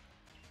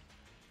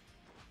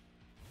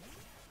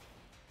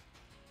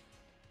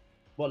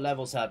 What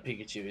levels have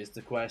Pikachu is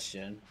the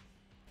question.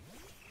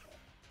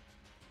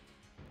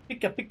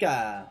 Pika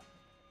Pika!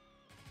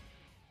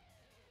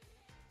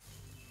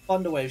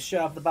 Thunderwave straight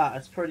off the bat.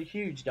 That's pretty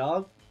huge,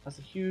 dog. That's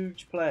a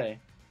huge play.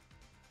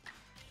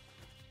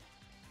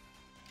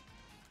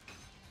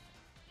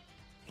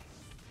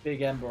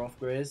 Big Ember off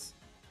Grizz.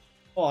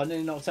 Oh, I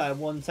nearly knocked out in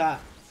one tap.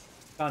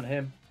 Can't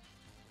him.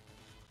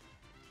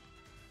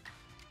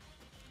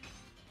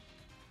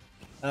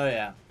 Oh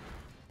yeah.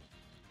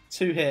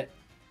 2 hit.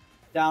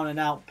 Down and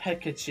out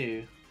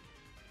Pikachu.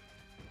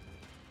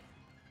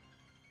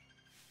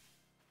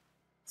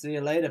 See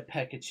you later,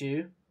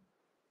 Pikachu.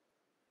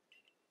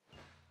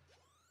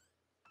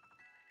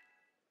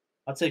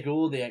 I'll take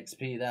all the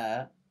XP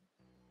there.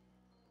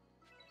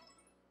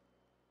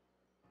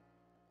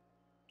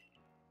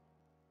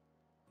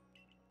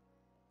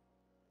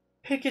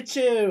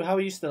 Pikachu! How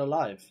are you still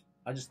alive?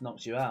 I just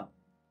knocked you out.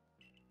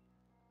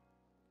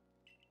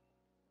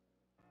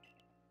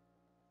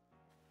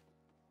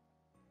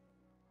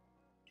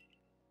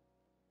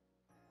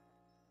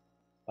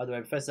 By the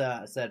way,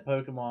 Professor said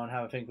Pokemon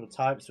have a thing called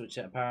types, which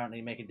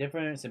apparently make a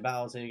difference in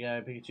battles. Here you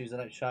go. Pikachu's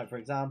electric type, for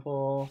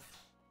example.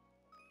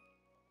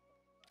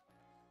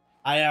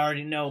 I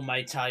already know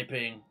my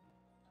typing.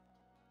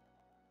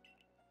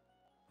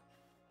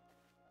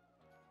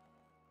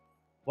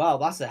 Wow,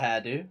 that's a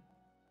hairdo.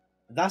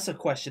 That's a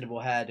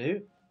questionable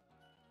hairdo.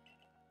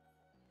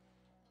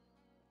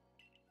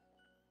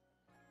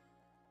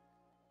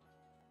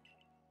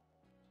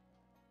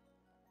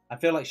 I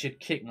feel like she'd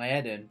kick my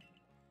head in.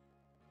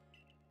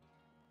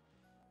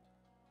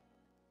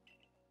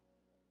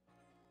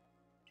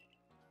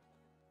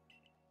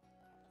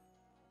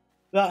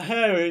 That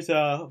hair is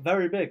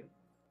very big.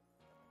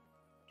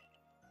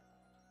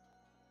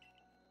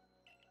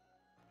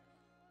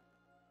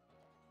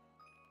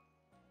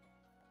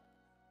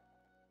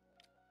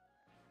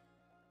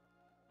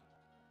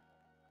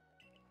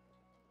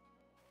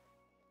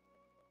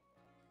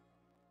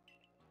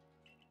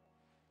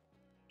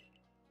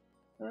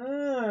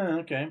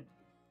 Okay.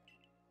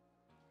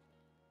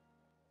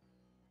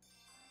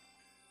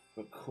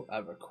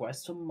 A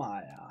request from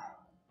Maya.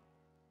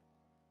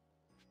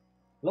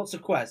 Lots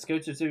of quests. Go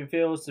to different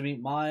fields to meet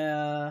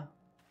Maya.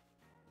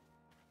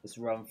 Let's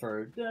run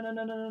through.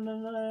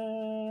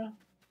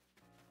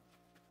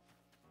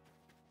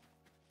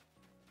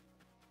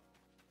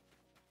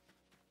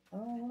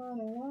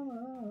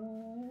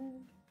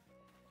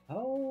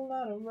 Whole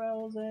lot of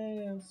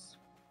roses.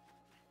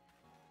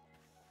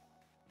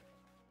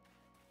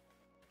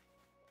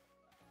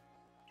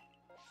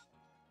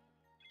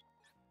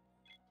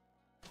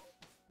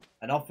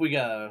 And off we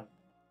go.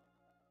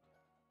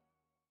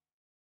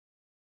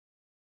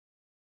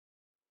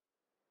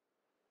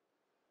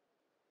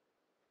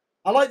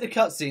 I like the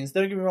cutscenes,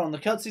 don't get me wrong, the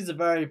cutscenes are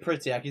very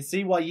pretty. I can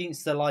see why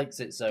Yinsta likes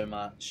it so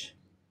much.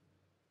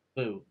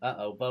 Boo.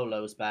 Uh-oh,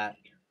 Bolo's back.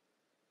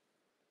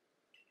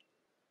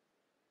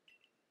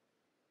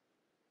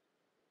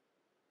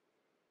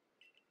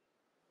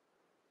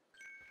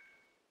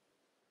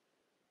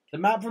 The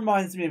map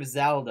reminds me of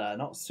Zelda,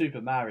 not Super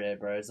Mario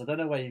Bros. I don't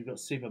know where you've got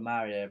Super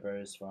Mario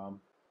Bros.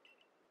 From.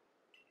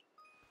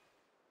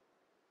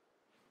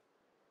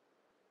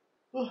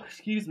 Oh,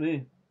 excuse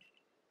me.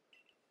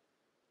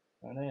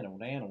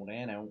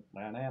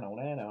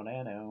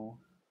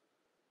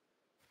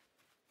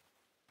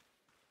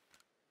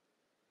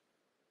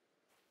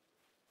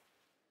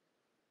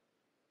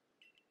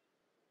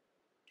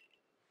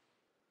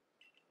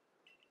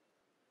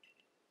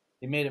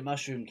 He made a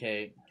mushroom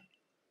cake.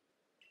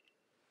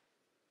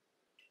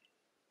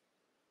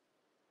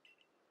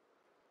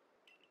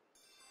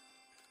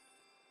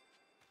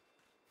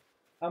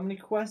 How many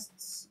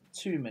quests?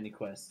 Too many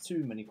quests.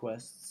 Too many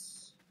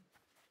quests.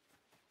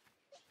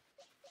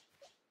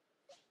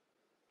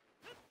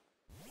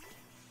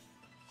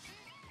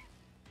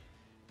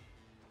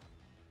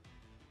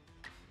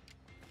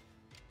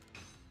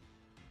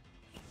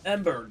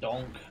 Ember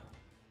Donk.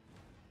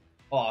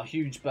 Oh,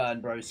 huge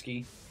burn,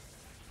 broski.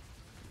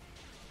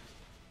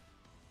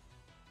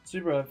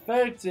 Super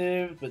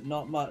effective, but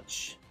not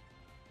much.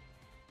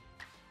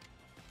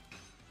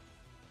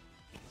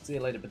 See you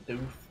later, Bidoof.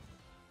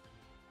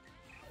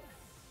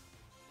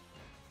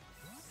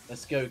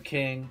 Let's go,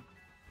 King.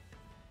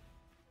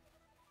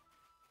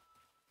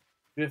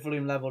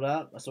 Griffloom leveled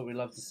up. That's what we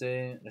love to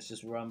see. Let's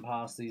just run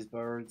past these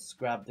birds.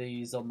 Grab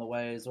these on the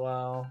way as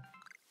well.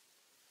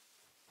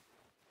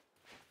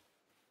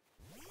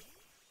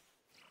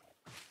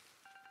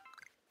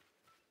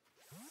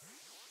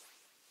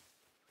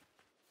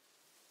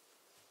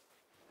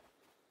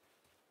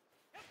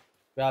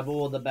 Grab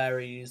all the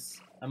berries.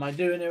 Am I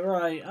doing it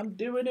right? I'm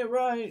doing it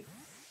right.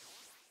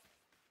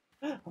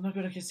 Oh my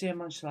god, I can see a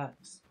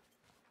Munchlax.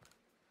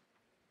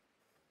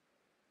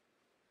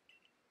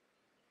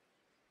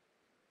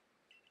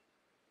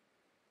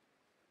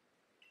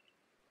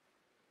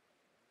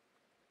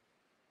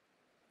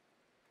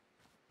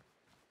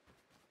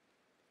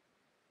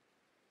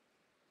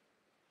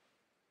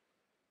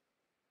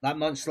 That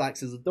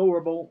Munchlax is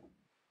adorable.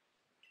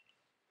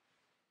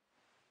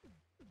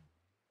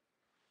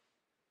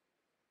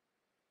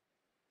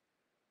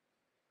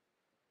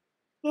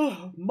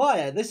 Oh,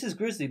 Maya, this is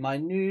Grizzly, my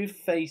new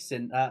face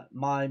in a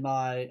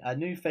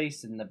new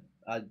face in the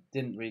I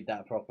didn't read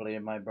that properly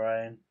in my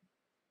brain.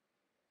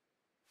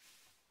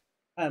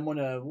 I'm one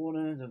of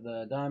Wardens of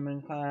the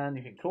Diamond Clan.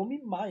 You can call me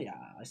Maya.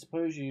 I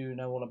suppose you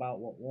know all about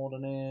what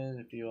Warden is.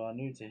 If you are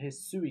new to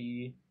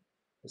Hisui,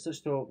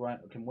 such talk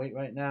can wait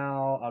right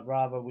now. I'd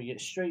rather we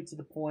get straight to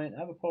the point. I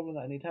have a problem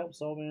that I need help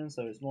solving,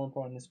 so it's more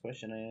important this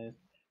question is.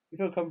 You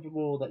feel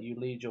comfortable that you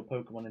lead your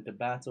Pokemon into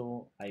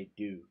battle? I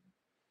do.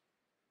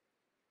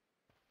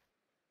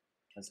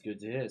 That's good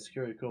to hear.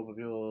 Security Corp of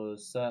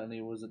yours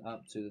certainly wasn't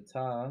up to the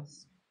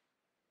task.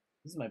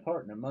 This is my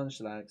partner,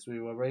 Munchlax. We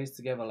were raised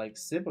together like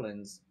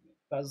siblings.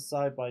 Battle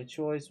aside by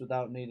choice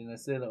without needing a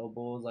silly little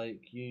balls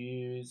like you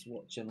use.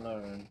 Watch and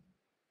learn.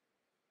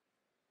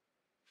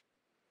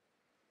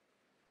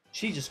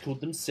 She just called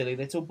them silly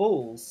little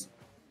balls.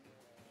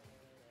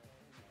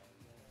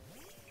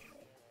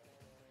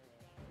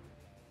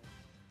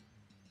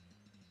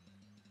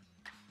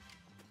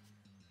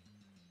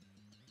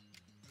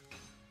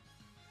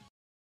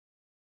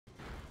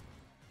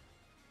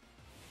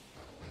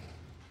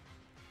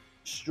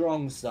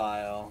 Strong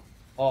style.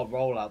 Oh,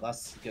 rollout.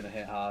 That's gonna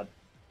hit hard.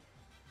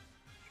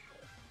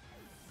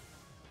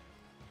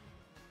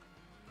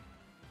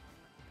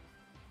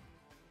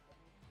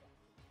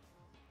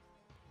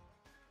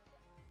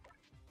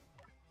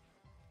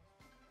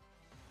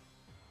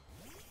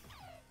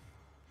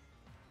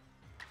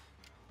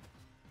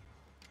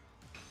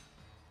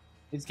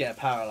 Needs to get a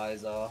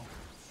paralyzer.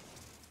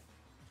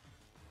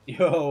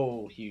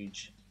 Yo,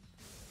 huge.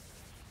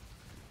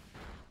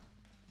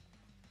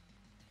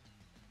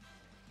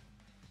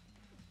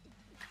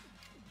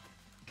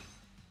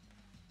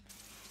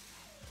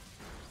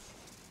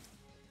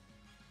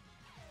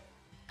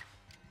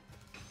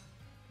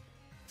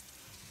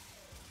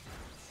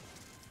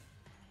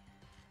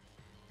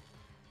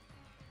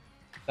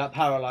 That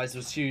paralyze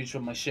was huge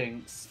from my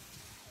Shinx.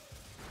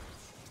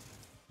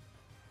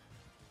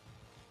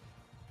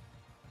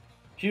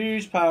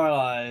 Huge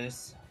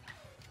paralyze.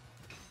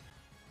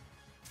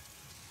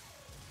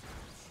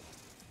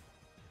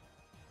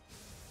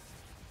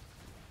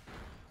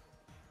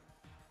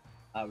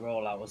 That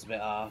rollout was a bit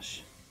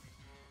harsh.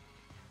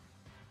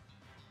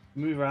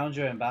 Move around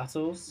during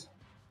battles.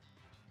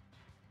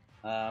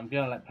 I'm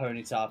gonna let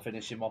Ponyta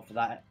finish him off for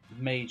that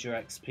major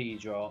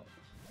XP drop.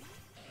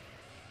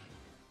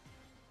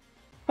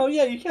 Oh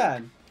yeah, you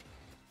can.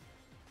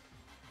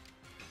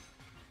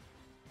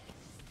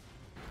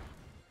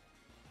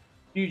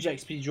 Huge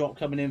XP drop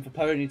coming in for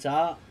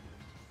Ponyta.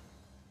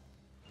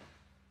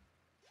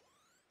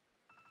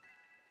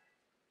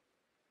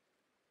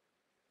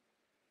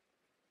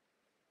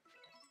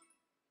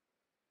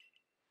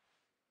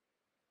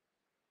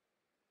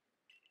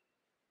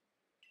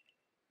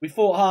 We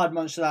fought hard,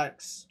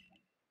 Munchlax.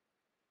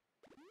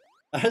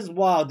 That's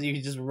wild that you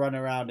can just run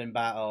around in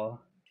battle.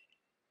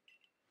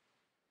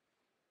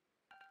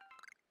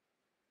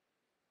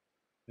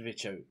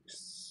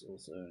 Vichokes,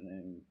 also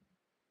named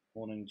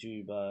Morning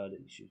Dew Bird.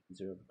 You should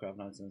consider the craft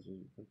items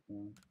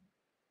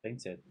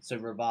painted. So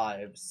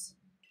revives.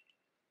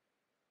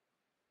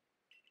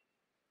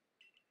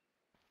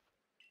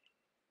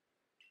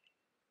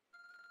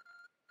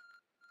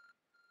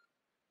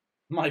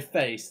 My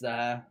face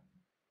there.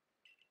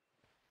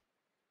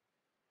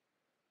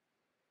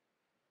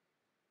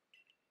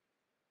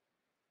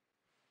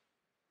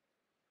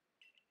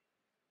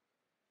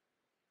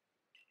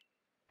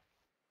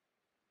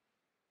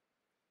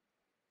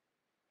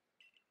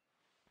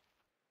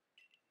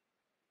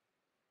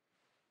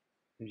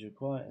 Is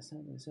required a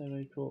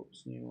survey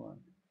corpse new one.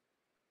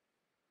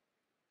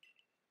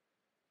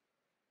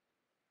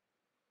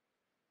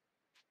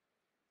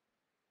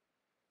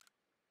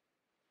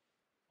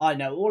 I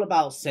know all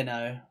about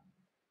Sinnoh.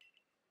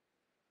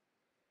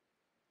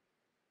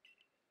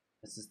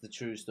 This is the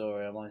true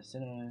story of my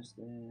Sinnoh.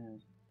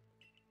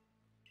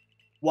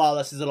 Wow,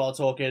 this is a lot of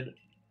talking.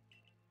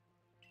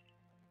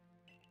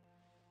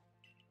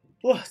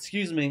 Oh,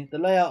 excuse me. The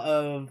layout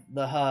of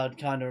the HUD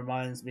kind of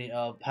reminds me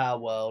of Power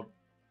World.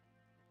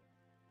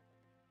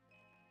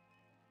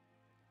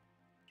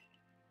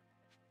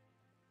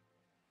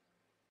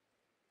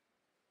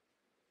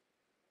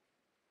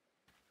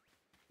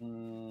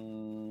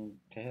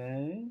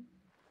 Okay.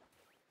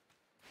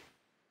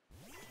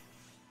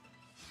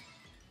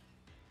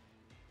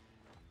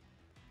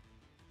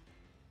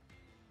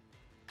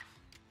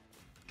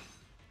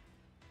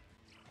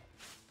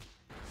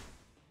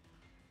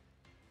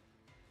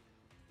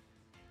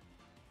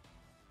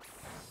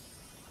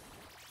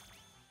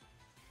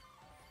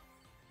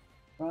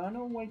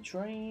 Runaway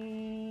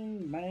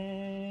train,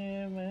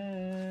 man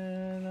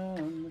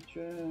on the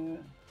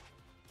track.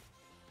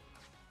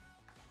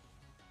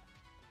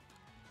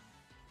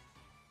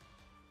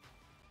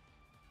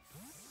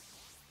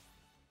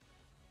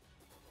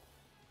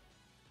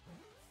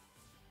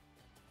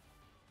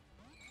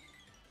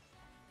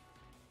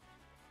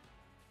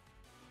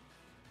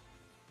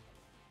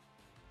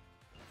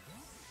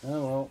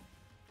 Oh well.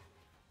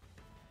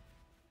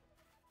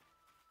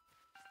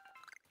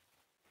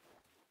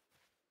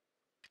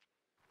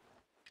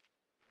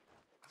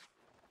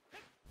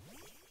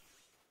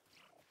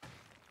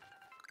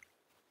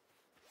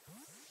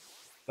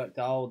 Collect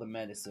all the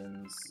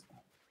medicines.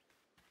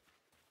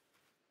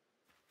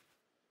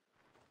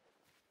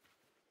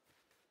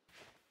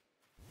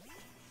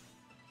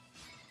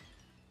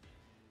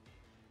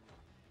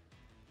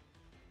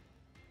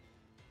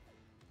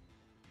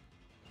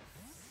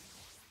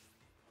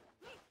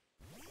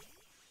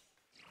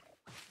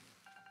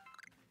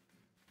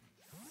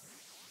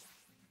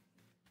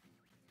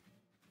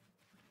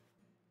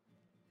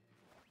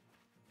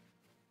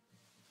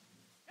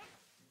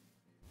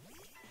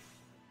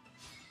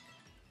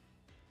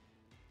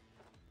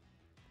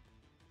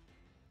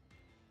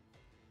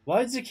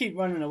 Why does it keep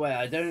running away?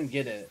 I don't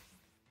get it.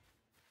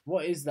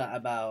 What is that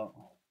about?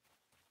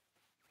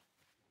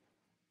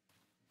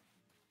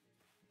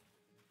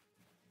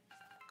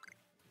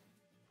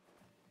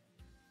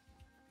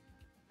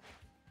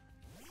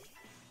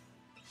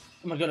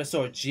 Oh my god, I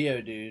saw a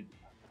Geodude. You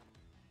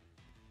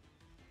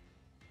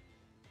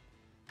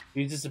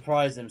need to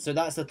surprise him. So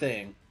that's the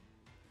thing.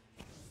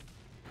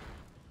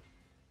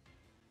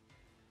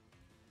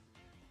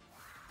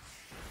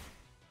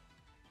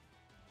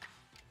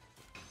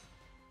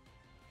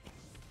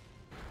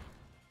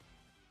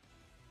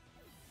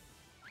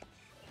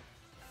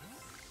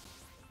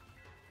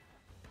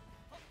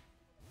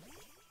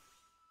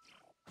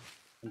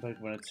 And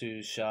Pokemon are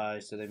too shy,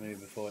 so they move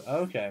before. Oh,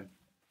 okay.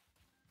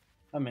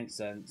 That makes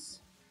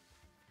sense.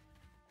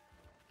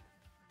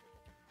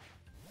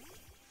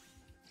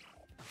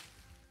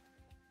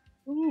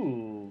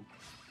 Ooh.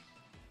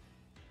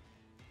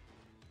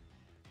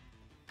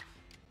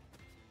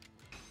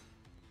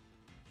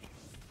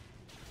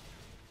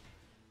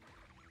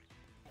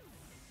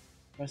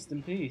 Rest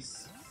in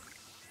peace.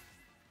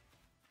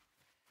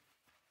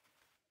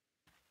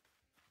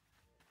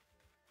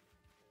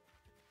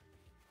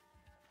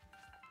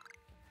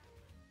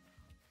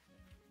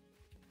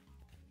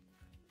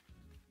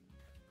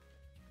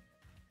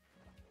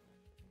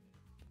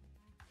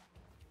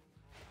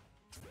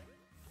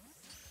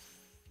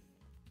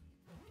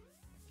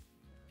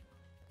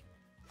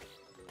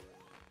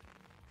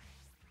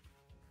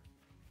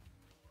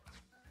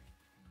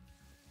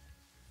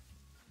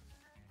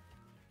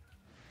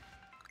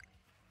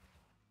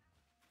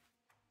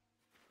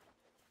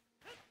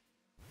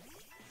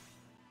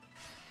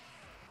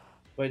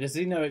 Wait, does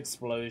he know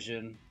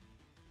explosion?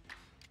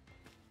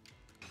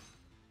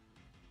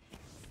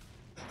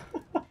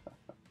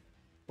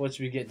 Watch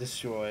me get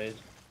destroyed.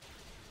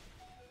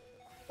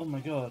 Oh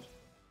my god.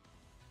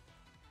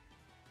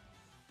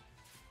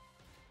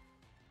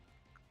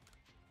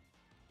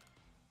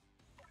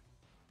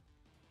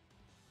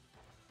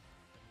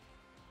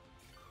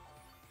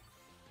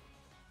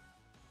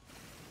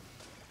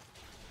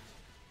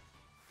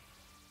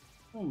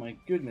 Oh my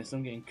goodness,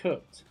 I'm getting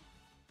cooked.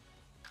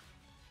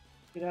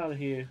 Get out of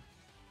here.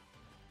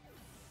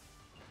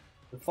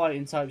 The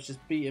fighting type's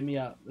just beating me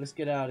up. Let's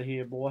get out of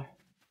here, boy.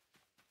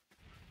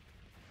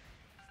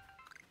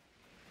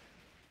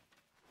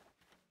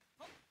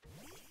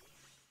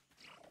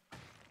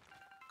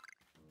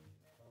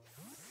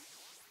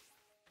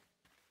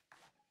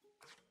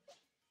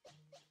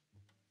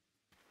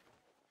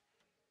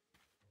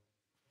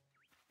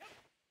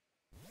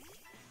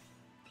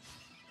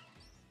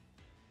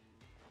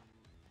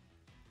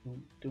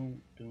 Dun,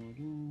 dun, dun,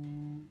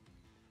 dun.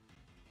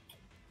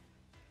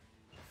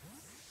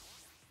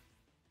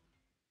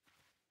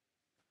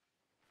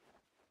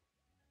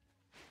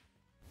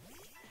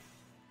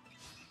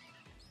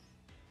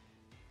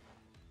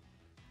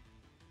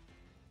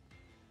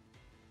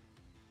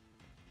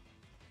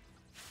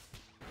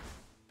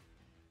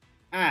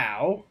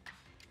 Ow!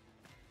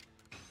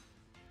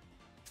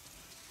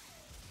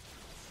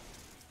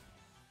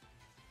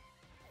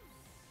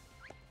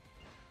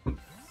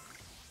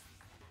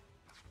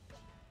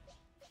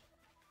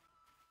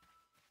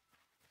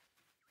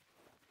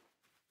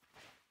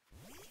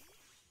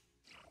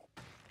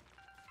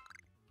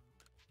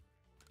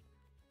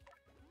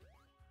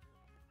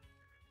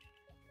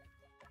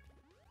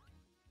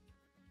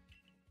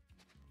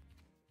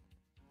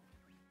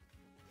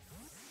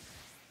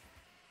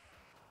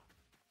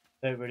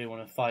 Don't really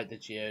want to fight the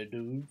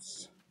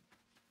Geodudes.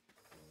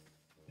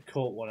 I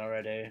caught one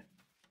already.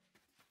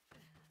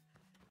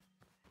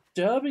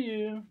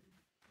 W!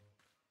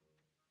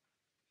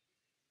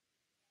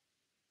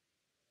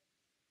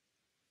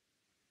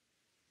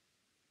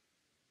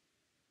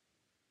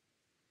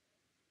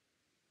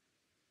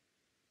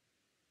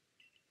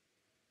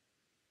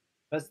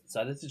 That's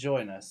decided to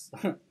join us.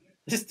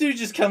 This dude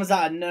just comes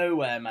out of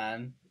nowhere,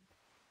 man.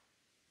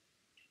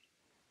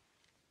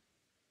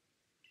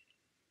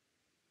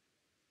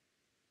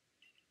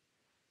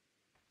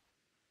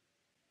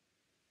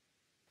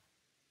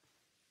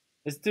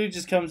 This dude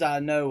just comes out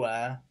of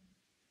nowhere.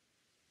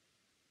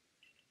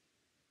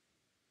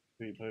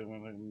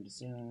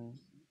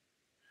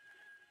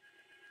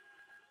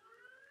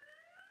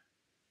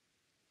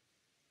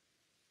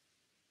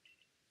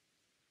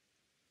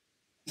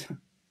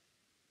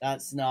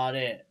 That's not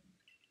it.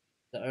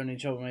 The only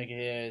troublemaker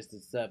here is to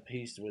disturb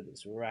peace with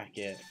its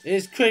racket.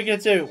 It's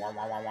Cricket wah,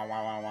 wah, wah, wah,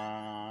 wah,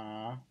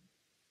 wah.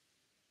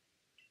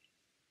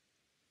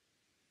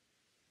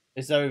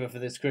 It's over for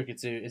this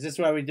Cricket. Is this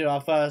where we do our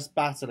first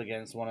battle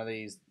against one of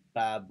these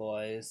bad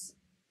boys?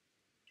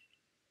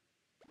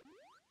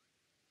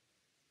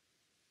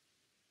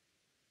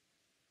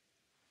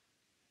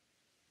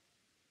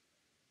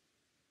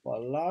 What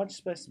a large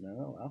specimen.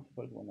 Oh, alpha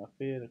Pokemon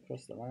appeared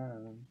across the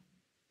land.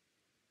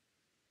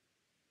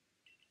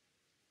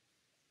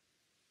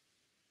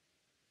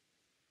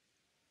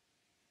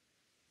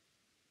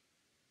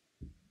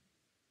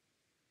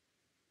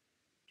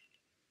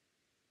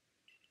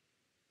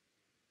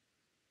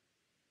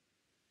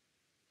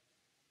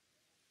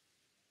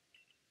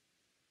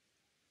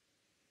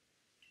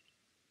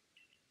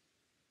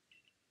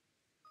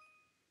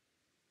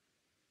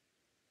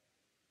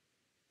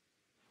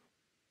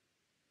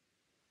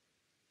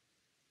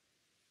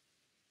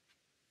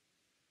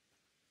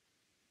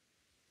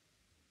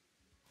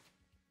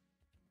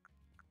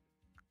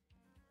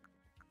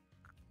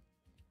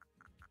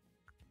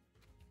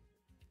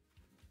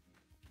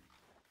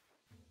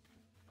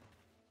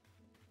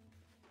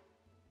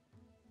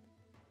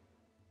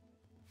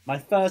 My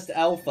first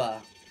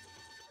alpha.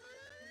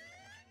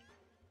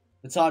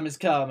 The time has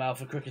come,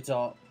 Alpha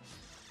Cricketot,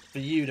 for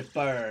you to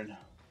burn.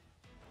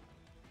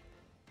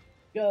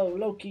 Go,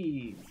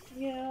 Loki.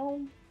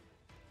 Meow.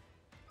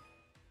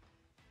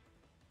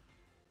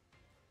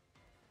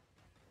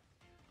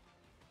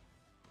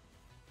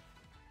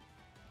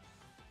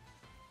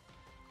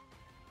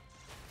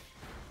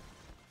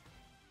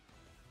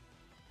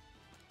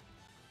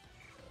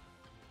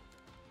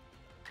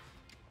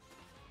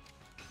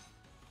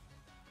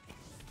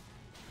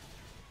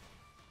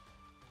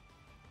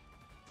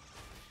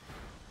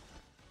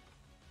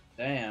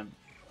 Damn.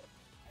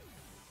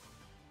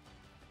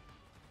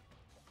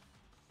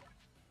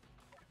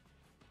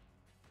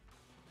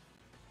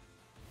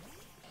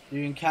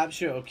 You can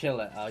capture it or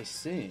kill it. I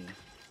see.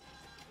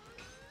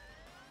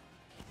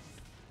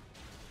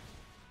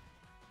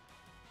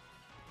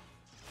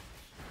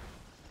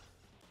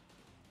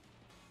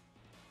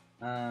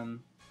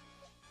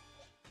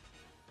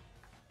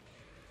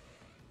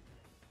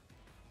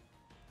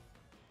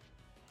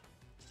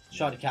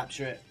 Try to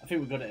capture it. I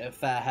think we got it at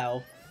fair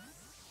health.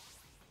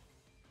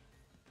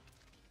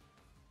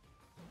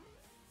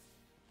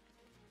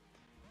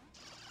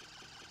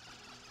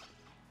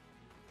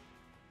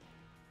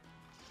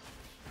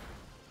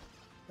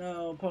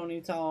 No,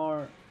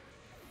 Ponytar.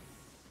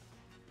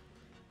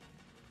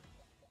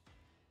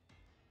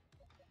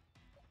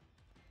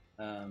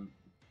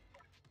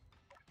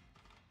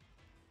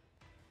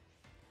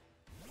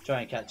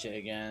 Try and catch it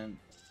again.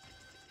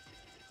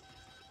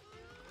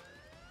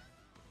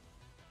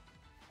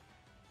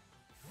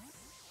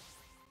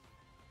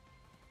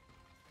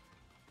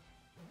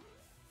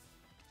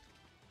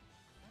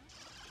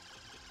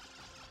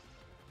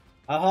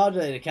 How hard are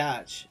they to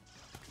catch?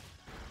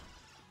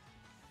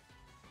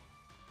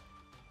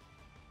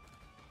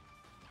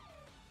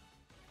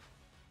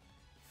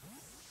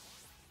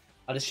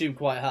 I'd assume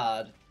quite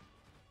hard.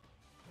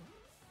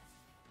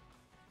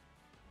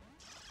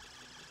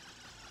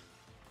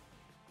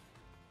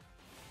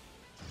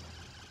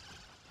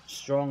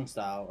 Strong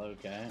style,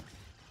 okay.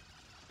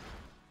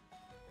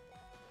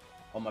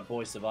 Oh, my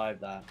boy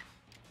survived that.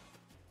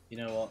 You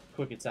know what?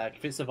 Quick attack.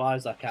 If it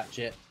survives, I catch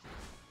it.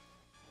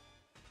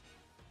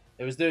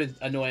 It was doing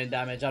annoying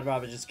damage. I'd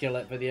rather just kill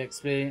it for the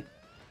XP.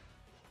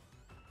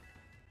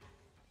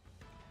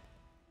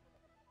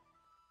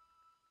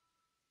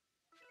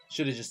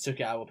 Should have just took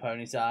it out with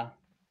Ponyta.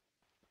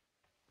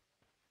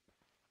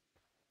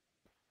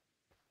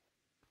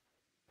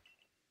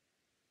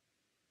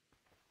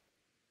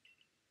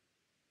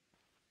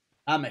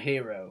 I'm a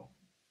hero.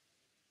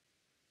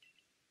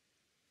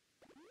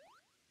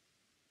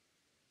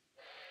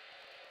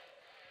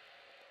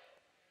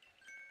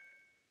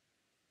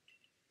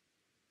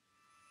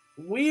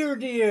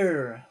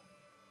 Weirdier.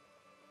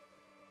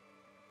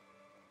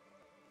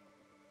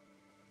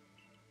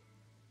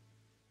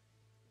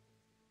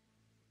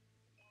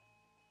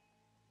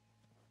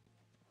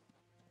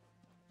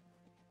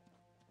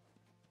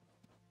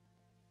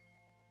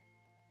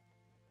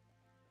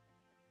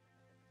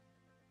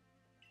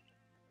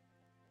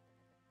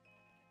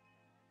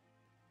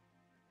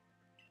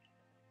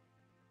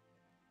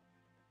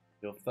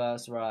 Your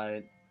first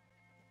ride.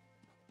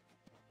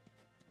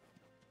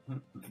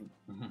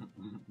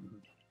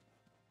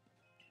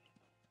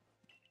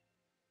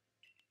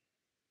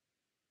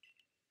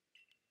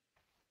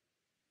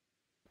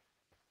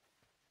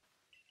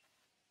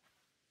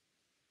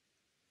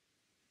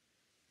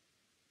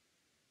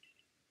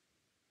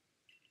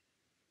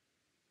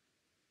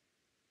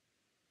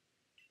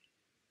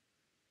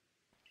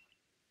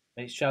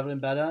 Makes traveling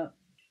better.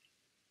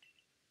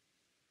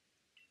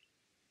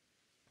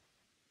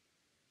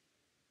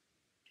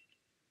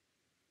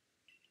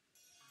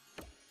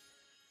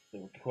 The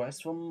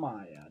request from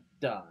Maya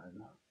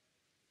done.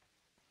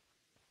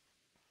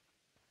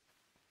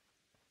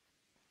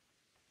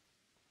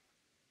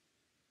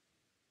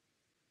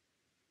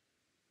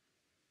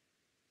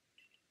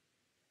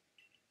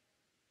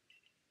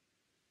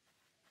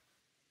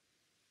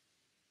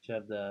 Should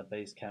have the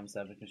base camp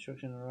 7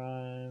 construction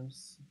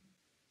arrives.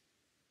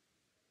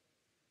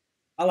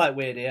 I like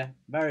Weirdier.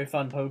 Very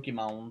fun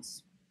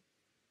Pokemons.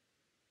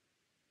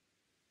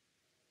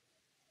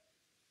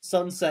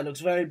 Sunset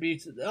looks very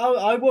beautiful. Oh,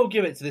 I will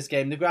give it to this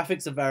game. The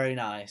graphics are very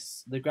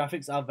nice. The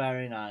graphics are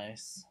very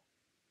nice.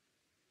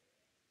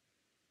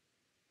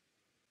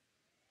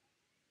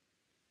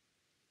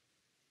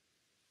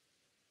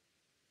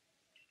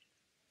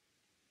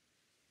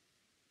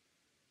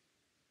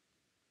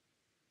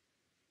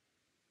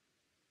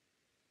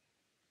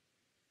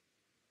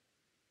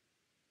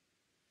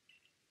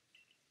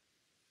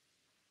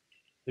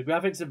 The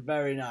graphics are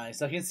very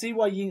nice. I can see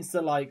why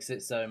Yinsta likes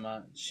it so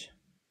much.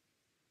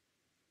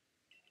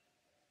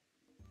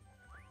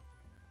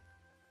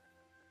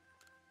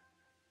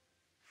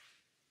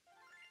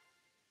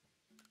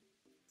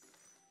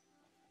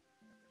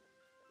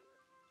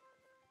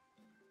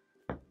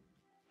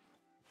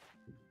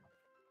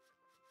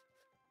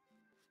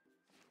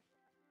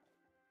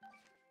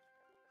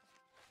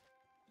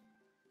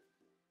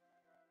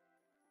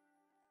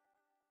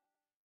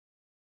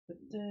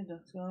 The day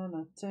that's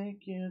gonna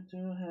take you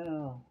to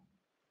hell.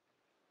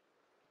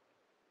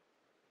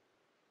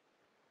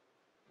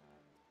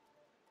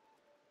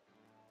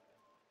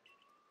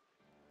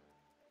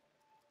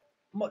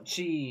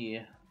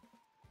 Mochi.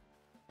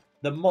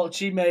 The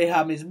Mochi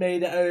Mayhem has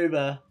made it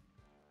over.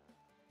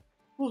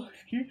 Oh,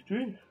 excuse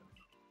me.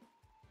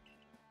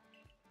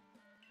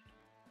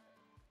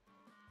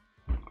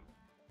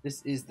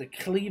 This is the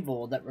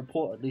Cleavor that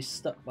reportedly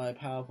struck by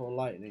powerful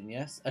lightning,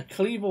 yes? A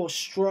Cleavor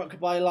struck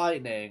by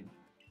lightning.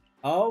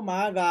 Oh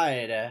my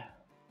god.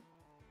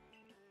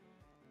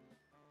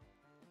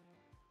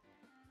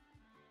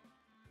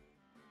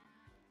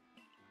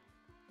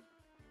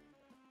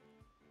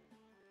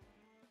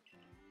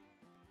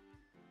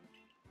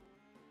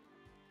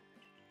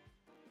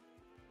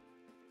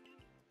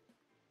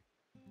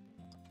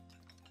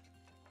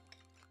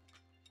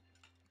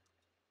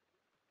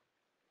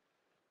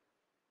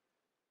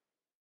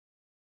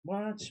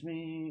 Watch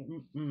me.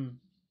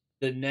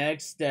 The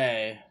next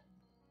day.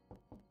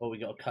 Oh, we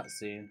got a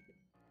cutscene.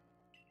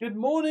 Good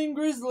morning,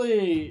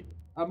 Grizzly!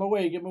 I'm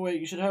awake, I'm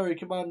awake. You should hurry.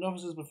 Command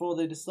officers before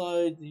they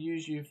decide to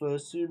use you for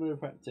sumo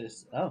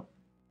practice. Oh.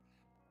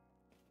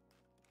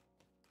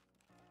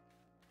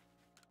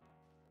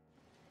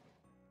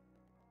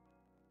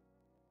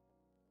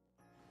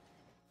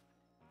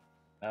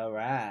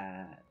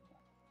 Alright.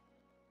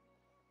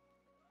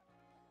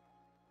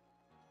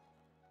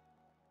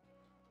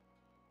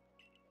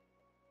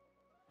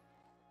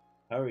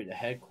 Hurry to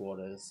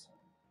headquarters.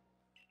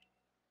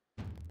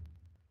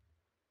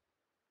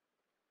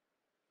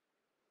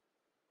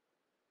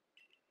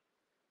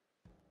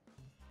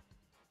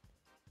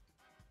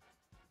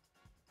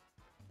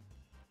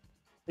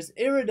 It's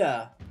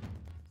Irida!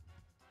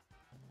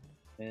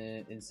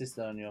 Insist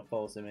on your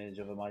false image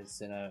of a mighty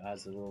sinner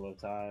as the rule of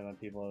time and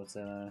people of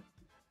sinner.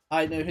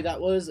 I know who that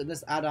was, and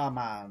this Adar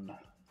man.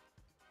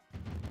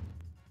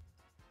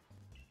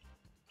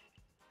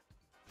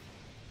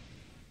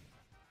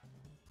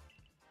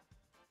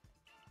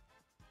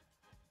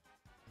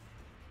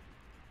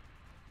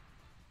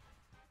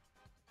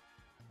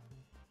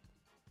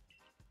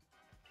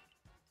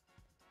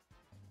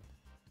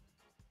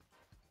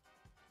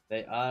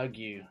 They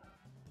argue.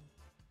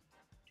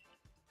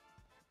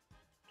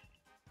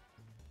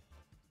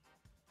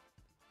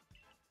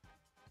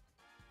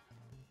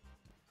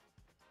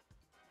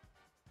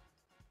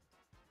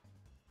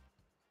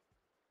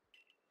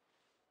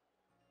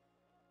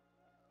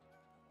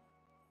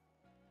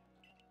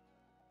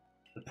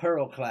 The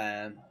Pearl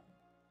Clan.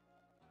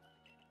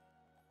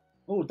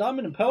 Oh,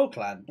 Diamond and Pearl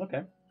Clan.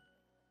 Okay.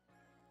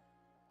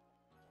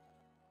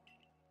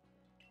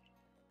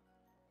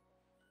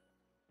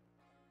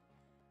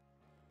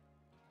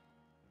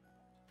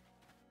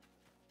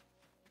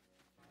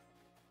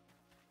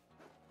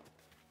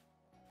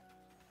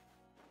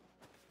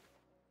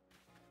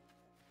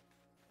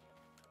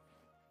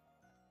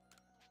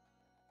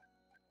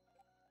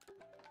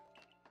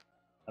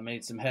 I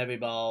made some heavy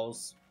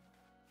balls.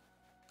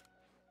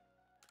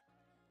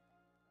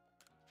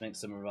 Make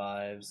some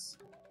revives.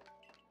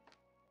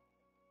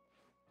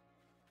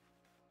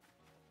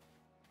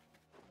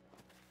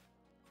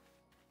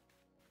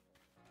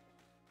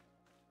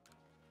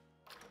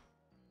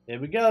 Here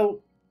we go.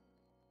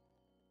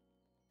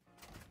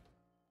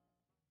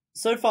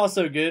 So far,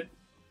 so good.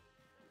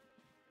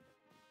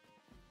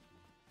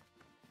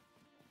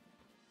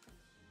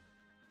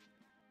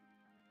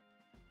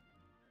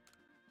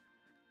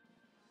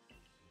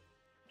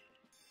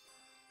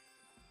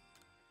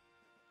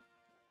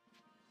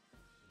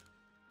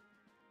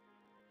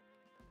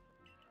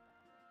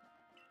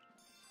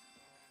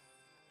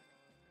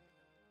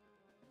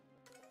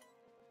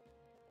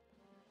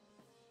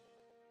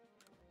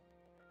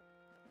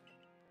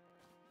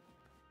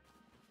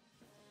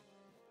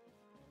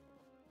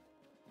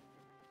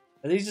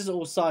 Are these just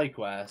all side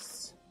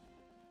quests?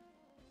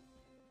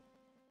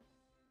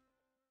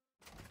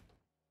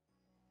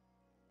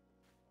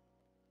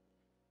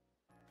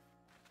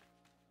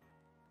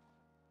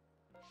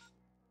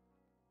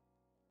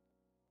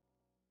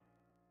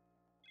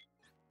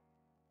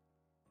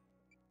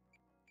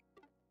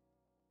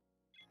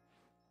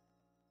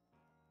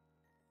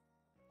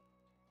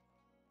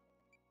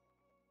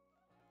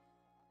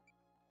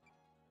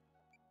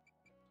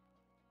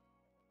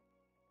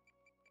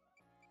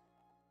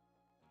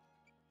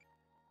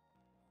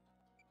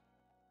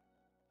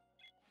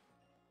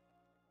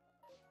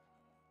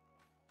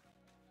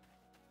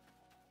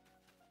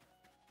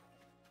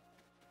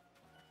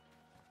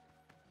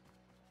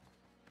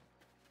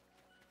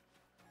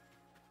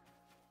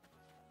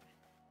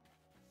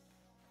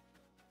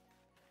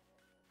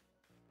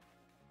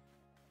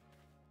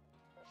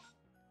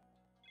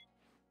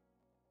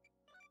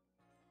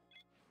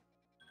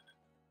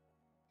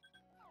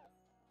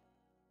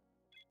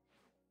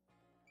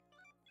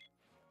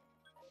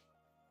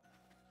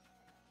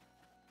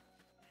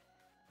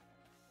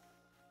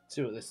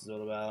 See what this is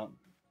all about.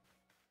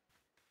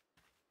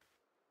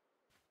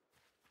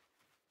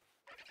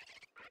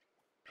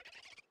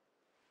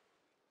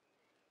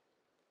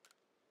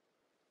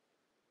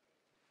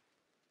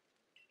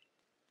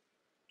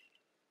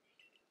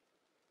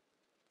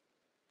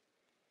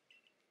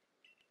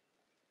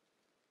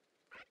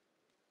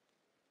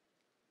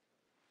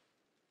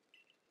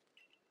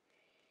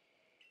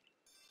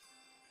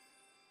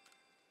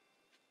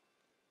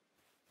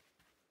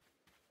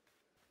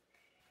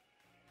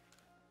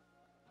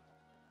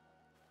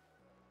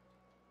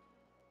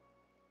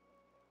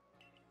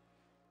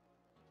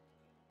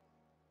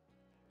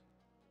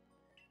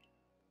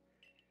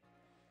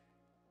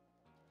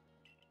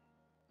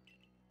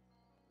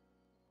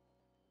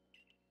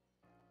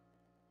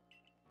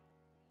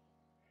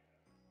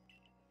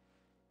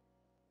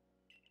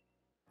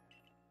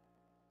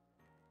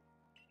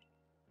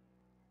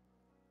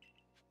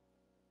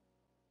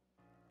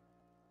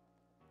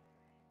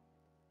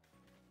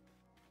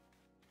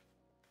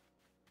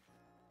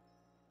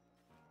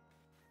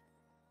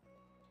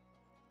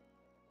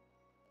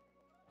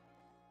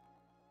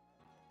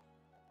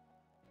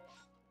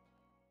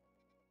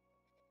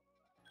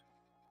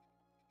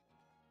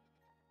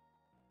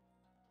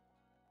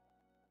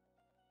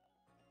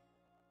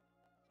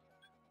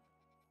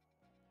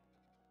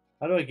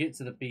 How do I get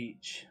to the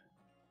beach?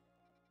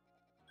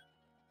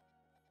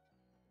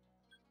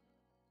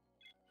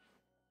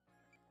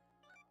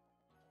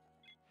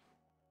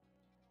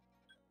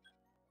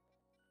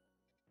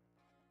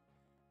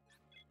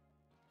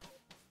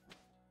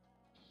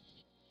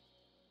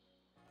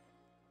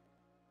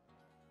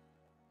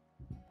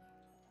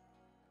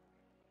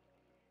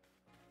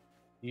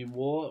 You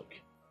walk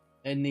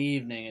in the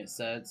evening, it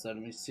said, so let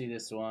me see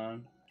this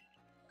one.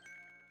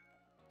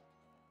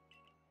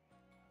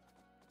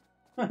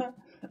 Look at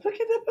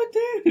the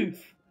Bidoof!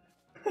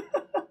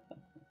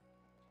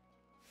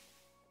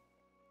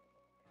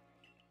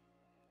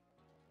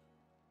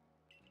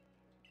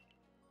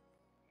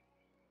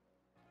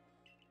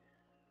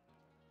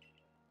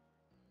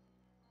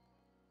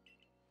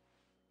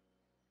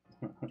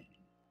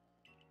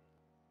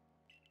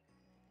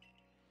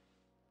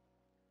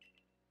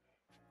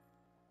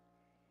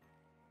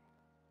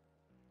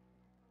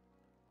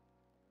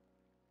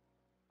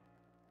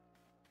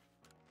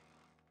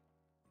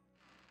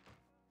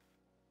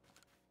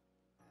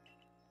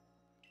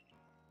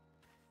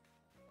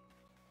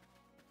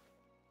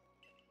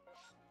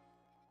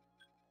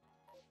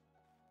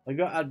 I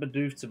got to add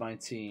Bidoof to my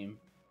team.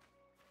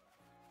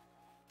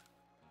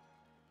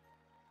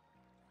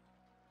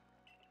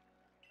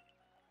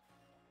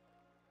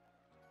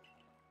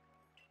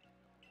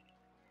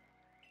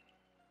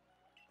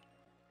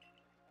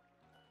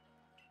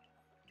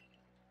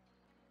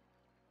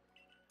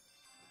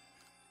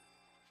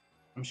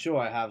 I'm sure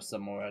I have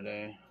some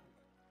already.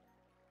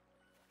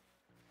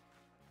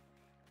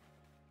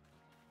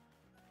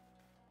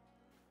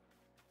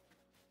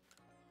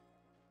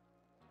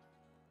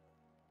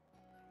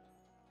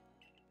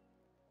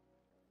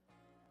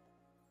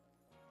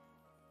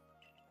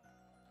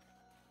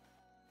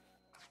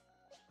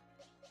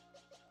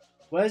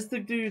 Where's the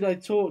dude I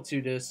talked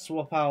to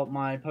swap out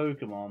my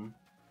Pokemon?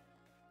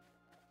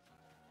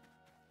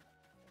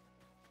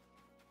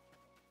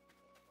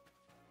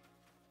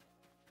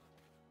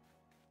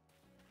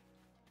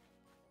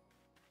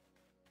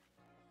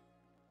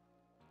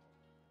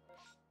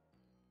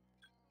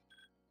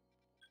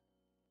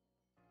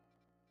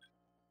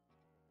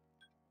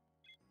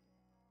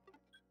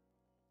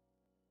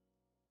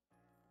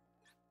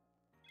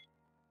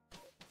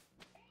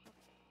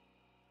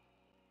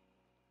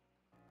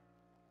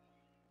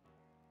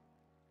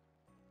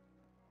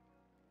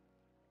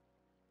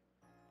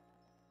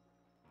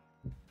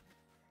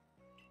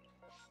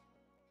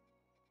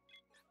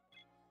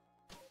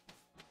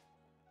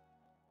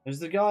 There's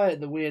the guy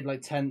at the weird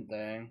like tent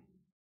thing.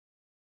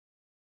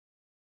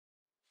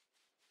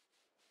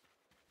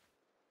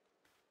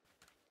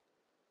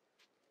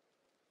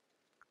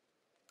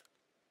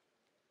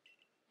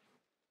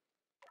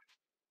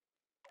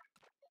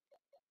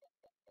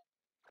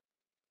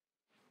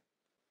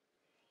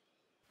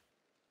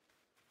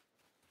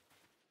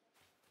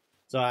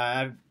 So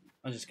I'll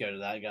just go to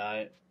that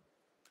guy.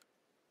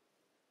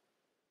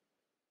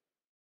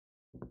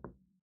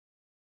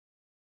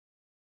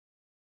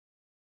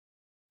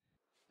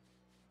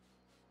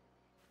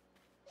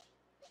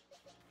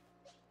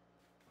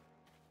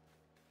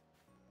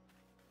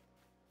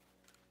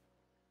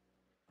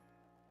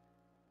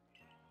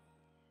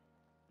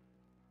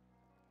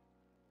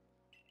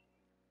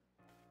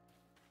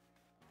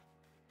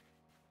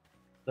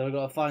 So I've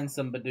got to find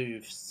some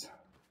Bidoofs.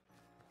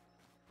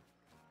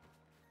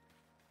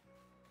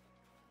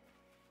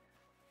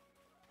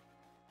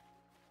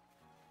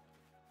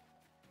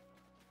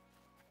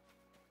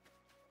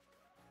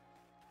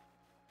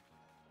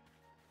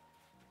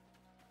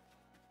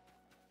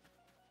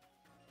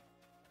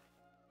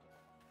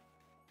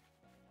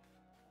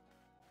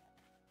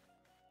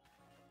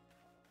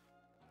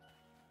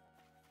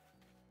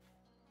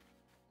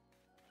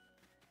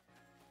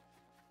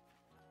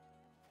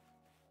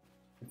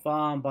 The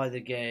farm by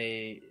the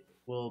gate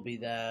will be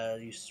there.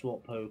 You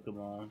swap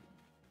Pokemon.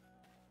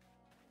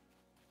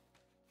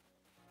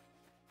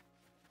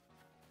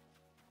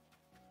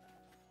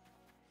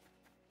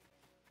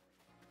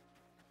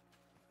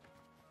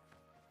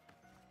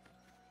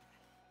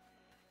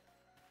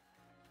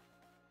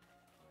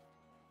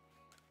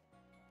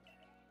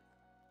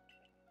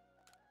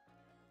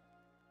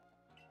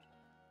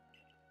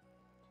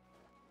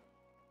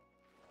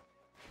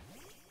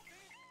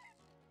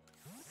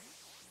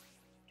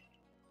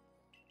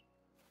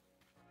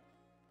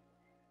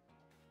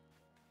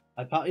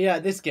 Yeah,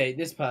 this gate,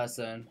 this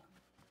person.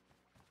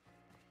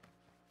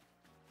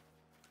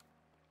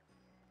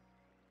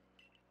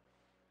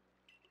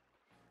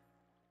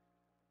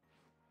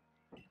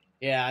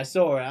 Yeah, I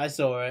saw it. I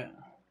saw it.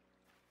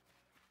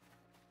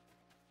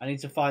 I need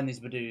to find these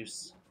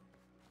Bidoofs.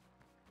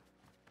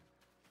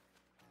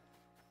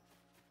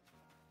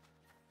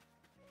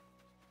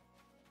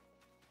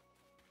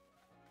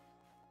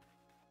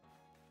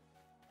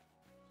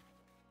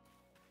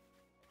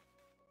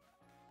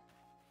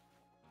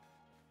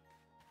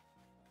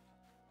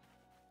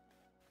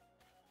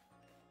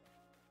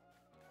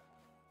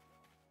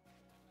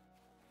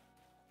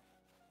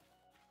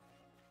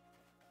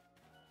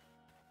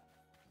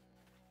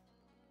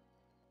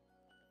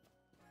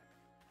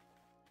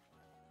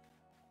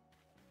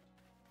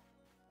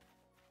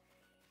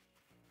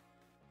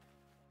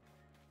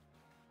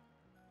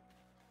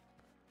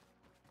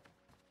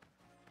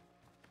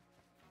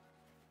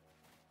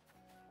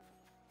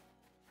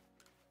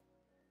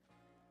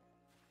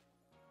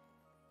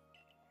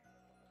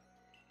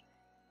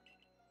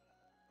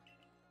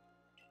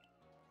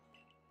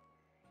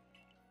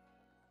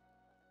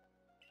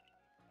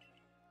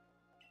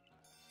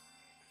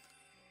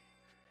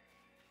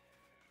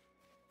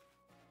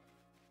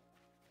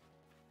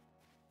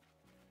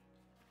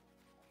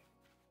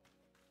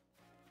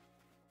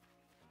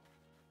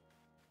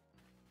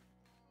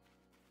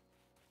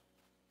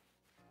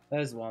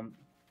 There's one.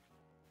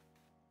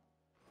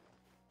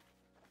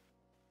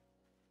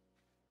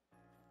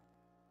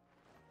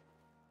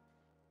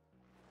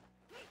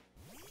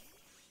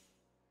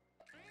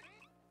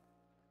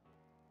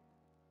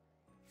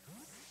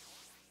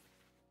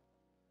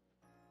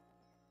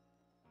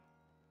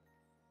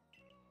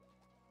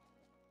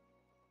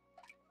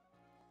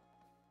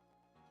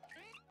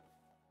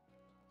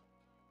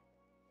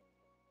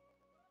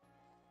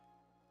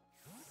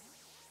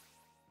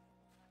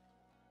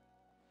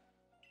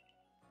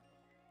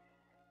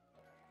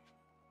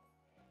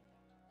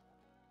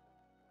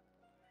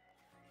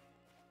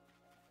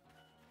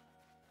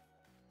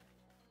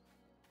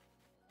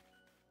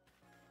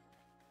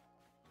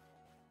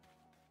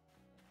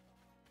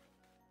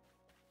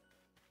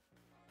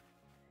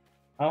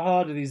 How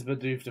hard are these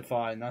Bidoof to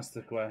find? That's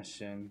the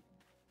question.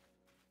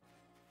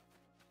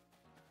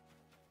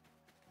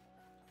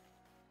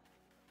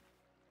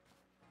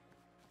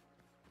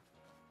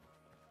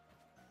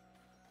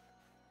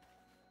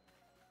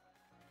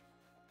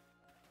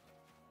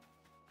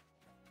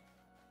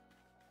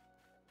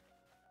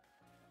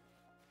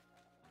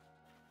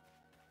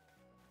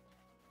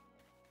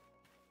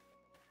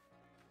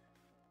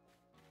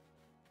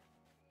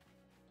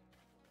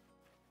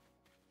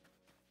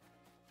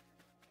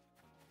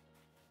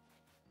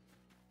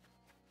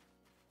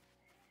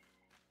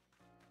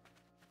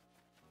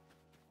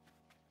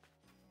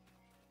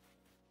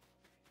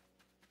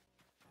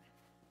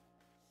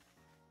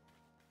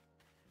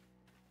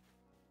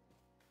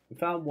 We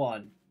found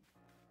one.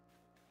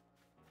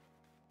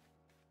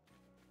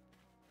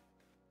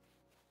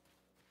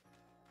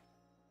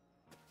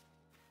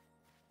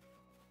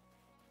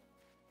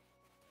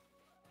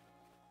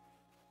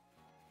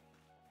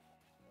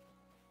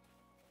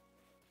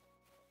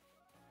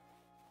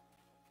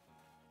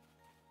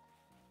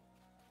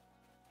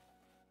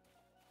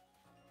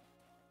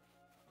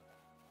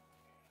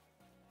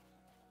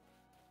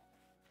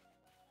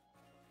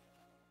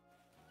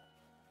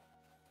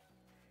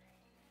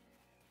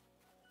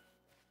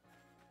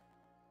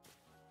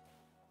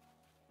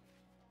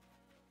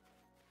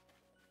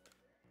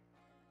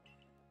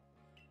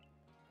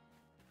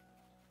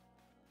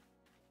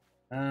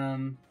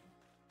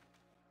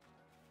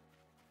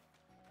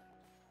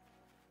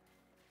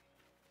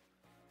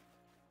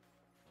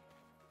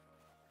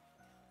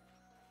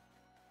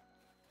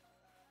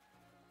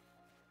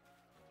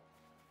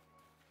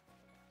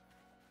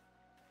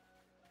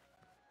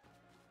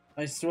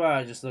 I swear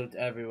I just looked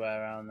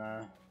everywhere around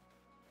there.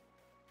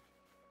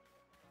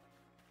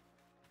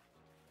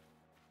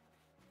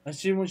 I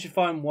assume once you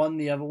find one,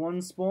 the other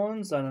one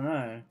spawns? I don't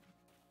know.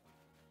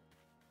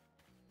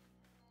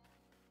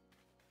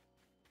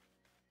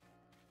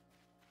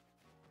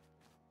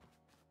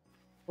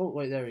 Oh,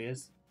 wait, there he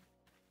is.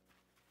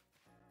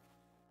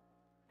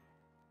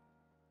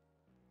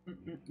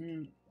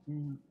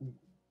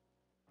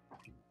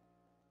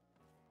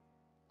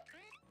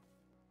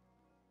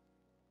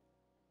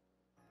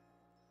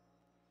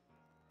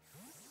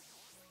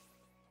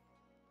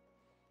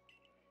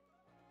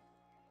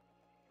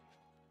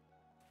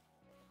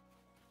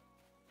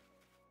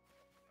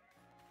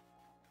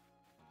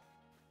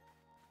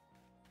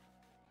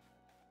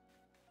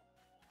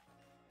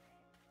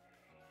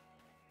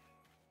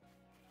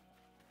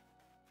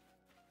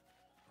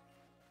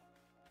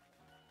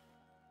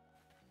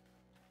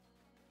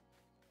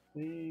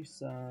 We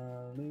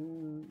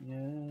salute,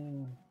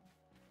 yeah.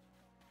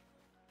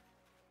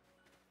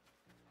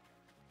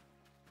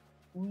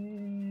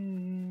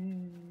 We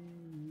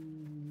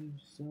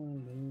salute,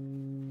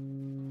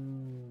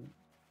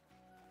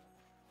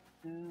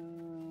 yeah.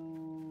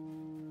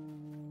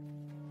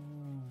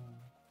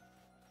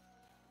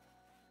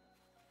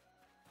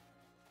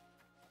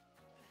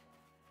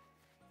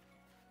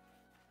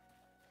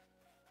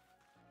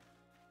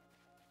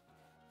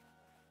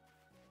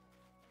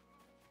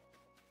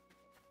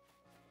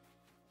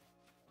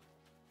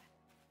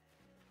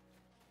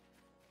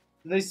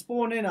 They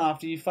spawn in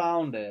after you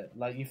found it.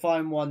 Like, you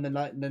find one, then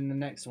the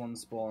next one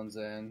spawns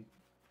in.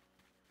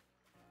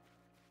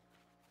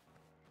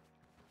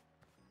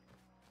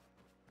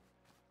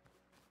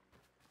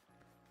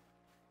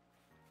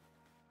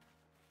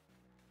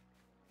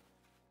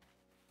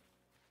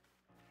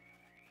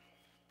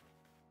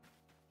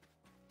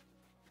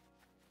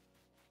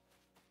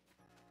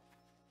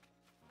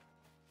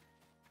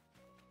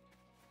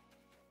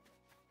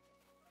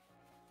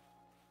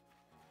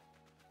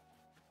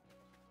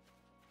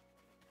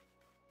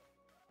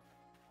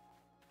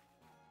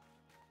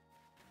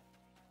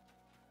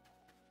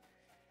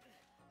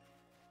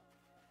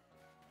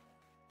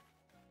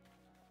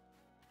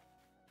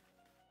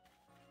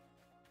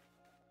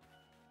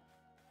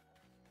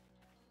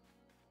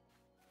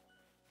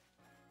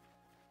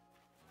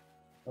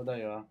 Oh, there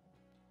you are.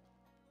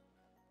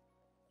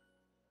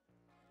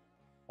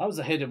 That was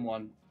a hidden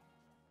one.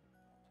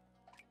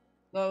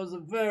 That was a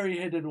very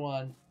hidden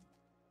one.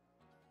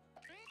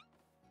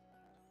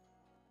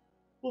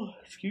 Oh,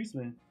 excuse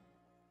me.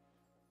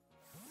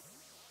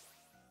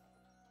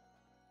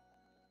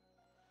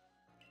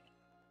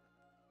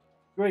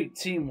 Great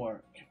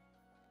teamwork.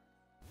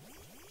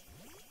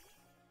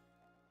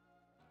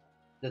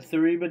 The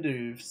three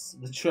Bidoofs,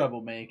 the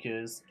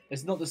troublemakers.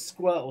 It's not the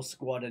Squirtle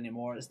squad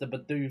anymore, it's the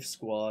Bidoof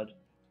squad.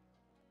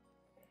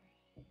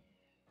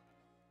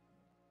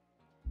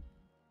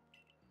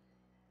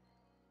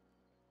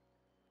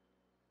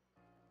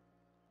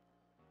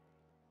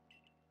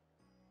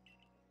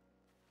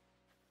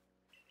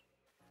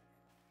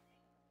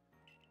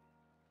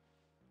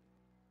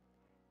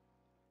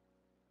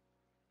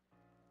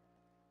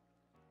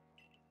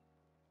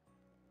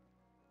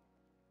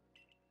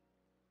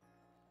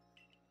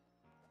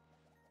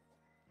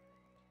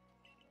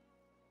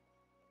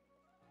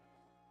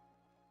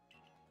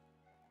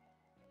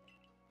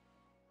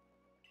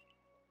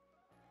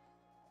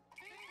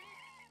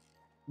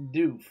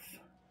 Doof.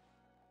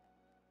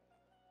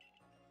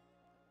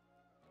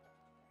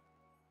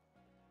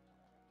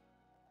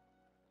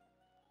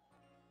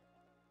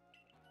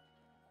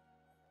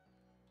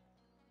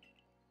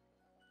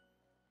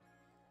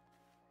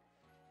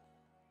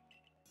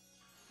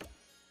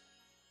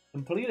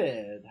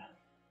 Completed.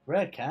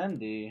 Rare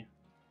candy.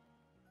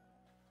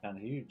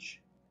 Kinda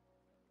huge.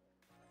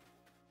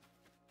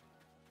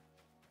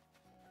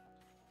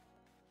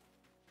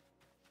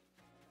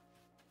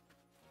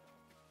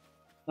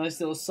 Nice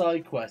little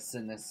side quests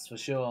in this for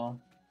sure.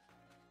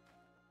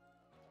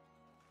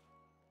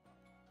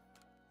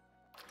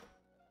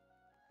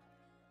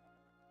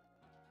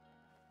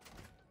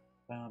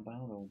 There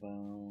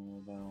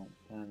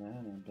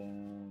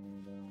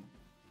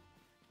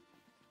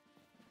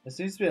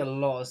seems to be a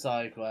lot of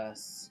side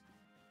quests.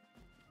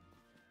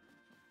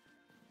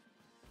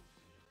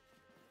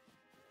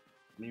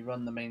 Let me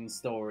run the main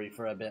story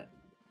for a bit.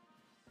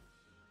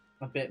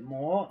 A bit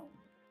more.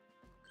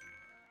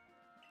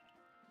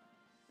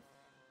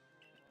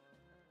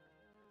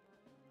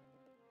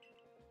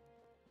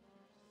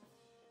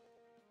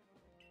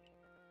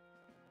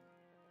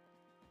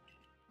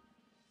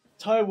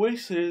 Time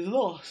wasted is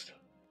lost.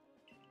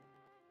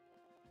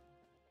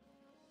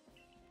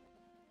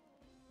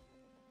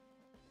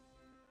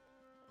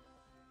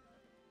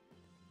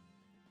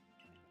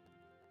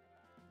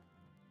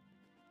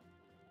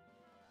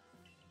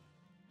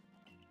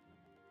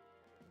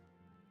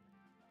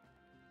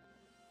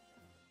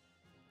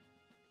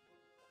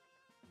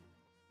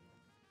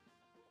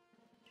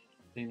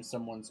 Seems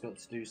someone's got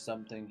to do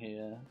something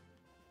here.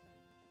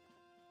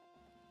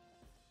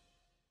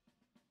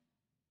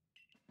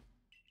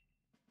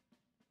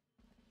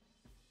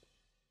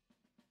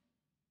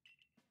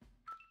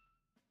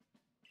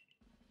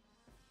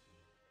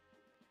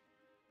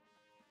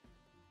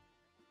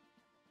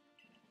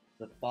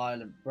 The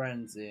violent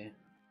frenzy.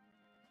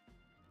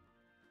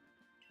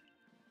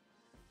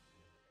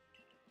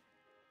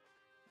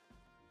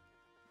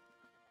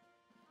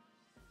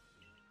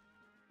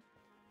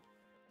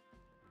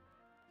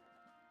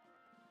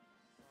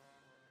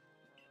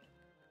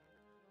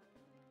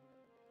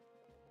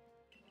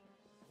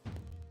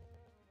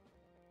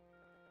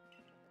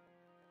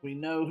 We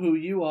know who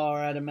you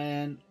are,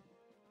 Adamant.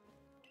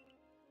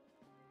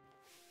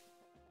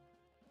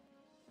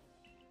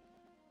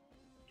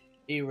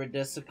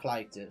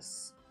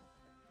 Iridescolitis.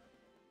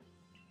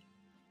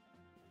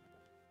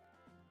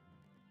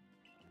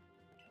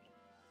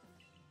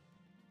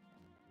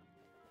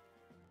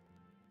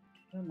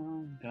 Come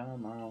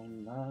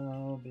on,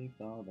 now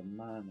before the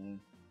money.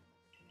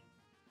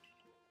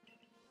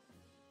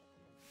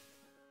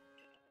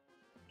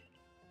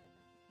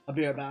 I'll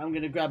be right back. I'm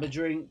gonna grab a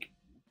drink.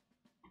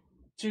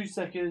 2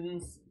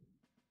 seconds.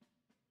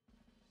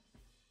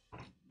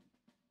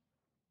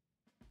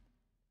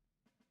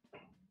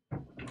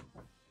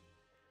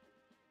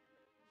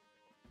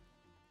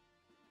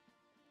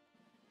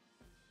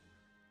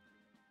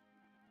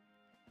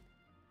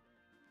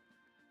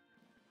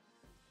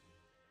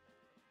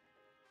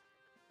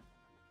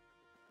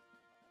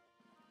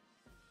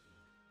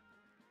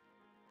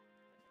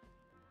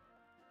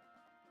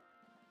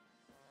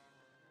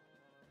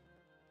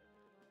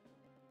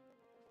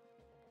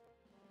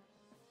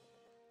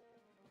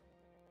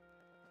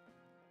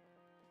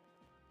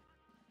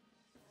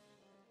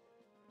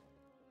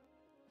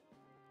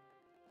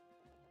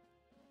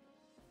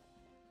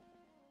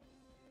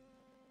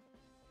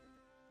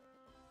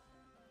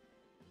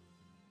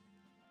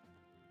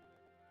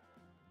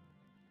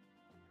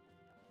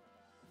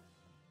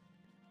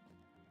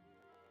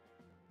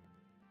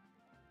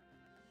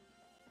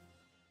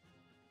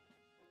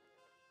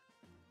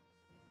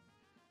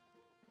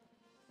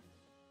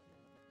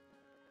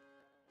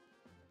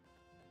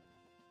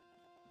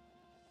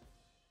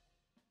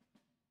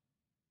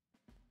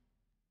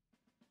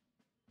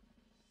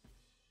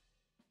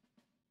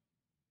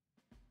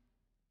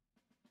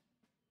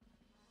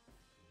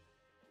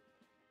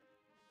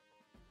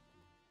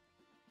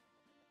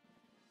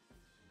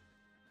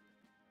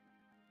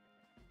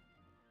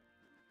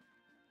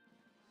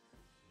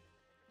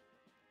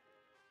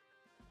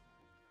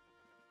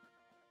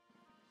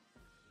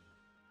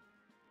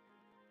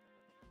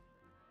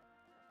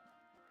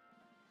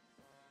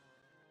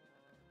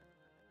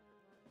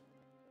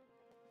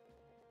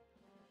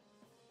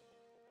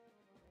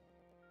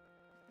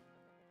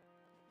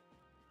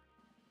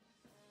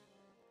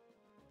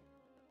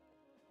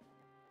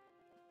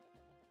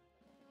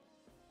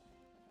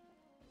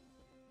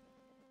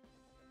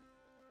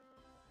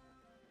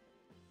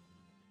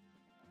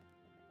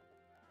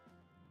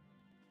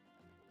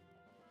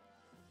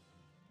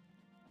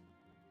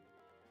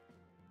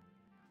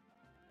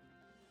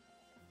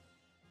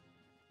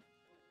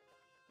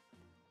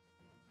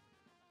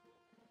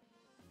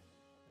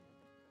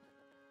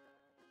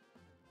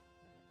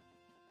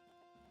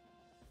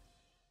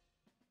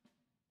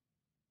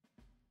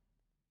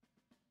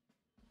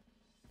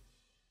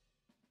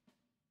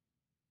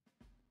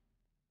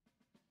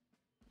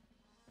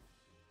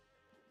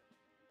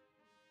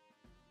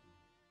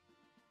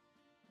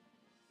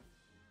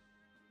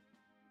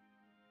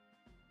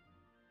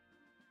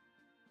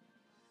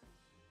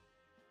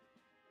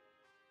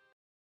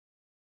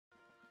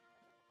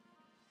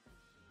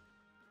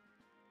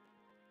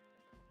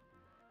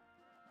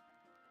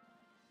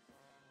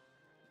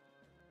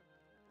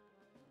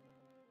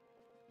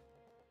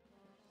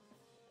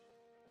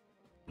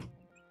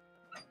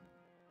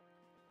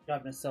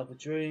 Grabbing myself a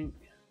drink.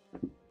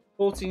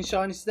 14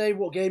 shinies today.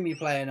 What game are you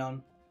playing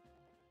on?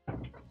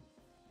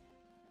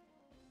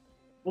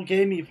 What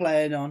game are you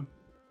playing on?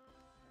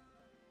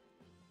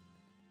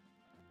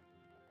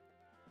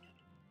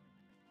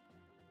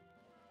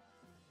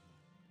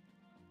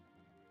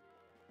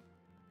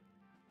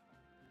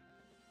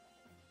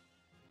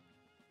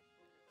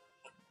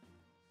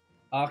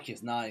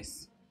 Arceus,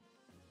 nice.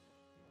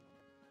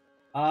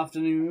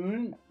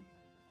 Afternoon.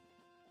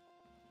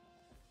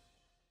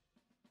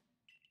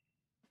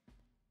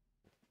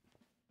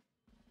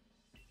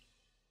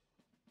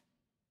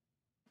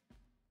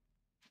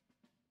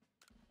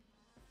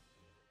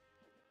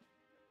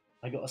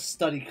 I got a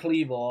study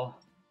Cleavor.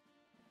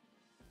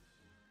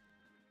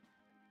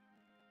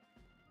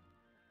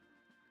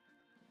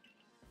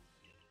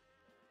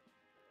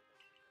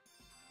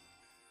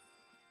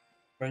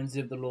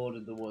 Frenzy of the Lord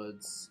of the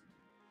Woods.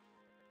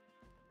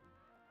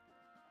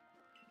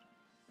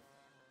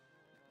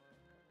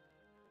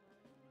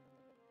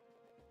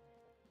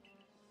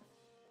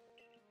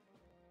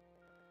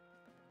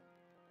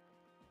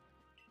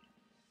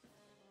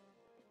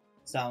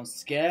 Sounds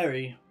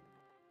scary.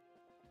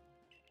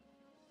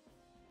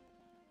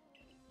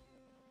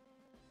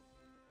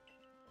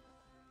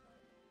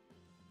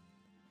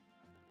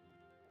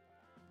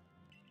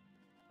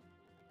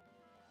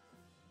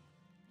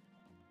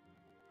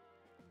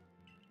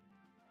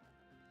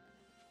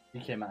 He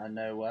came out of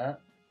nowhere.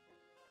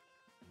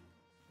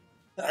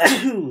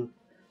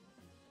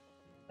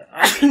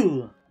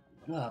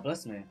 Ah,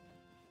 bless me.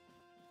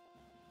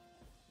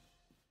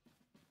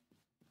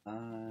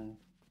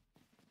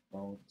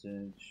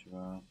 Voltage,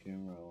 rock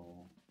and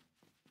roll.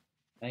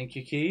 Thank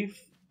you,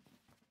 Keith.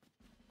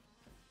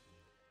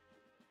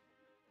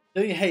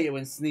 Don't you hate it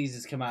when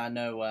sneezes come out of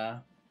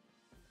nowhere?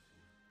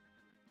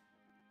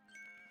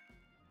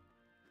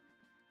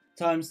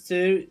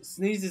 ×2.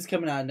 Sneezes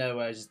coming out of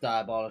nowhere is just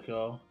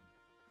diabolical.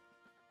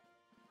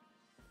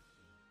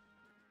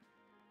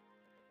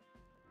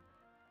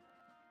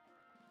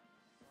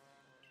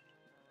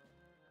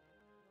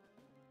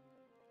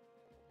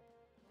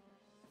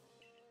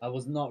 I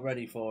was not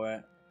ready for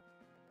it.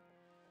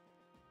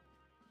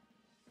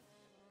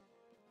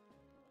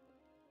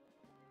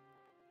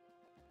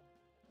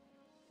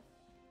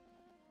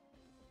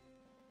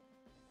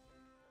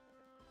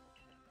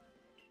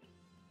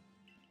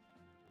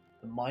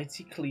 The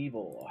mighty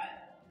Cleavor.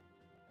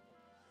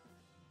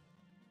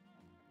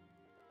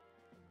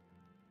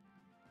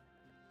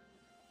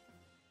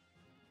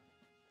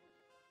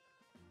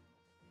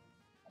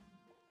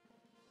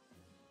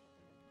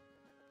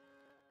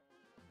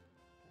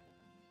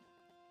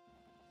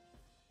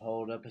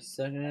 Hold up a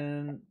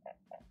second.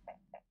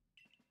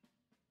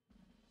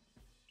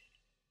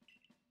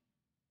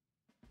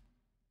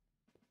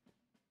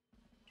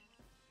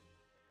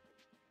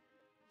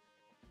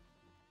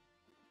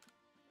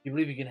 You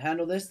believe you can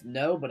handle this?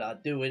 No, but I'll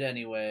do it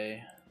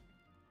anyway.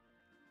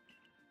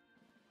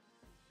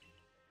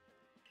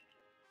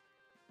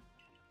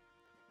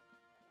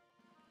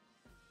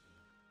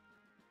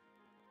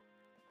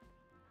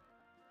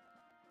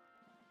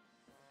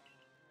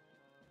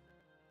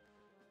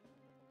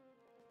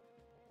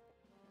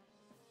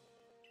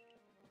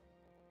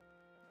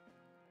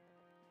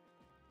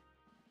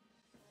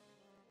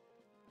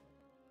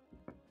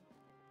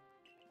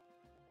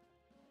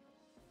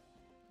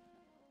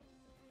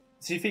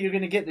 So you think you're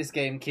going to get this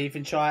game, Keith,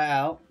 and try it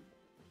out?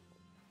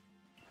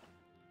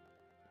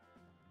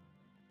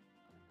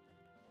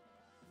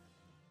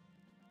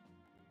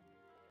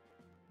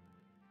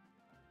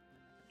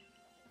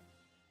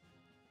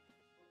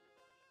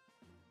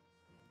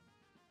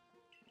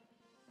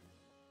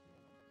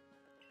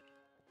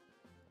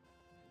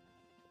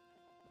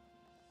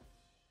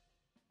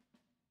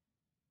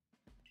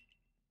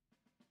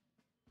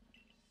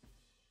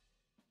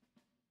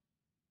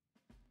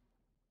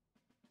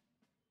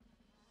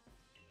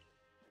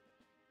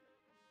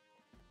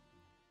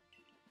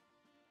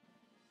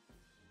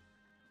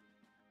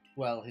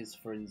 Well, his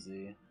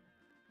frenzy.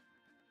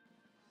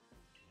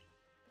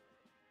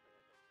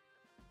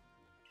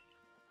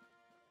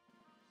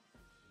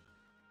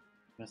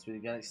 Must be the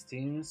Galaxy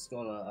team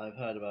scholar I've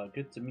heard about.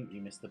 Good to meet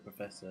you, Mr.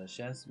 Professor.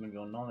 Share some of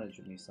your knowledge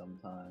with me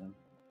sometime.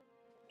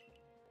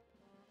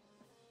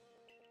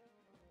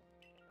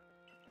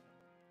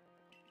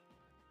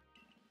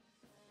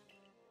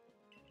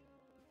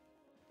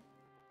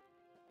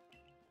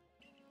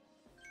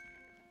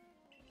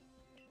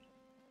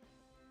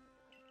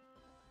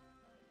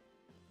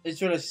 I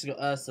just realised she's got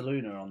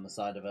Ursaluna on the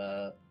side of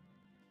her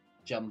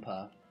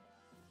jumper.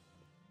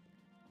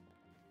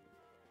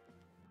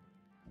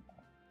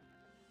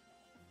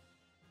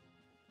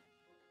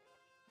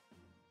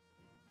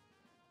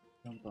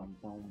 Bum, bum,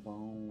 bum,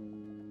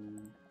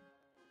 bum.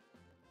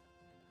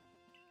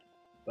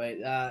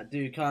 Wait, that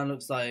dude kind of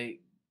looks like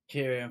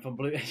Kyrian from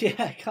Blue.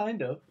 Yeah,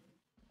 kind of.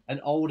 An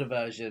older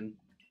version.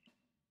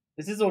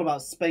 This is all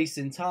about space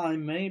and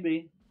time,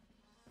 maybe.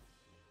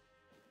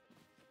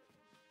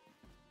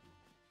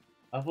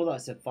 I thought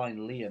that said find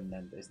Liam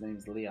then, but his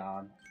name's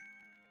Leon.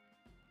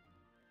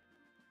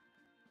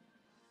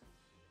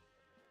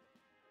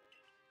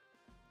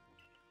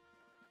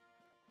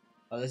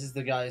 Oh, this is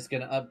the guy who's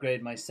gonna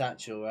upgrade my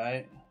satchel,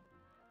 right?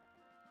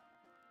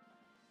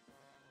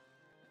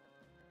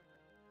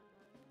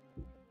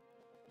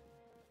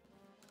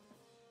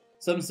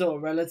 Some sort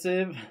of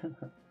relative.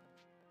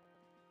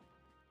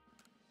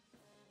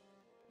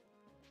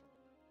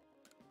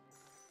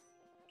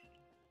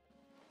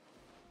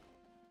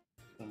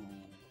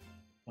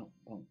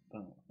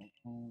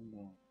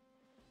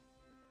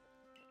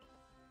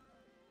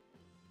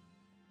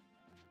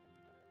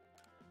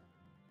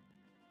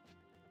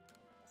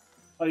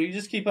 Oh, you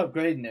just keep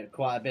upgrading it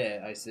quite a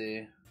bit, I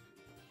see.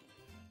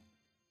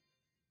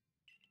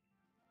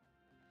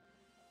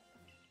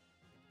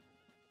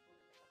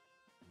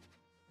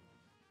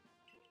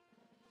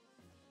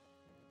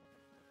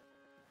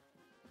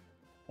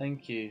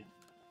 Thank you.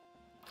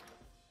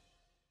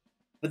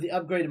 For the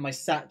upgrade of my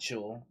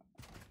satchel.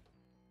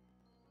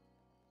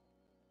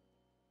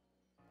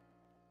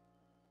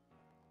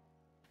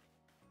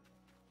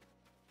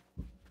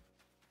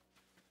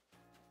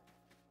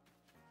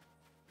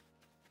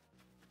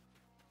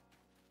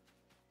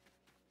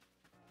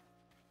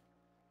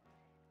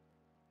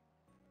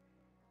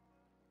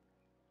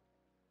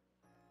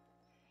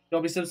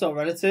 Gotta be some sort of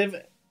relative.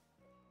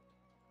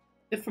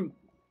 Different.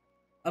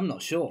 I'm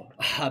not sure.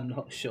 I'm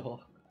not sure.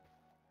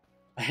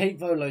 I hate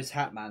Volo's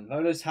hat, man.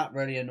 Volo's hat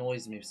really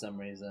annoys me for some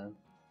reason.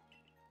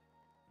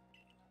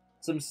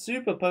 Some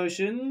super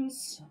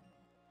potions.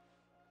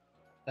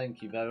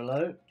 Thank you,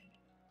 Volo.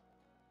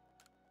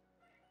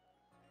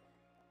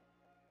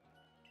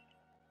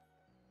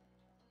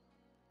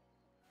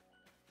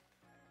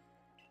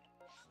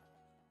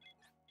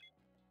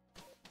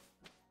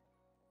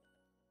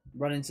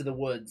 Run into the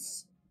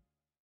woods.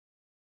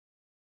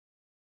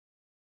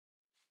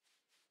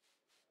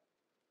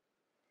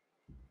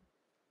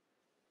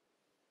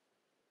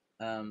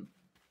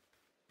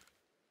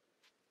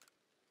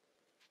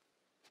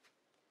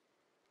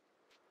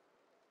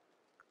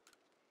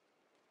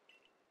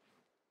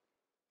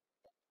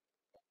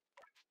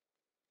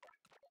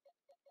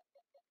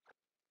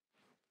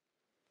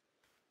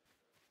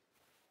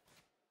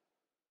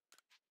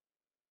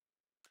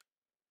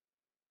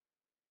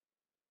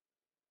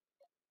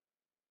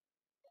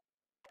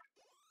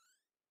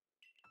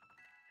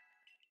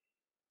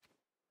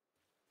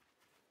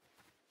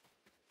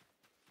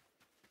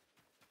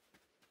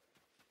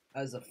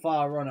 As a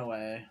far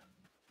runaway.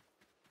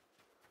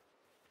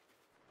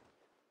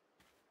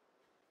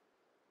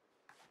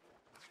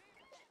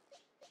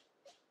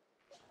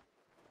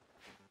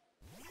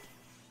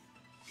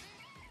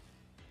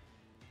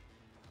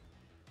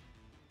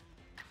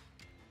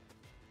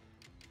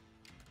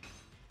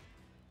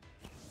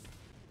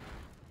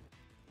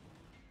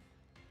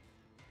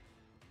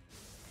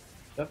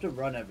 You have to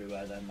run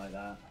everywhere then like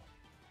that.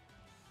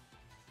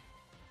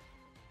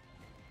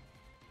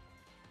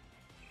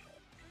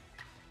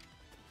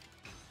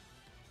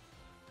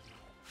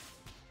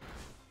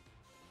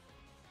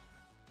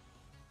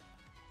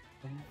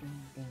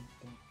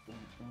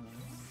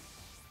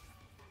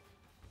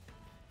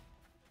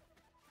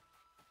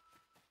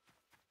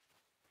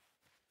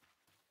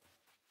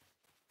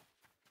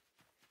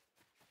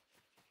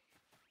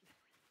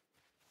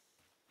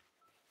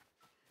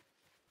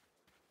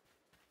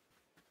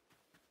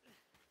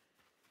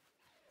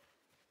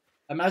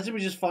 Imagine we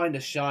just find a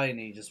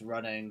shiny just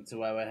running to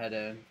where we're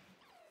heading.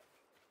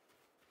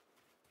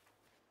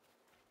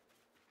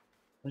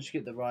 Once you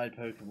get the ride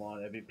Pokemon,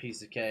 it'd be a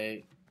piece of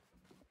cake.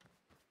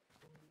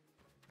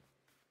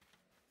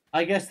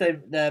 I guess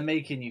they're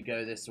making you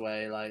go this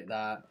way like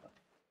that.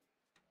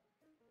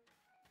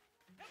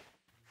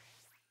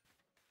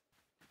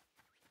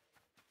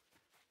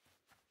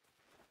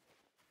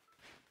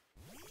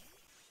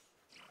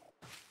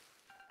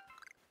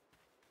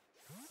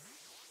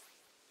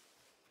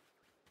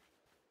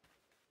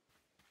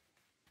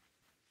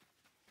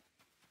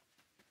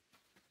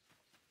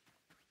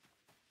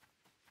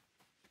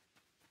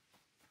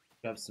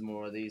 Grab some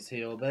more of these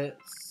heal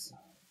bits.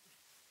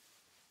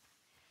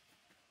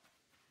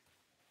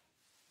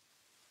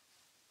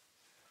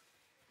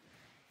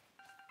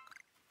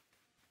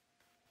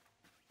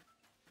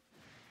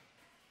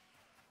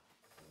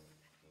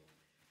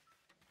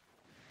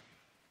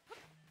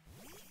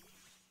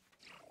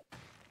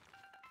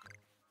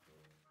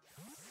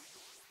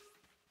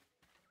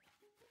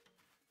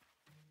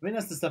 I mean,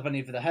 that's the stuff I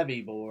need for the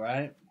heavy ball,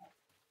 right?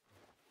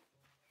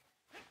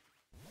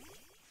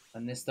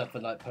 And this stuff for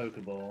like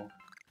Pokeball.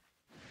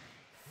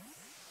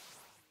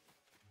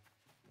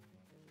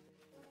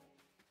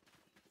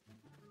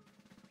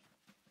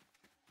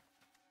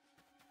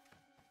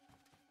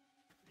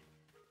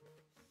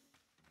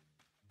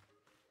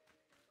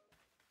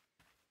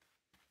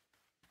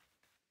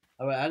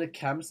 Oh wait, I had a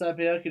campsite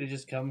here. I could have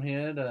just come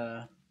here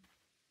to...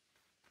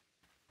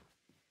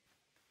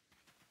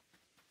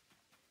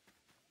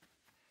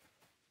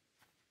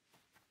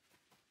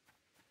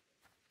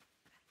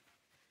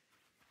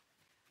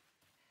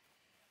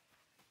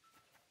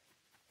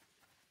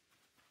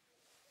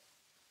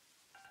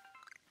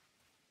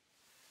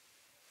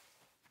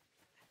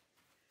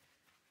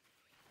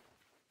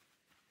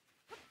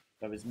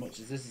 Grab as much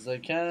as this as I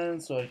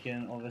can, so I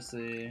can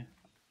obviously.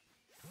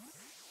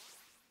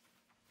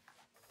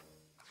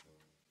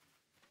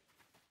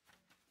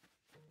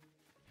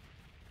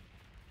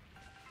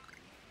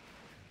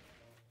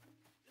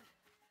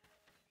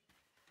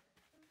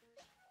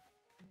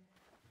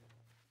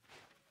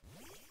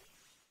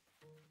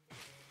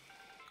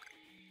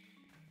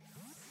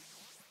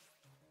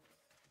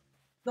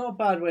 Not a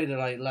bad way to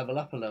like level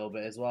up a little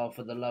bit as well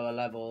for the lower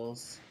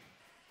levels.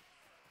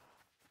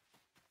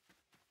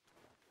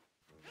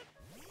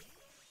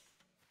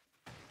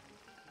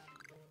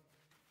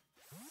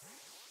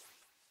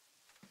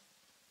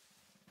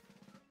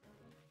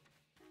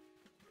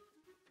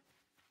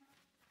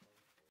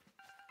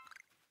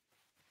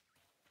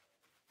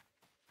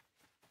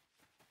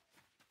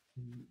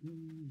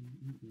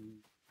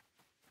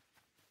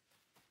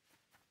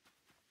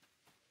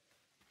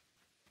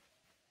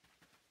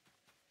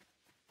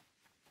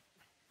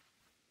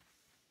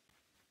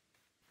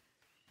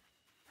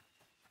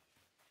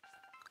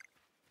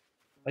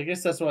 I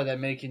guess that's why they're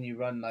making you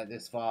run like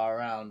this far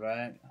around,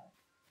 right?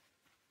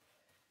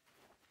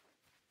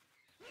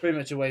 Pretty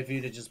much a way for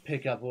you to just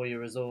pick up all your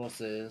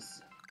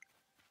resources.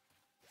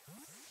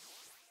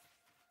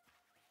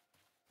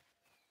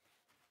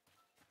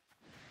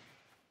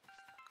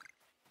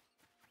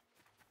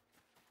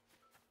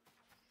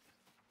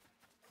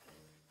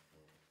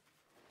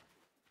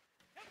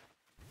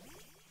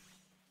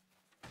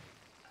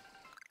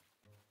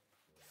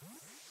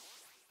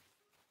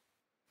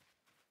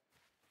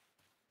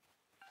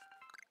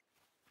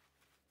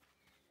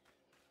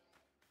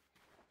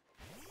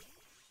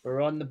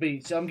 We're on the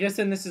beach. I'm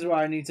guessing this is where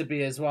I need to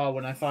be as well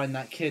when I find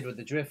that kid with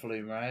the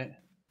Drifloon, right?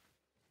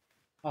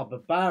 Oh,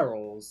 but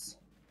barrels.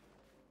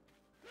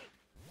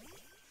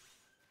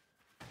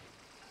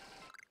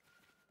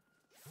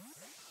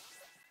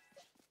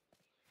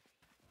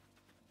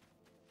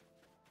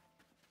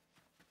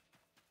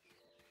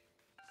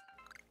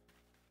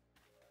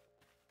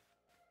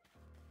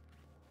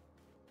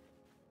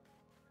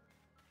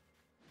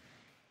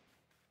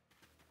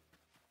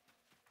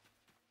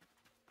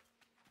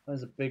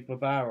 There's a big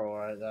barrel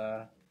right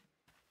there.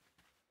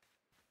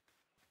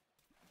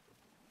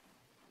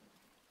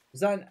 Is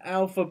that an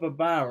alpha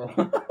barrel?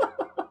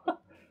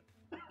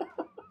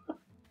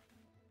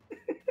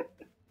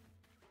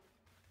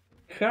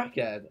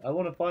 Crackhead. I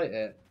want to fight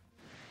it.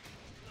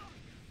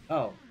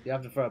 Oh, you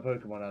have to throw a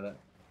Pokemon at it.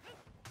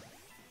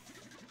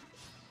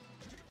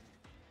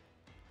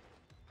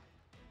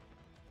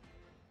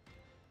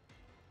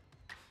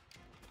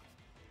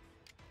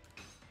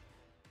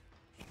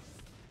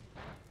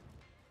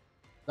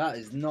 That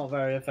is not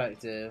very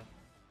effective.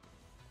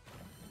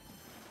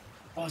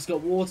 Oh, it's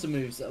got water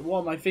moves. What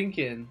am I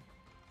thinking?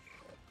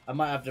 I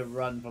might have to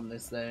run from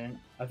this thing.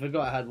 I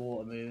forgot I had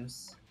water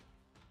moves.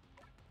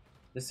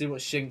 Let's see what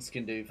Shinx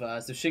can do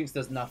first. If Shinx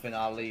does nothing,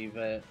 I'll leave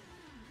it.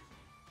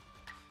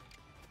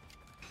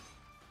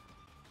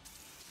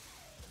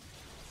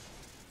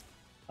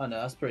 Oh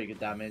no, that's pretty good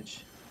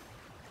damage.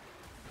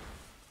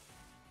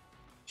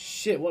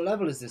 Shit, what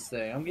level is this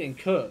thing? I'm getting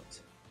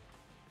cooked.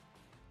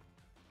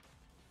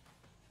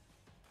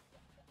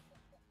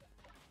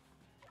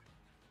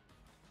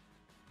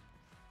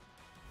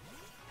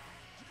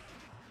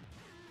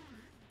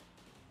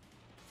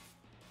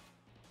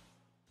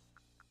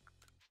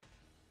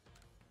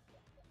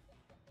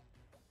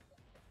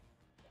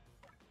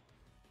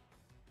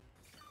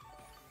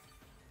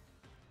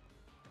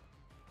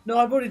 No,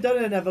 I've already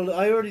done an evolution.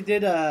 I already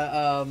did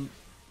a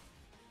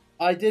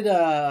I did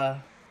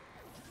a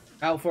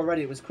Alpha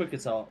already. It was quicker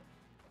top.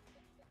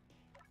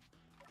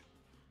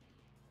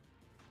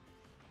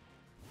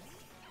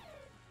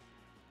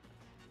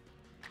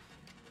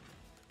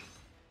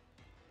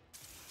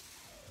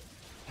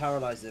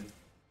 Paralyze him.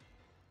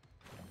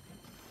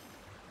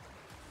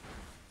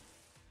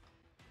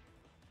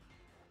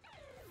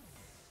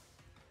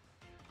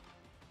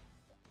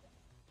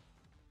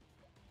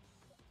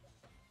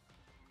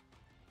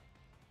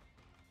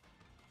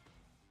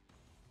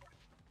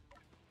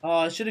 Oh,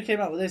 I should have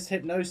came out with this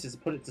hypnosis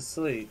and put it to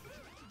sleep.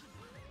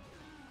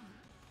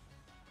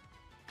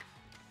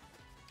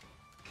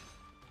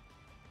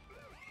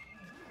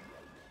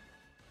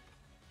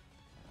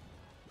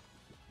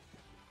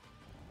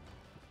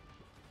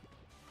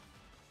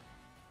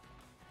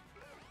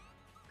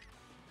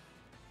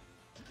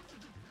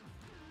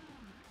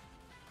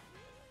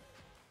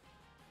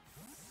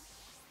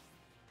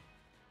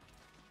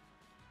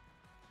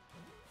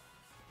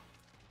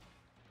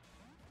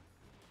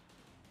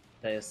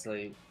 Stay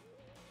asleep.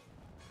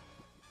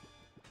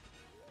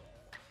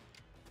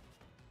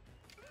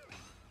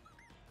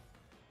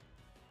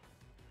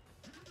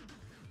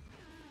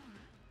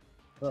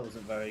 That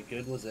wasn't very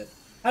good, was it?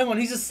 Hang on,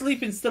 he's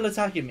asleep and still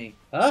attacking me.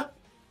 Huh?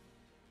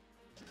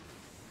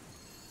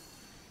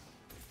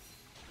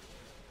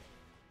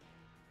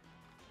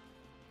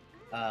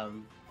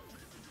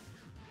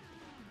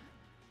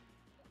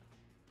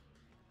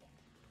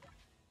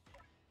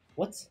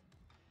 What?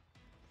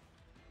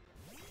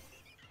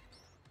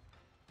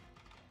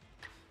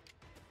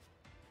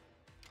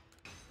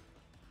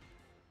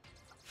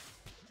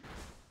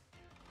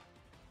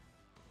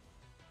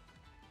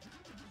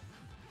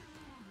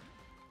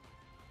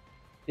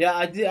 Yeah,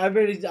 I did. I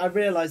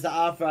realized that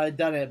after I had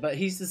done it, but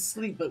he's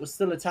asleep, but was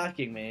still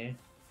attacking me.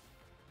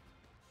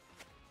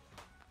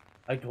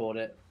 I caught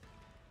it.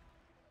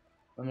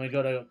 Oh my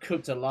god, I got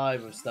cooked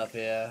alive with stuff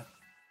here.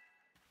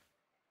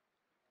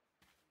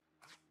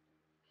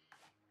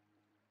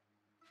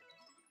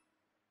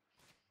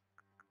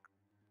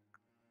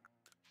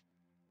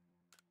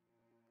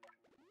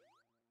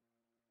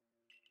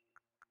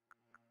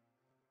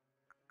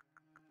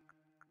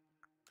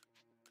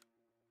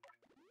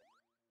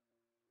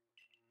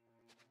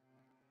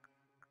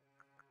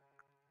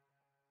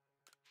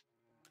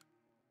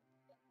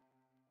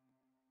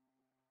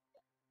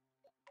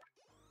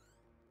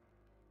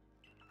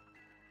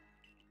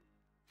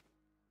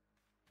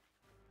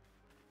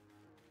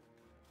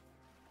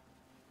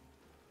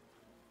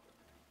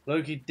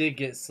 Loki did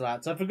get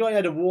slapped. I forgot he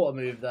had a water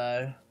move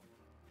though.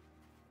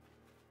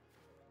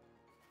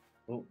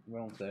 Oh,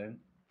 wrong thing.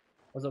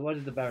 I was like, why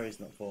did the berries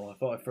not fall? I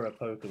thought I threw a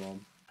Pokemon.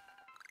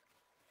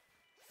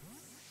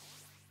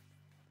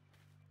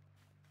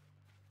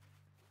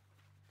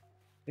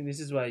 I think this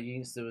is where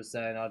Youngster was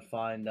saying I'd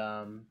find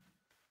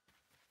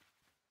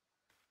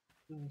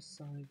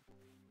suicide.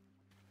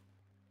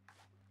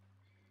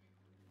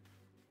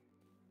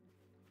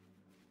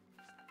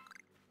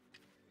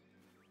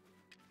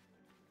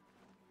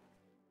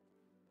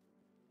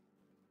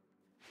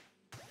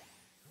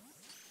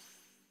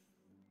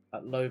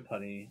 At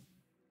Lopunny.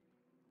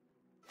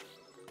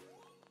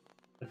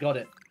 I got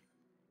it.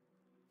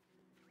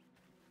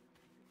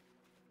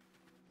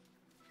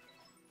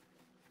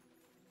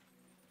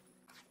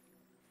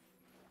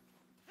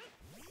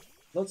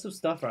 Lots of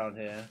stuff around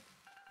here.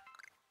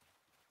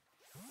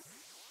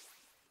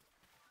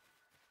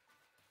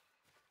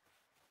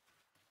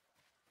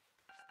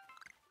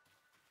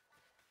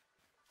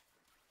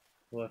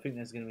 Well, I think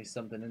there's going to be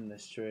something in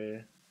this tree.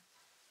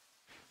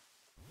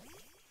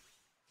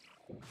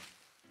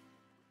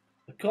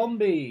 A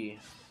combi!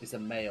 It's a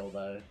male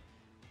though.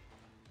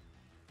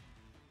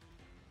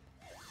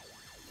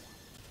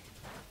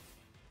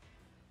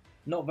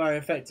 Not very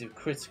effective.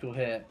 Critical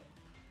hit.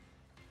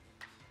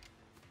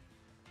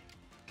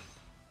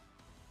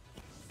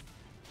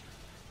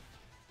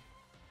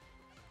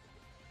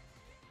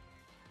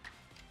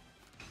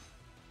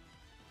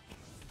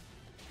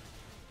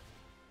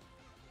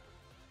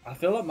 I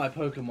feel like my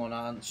Pokemon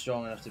aren't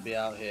strong enough to be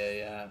out here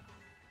yet.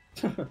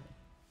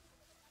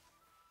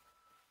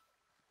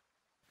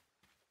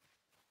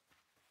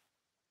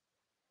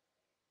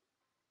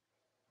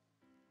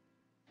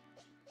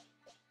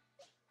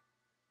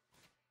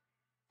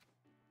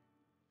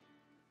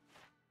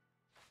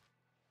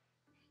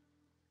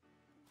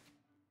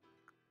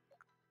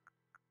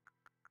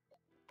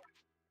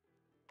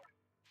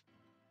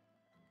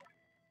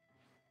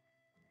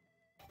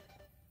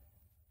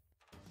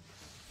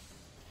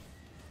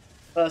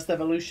 First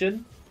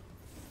evolution.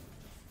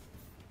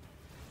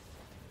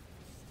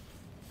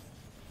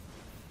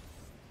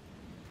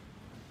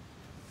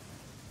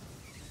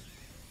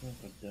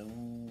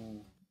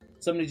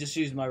 Somebody just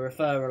used my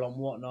referral on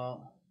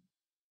whatnot.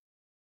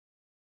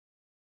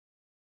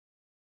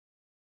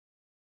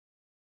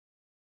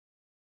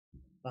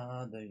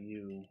 Bother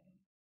you.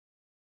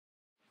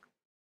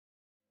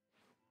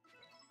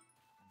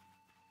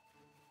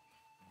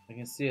 I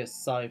can see a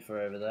cipher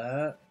over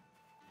there.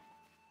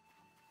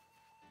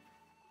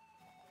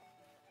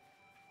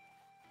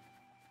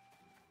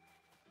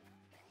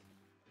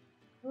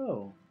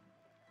 Oh.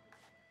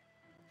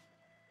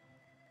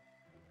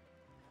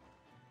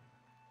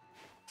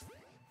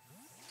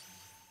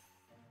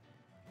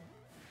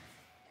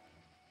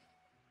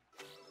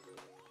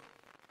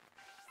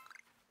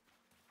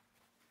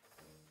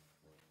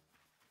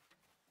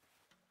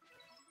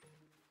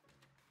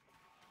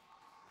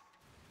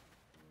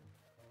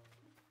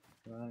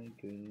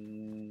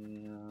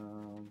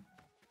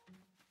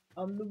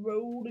 On the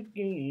road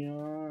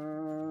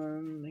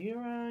again. Here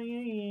I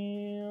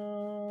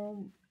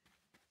am.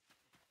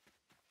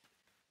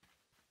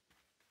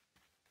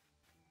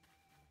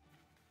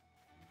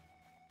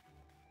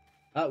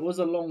 That was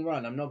a long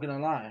run, I'm not gonna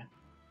lie.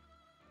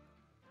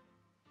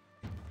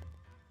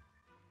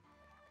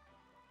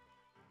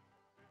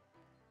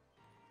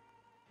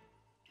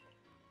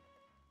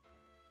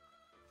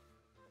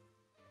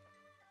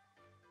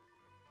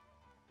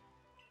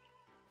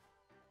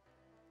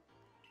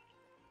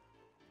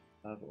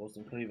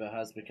 Awesome Cleaver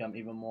has become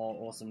even more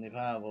awesomely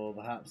powerful.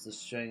 Perhaps the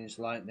strange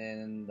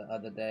lightning the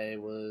other day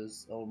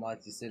was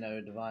Almighty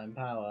Sinnoh divine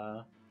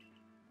power.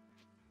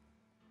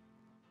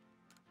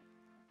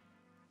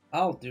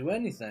 I'll do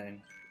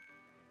anything.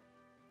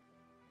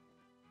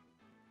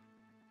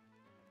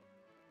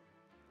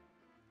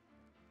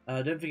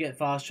 Don't forget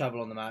fast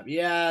travel on the map.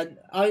 Yeah,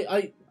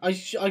 I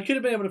could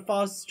have been able to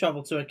fast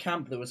travel to a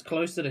camp that was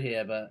closer to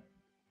here, but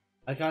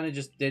I kind of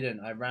just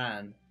didn't. I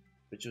ran,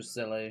 which was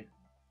silly.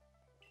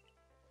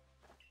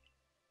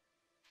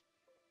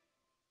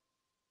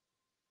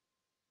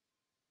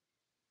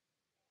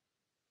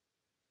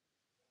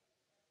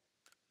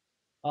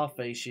 I'll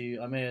face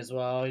you. I may as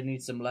well. I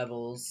need some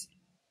levels.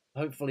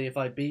 Hopefully, if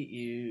I beat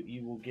you,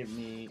 you will give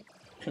me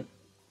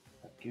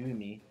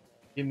Gumi.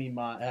 Give me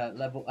my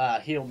level,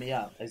 heal me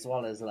up as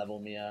well as level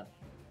me up.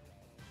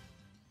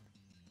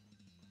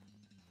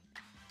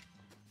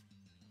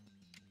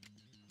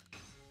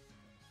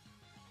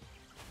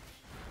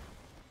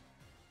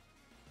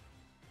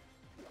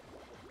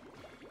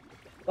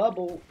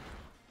 Bubble.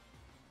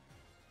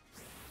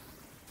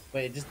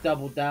 Wait, it just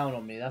doubled down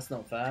on me. That's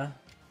not fair.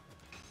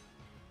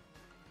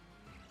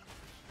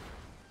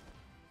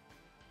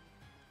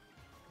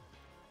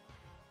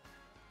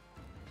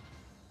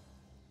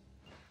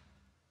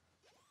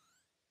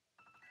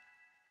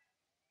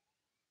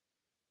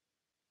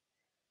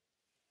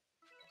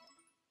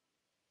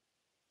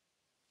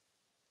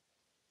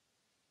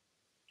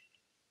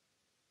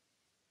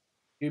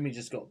 Gumi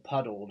just got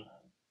puddled.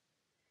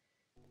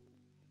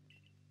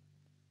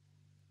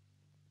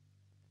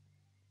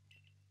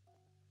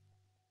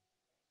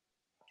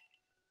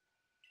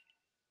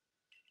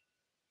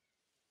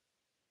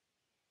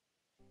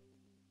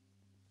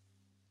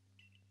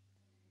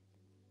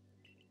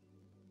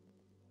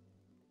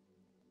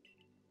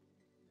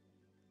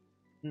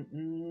 We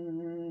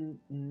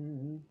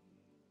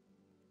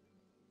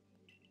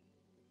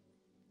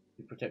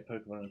protect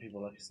Pokemon and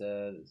people, like I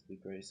said. It's the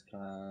greatest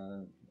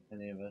clan.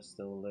 Any of us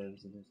still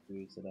lives in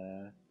history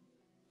today.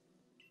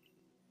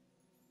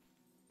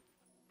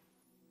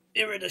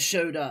 Irida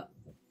showed up.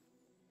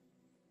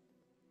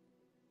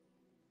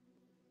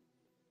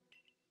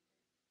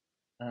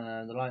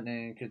 And the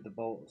lightning could the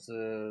bolts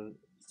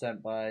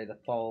sent by the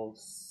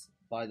false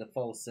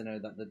sinner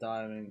that the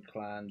Diamond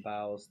Clan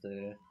bows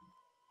to.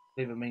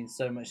 Cleaver means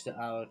so much to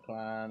our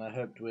clan. I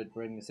hoped we'd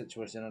bring the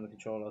situation under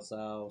control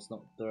ourselves,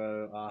 not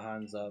throw our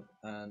hands up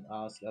and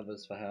ask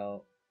others for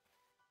help.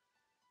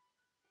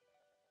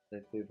 They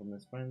flee from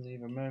this frenzy.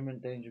 The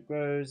moment danger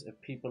grows, if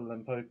people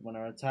and Pokemon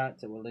are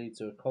attacked, it will lead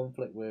to a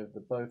conflict with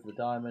both the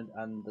Diamond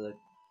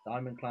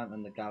Clan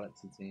and the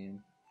Galaxy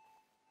team.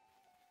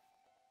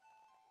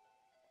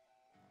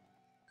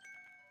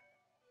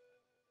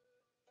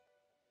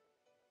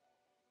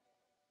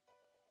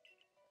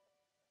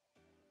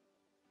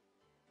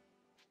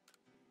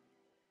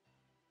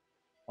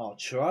 I'll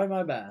try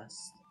my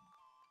best.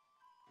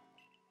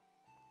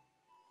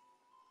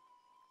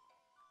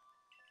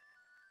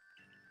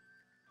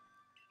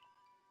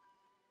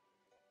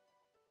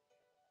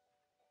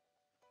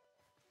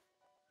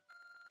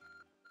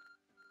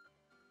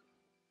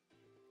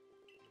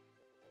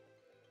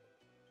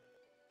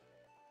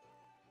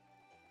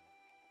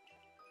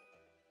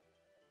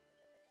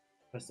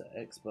 Press the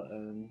X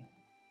button.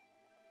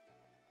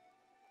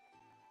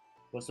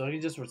 Well, so I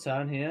can just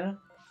return here?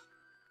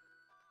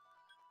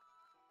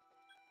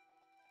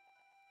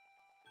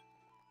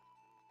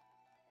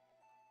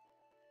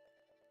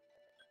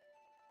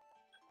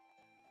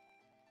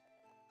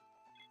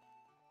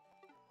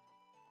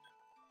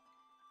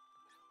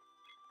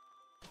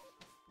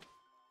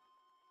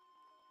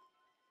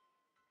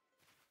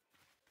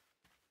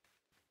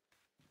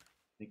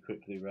 Let me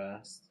quickly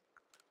rest.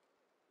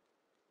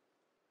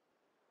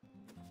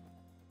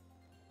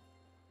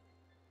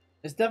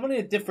 It's definitely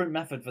a different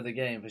method for the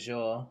game, for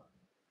sure.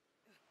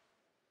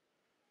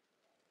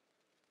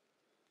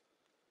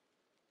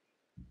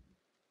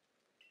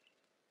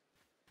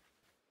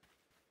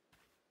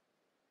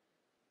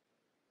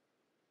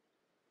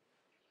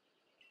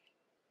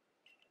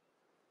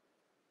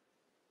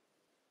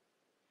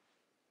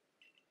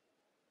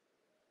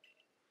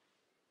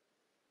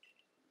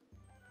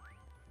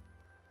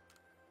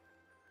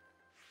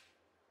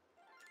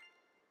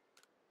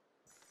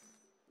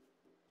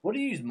 What do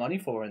you use money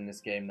for in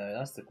this game, though?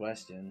 That's the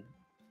question.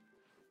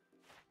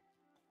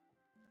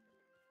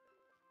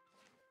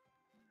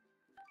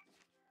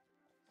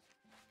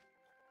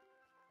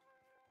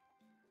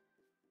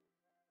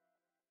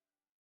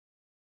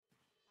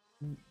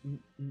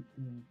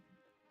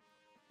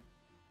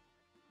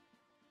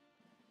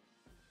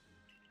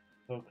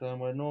 Pokemon,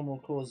 where normal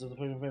cause of the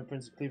Pokemon event,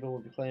 Prince Cleaver will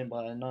be claimed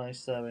by a nice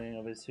serving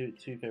of his two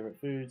favourite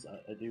foods.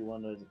 I do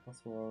wonder is it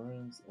possible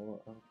rooms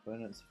or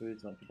opponents'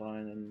 foods might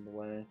combine in the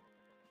way.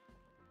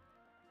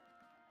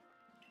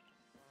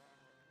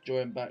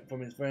 Join back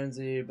from his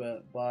frenzy,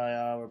 but by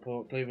our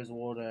report, Cleaver's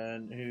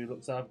warden, who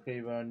looks after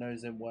Cleaver and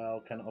knows him well,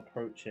 cannot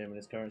approach him in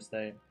his current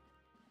state.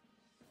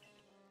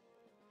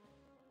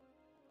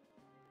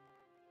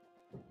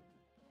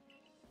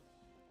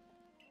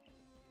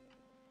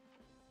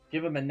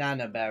 Give him a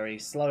Nana Berry.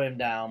 Slow him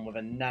down with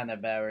a Nana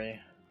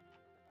Berry.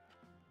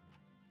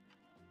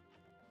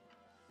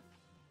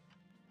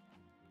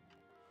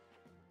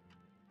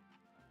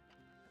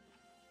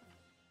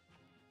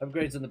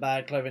 Upgrades on the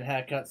bag, clothing,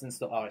 haircuts, and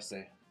stuff. Oh, I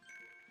see.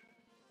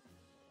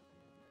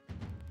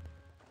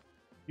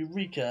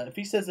 Eureka! If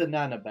he says a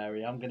Nana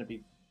Berry, I'm gonna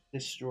be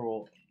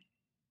distraught.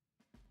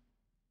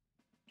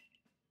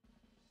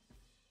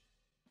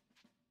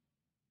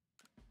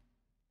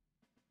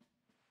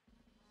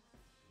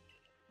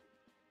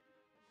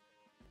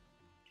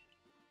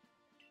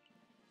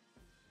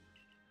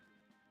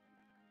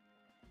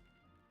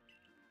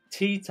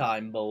 Tea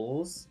time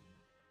balls.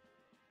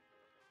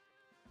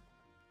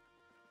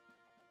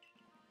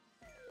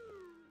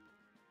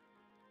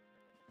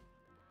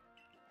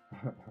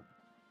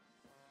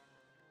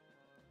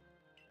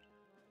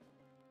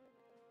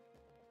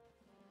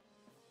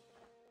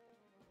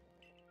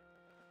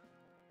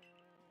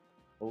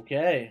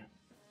 Okay.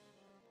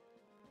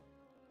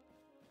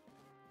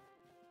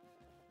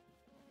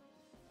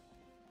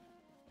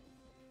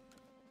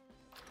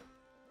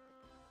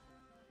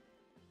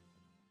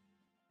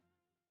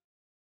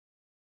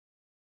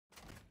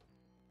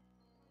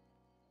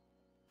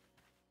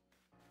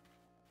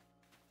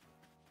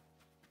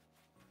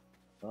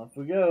 Off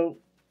we go.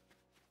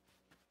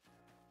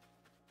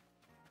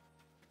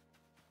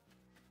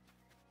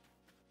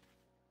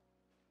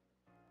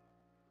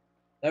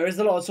 There is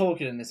a lot of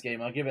talking in this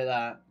game, I'll give it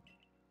that.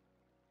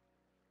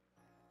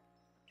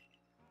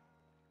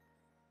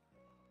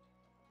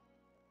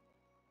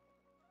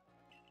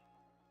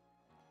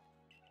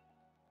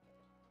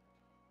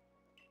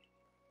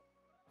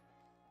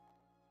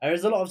 There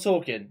is a lot of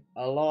talking.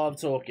 A lot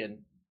of talking.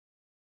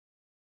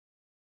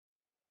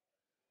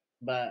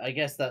 But I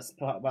guess it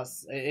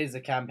is a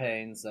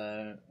campaign,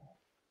 so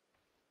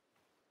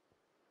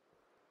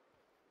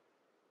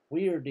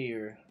weird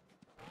dear.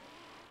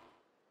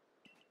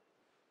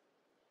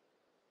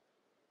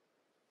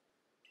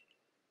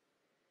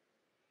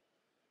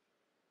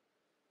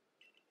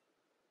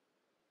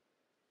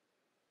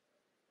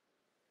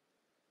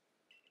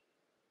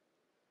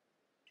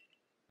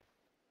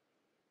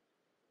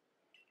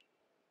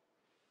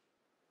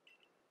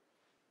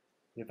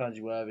 You found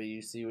you wherever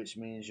you see, which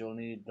means you'll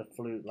need the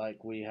flute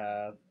like we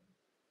have.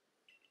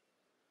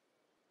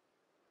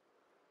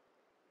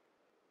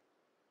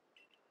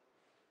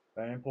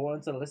 Very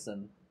important to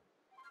listen.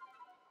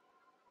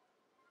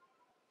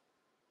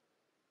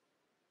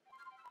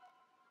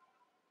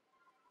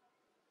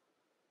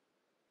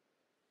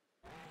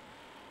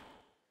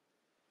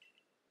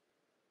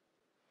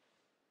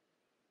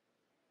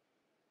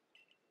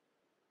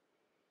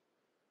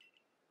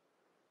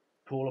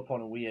 Call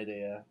upon a weird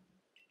ear.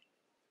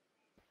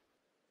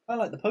 I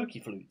like the pokey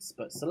flutes,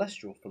 but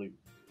celestial flute.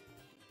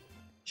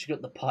 She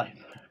got the pipe.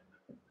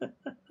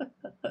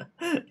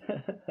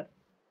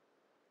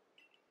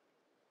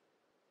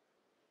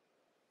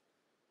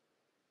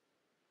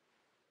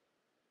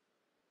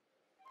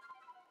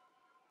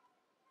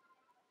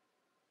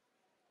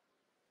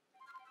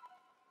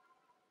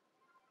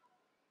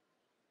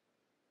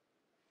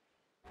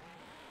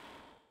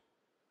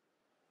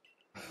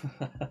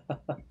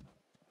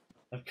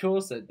 Of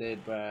course it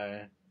did,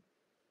 bro.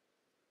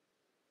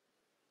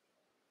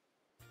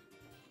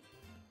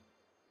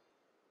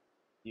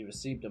 You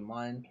received a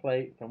mind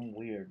plate from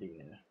Weird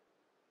Ear.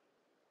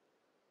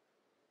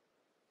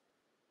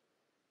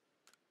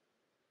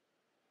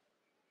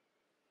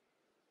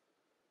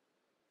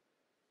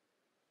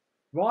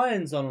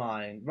 Ryan's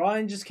online.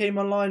 Ryan just came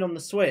online on the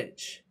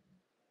Switch.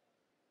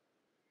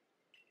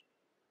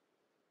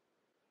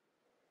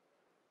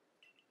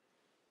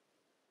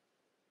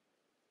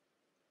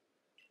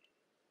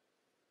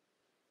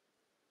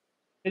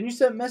 Can you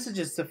send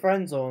messages to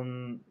friends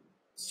on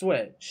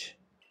Switch?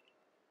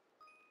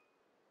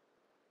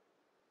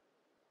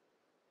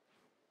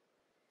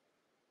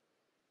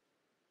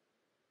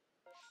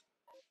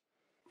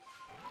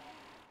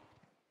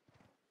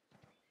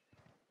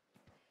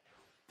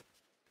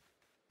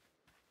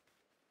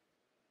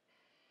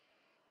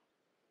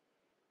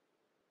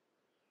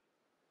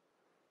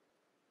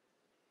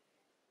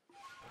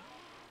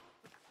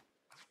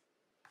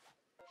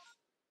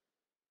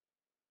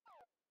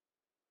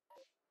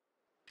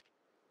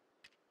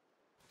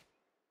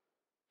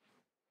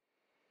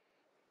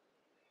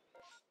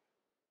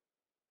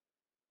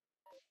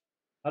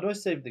 How do I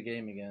save the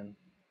game again?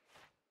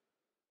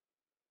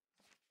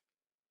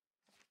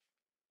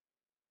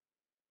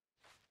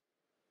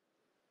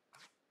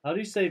 How do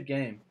you save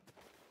game?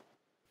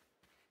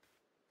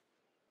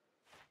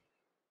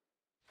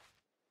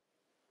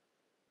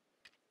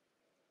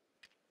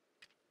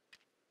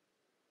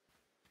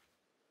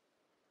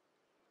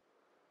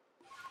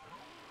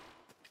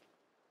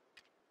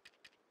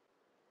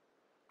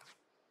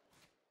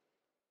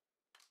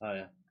 Oh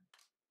yeah.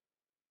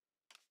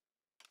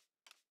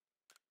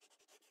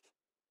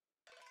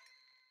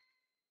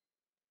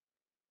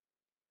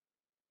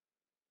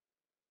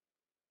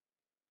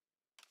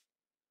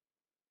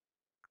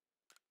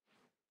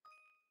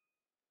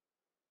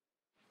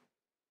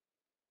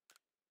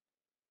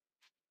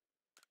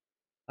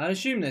 I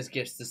assume there's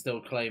gifts to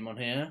still claim on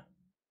here.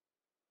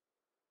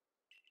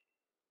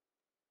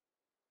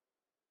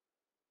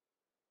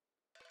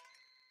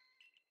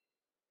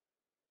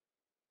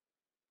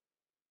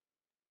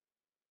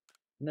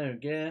 No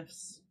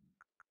gifts.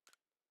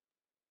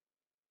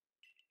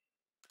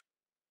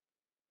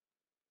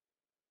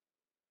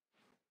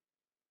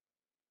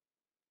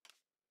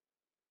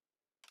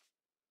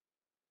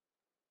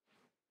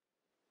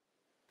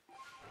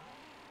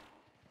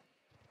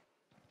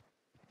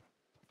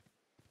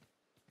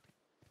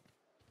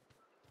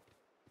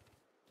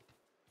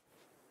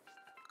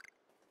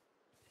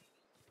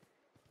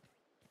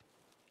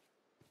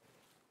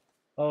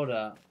 Hold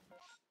up.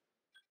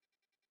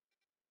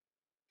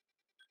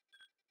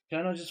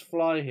 Can I just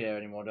fly here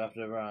anymore? Do I have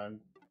to run?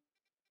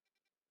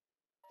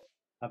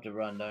 I have to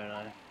run, don't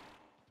I?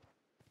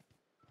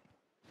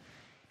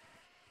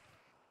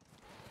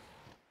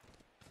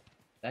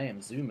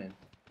 Damn, zoom in.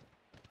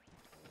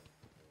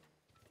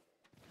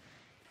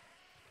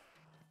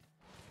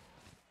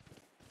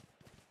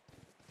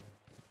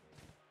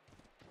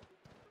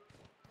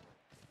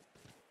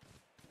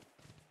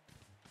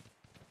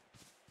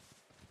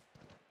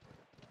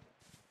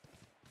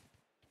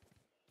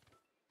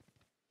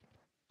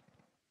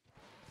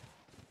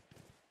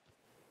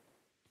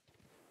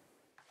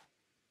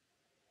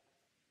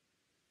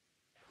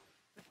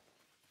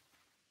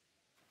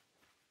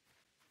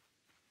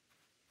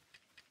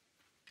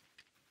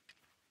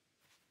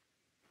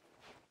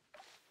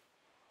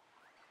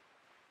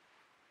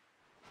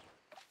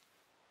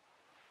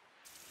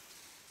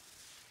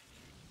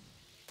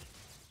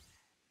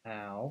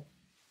 Ow.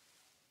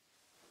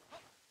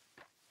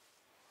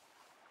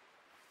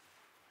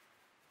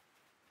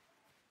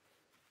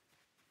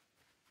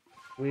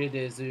 Weird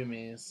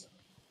zoomies.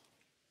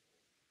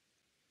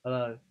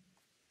 Hello.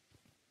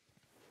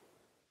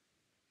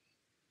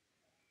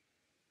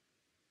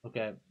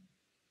 Okay.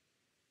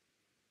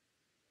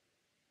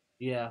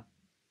 Yeah.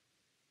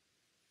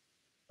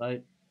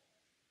 Like.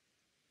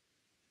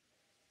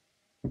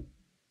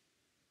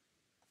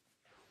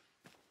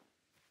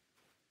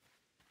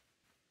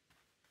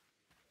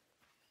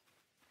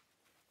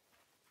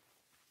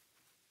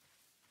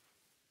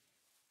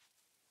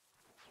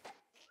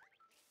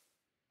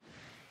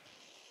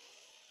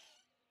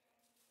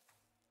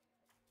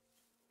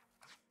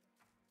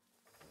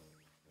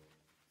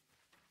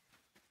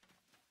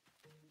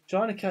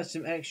 Trying to catch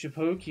some extra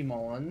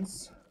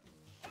Pokemons.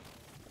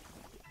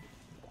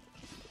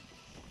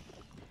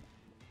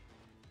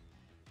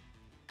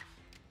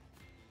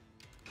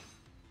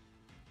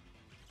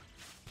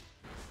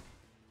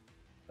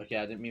 Okay,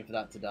 I didn't mean for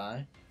that to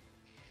die.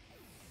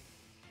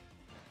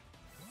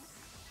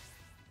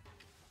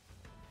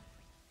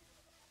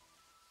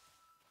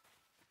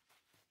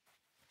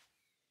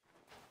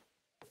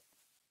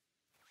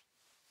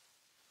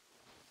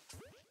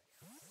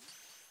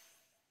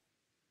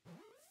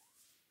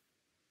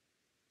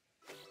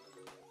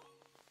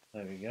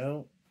 There we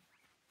go.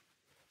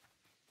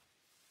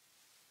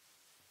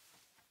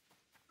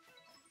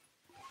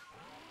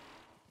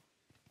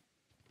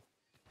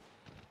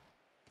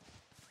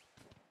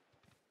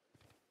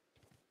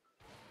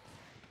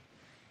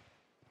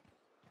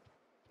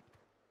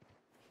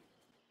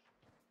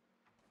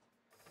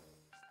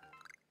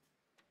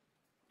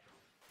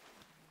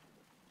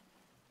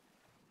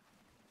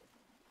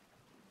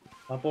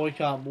 My boy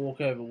can't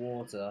walk over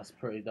water, that's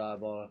pretty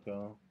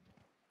diabolical.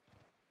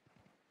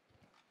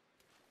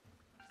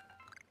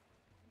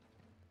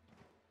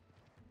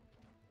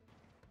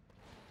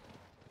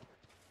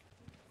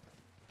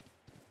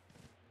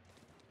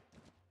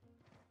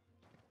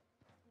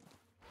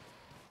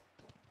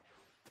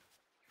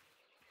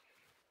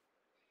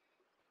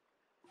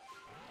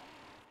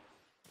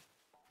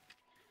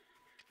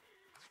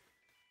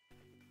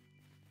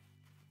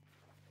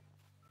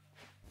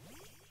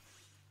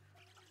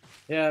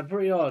 Yeah,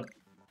 pretty odd.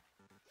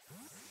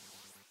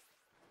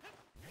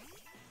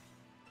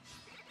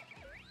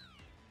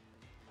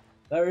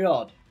 Very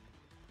odd.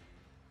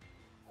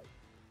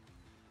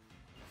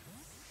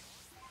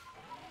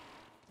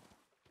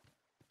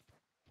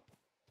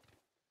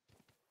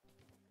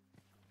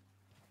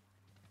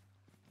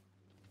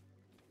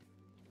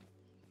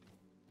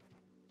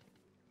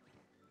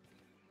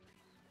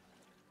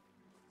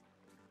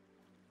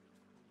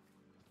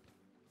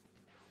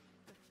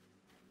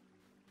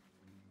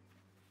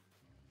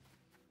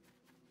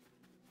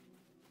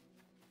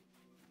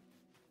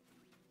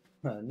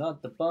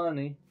 Not the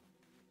bunny.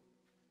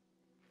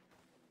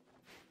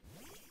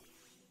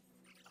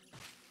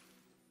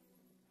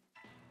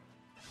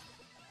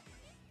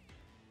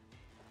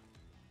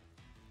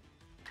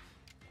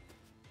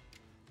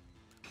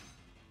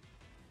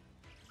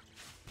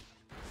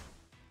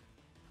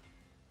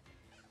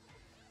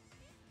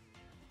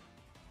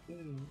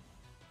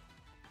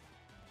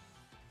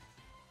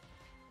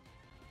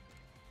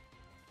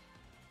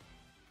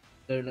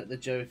 Don't let the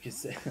Joker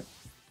sit.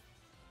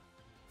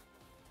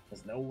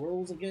 There's no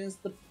rules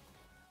against the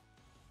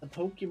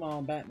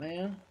Pokemon,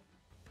 Batman.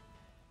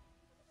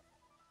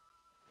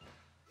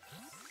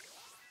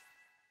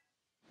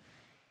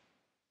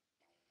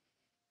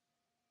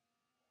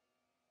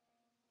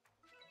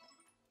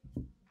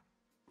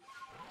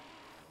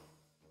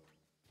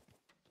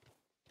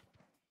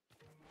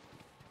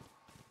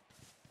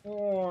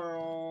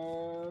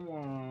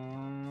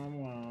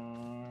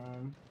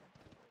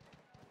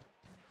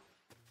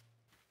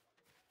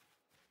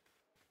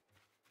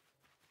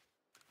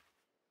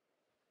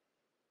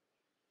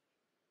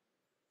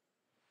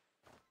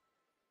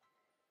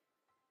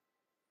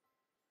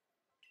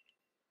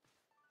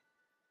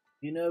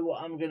 You know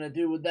what I'm gonna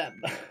do with that?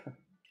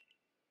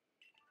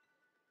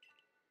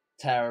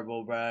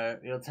 Terrible, bro.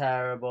 You're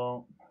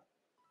terrible.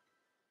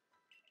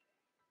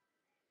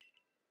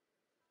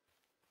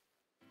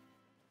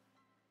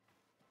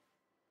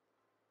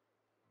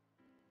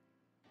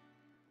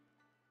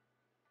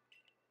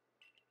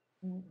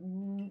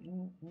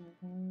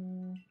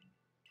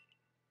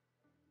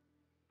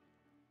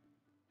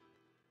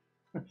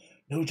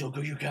 No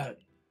Joker, you cat.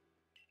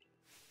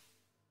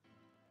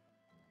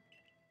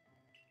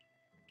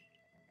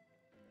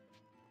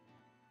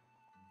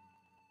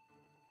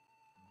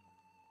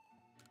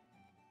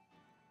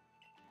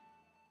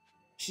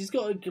 She's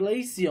got a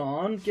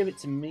Glaceon. Give it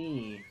to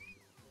me.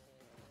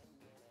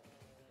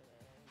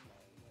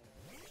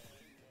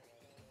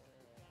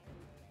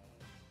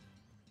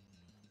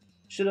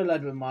 Should have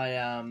led with my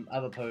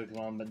other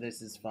Pokemon, but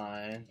this is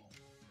fine.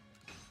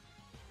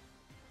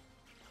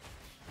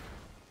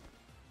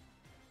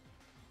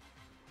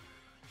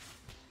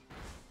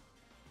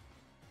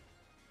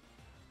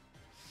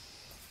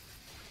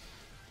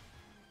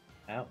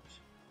 Ouch.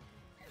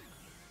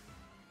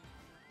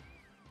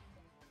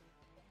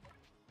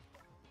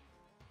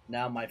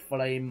 Now my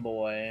Flame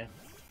Boy.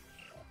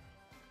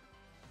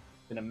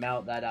 Gonna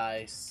melt that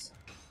ice.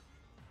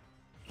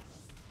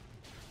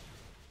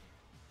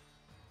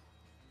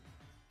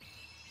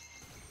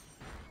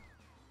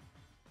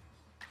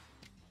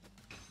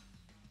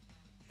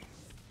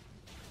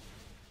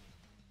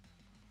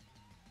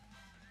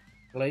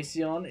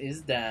 Glaceon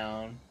is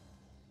down.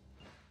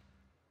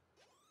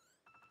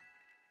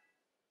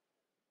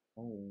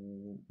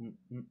 Oh.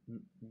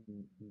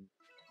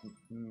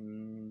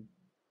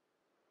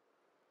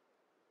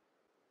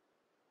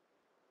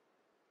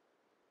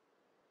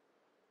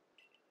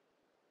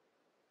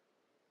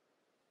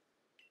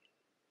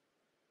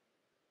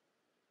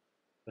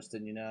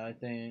 Justin, you know, I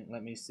think.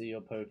 Let me see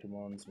your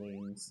Pokemon's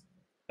wounds.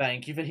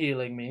 Thank you for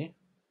healing me.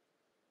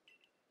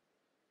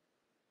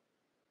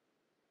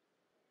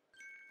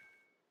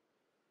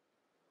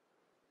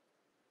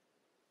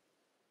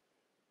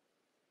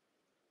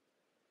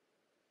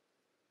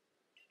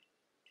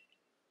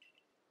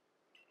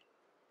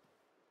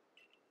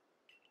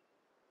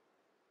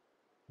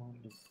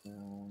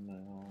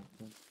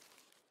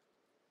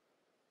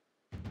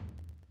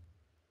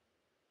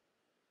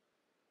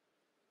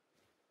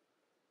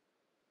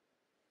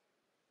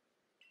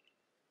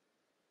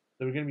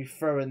 So we're gonna be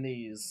throwing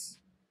these.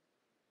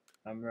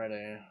 I'm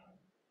ready.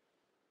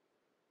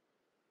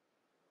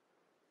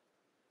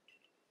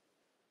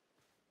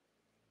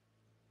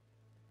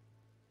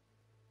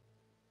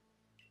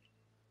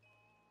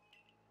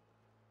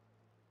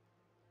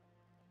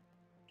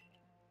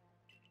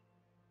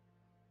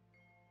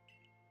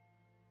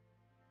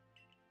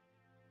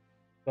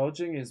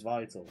 Dodging is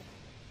vital.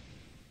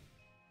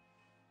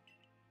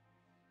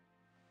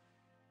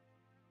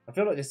 I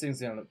feel like this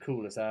thing's gonna look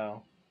cool as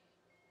hell.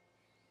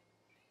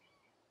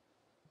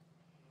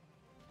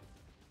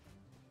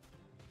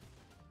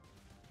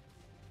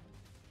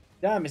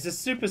 Damn, it's a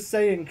Super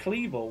Saiyan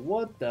Cleaver.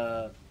 What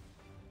the?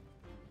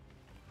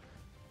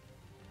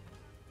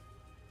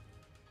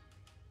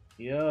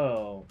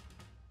 Yo.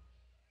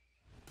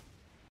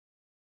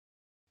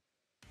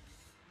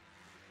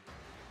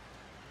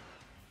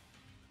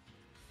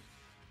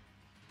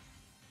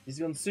 He's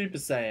gone Super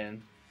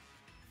Saiyan.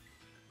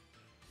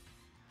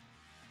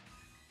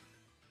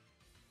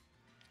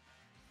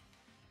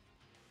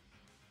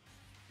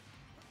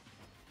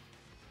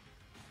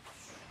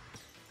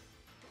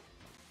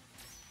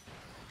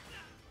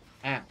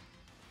 Ow.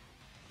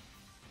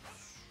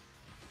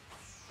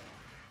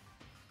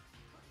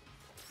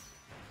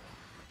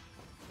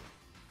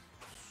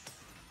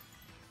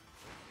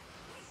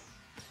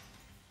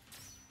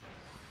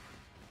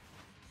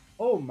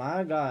 Oh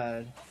my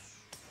god.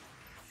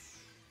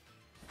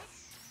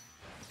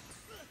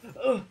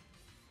 Ugh.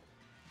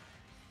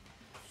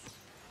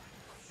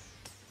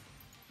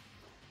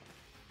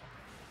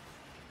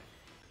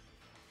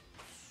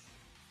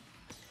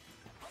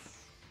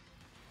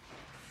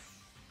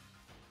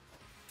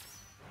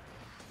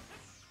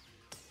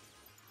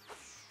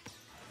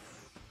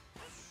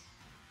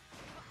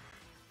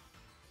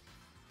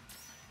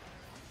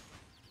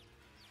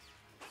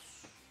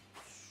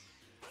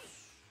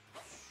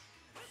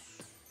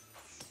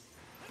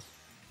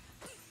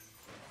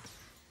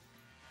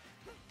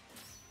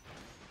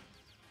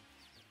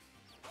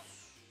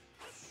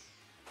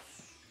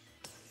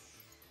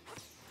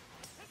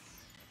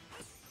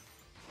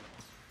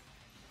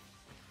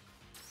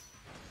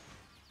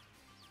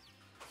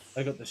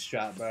 I got the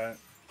strap, bro.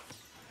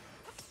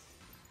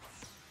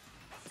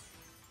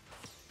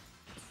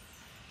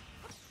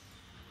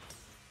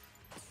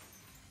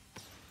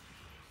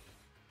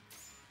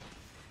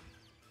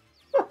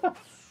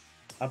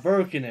 I've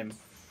broken him.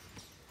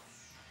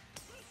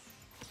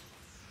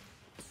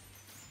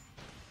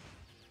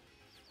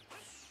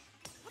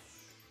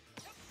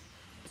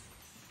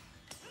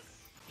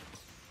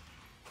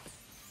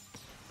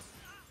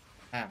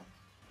 Ow.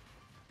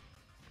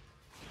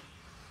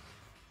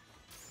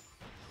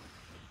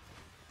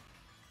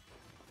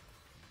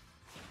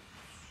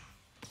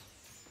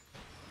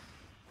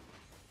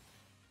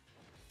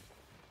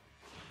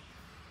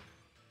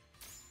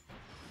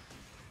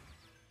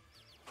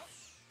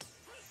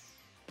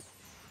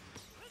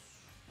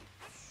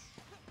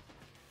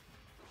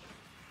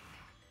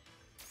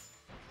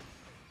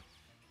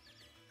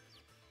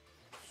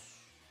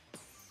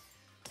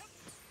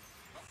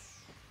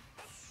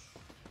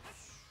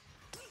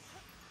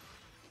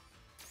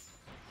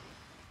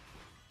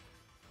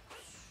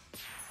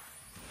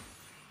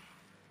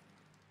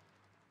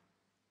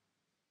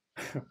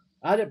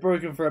 I had it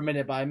broken for a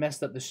minute, but I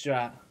messed up the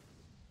strat.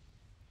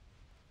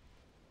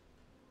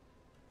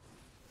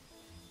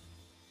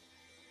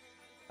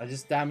 I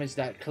just damaged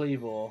that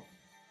Cleavor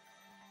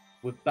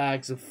with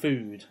bags of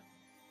food.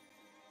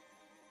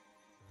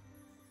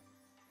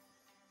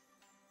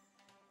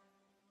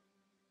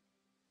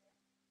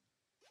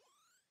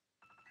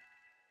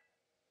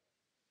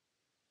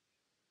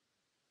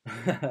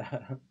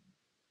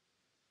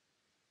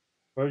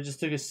 Bro just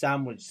took a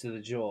sandwich to the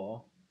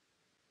jaw.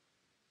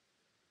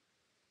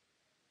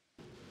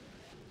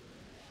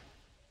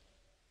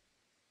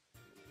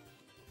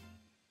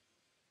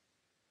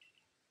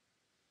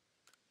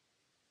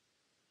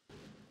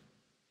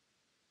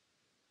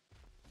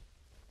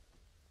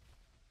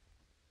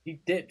 He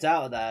dipped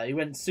out of there. He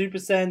went Super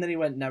Saiyan, then he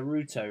went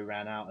Naruto,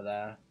 ran out of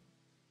there.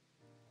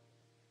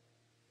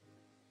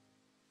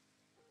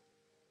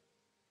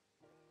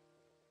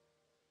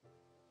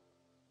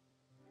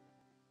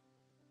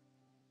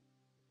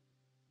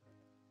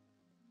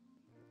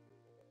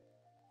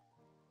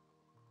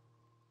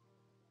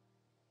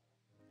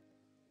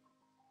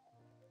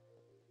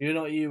 You're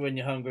not you when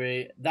you're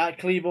hungry. That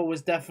Cleavor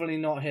was definitely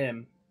not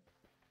him.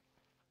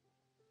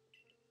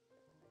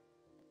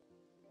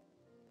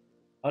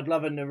 I'd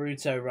love a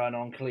Naruto run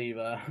on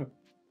Cleavor.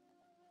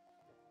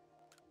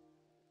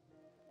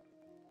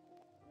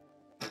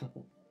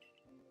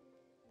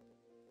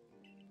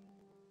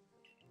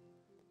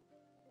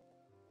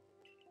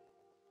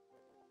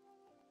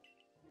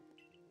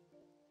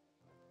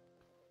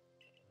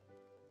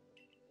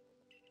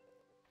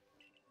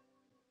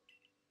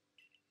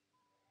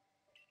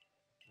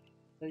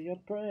 Say your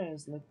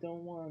prayers,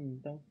 little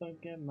one. Don't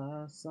forget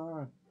my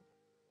son.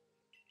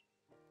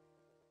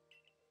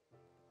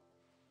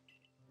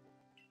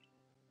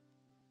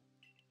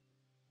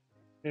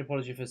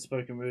 Apology for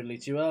spoken rudely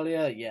to you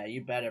earlier. Yeah,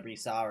 you better be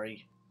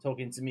sorry.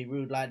 Talking to me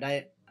rude like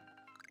that.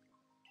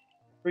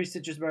 3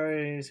 citrus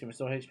berries can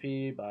restore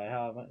HP by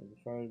how much?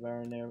 Throw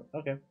berry near.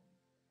 Okay.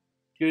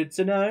 Good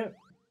to know.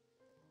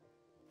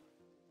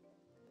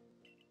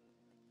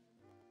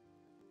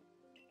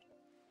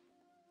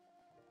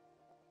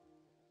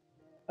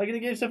 Are you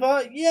gonna give so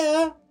far?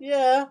 Yeah,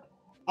 yeah.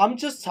 I'm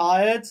just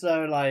tired,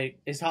 so like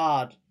it's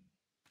hard.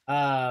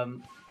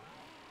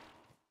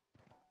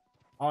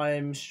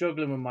 I'm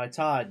struggling with my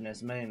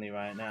tiredness mainly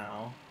right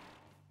now.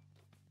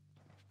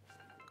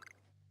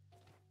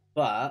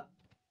 But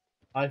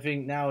I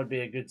think now would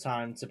be a good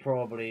time to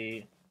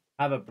probably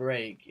have a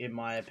break, in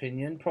my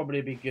opinion.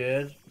 Probably be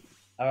good.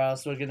 Or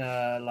else we're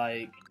gonna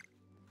like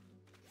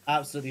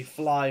absolutely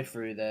fly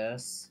through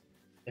this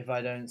if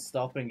I don't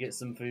stop and get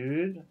some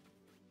food.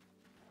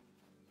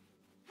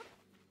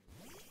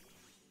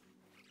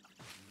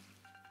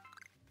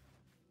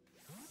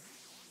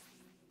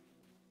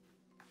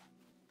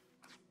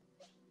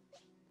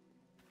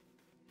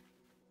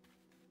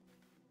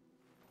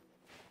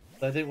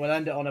 So I think we'll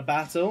end it on a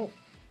battle.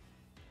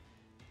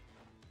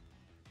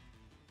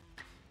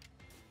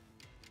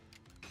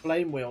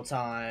 Flame wheel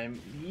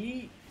time.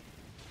 Yeet.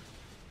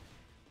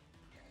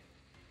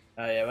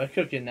 Oh yeah, we're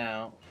cooking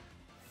now.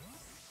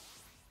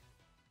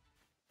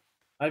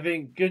 I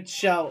think good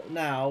shout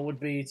now would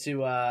be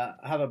to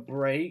have a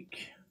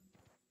break.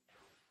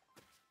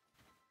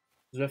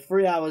 We're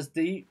 3 hours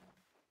deep.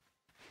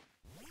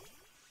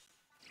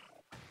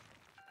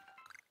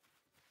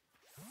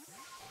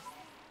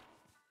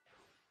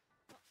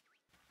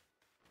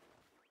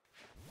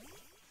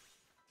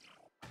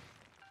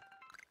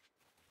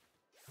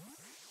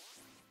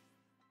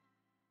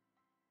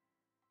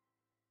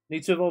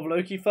 Need to evolve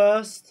Loki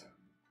first?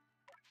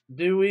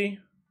 Do we?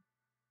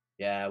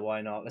 Yeah,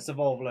 why not? Let's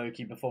evolve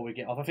Loki before we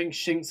get off. I think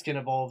Shinx can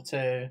evolve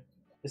too.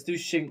 Let's do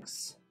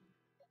Shinx.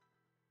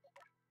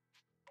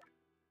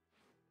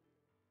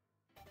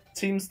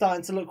 Team's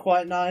starting to look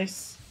quite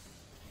nice.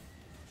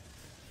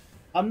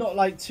 I'm not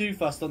like too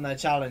fussed on their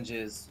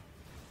challenges.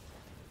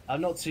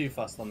 I'm not too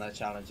fussed on their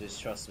challenges,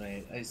 trust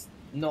me. It's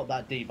not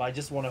that deep. I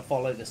just want to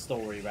follow the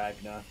story,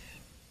 Ragna.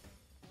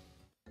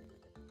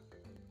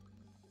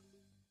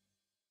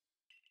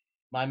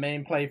 My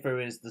main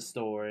playthrough is the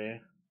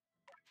story.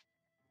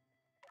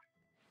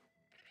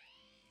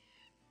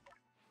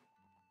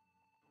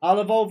 I'll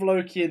evolve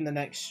Loki in the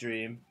next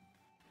stream.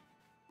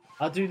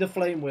 I'll do the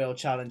Flame Wheel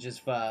challenges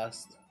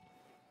first.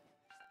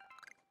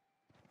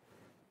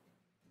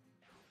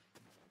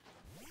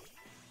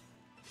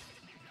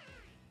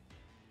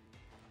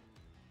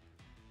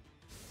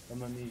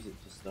 And my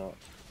music to stop.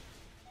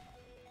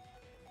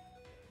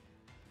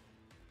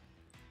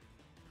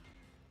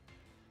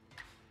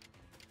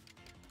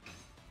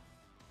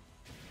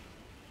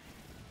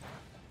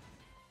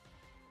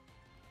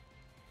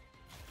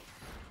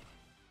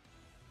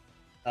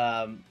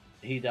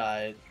 He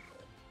died.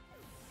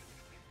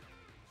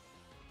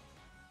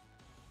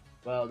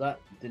 Well, that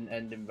didn't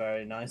end him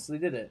very nicely,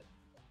 did it?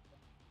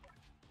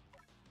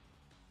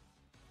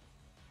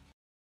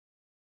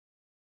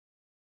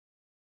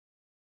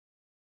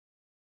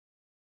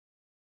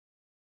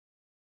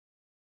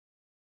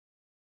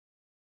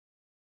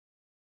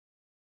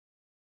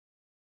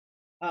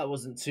 That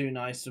wasn't too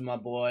nice for my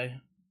boy.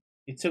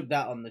 He took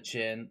that on the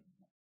chin.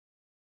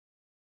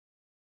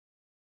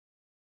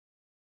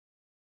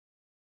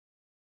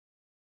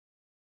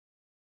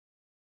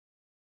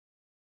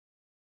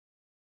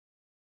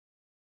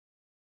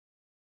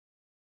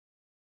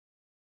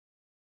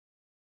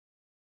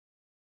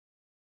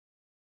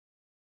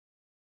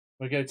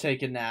 We'll go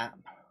take a nap.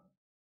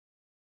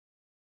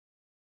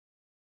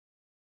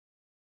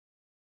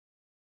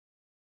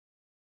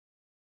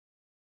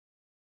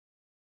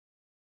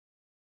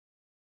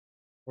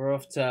 We're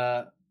off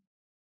to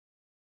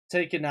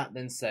take a nap,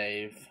 then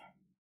save.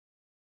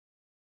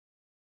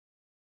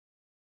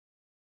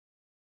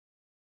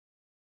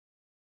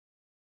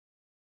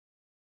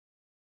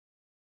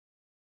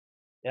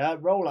 Yeah,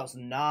 rollout's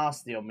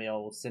nasty on me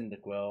old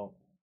Cyndaquil.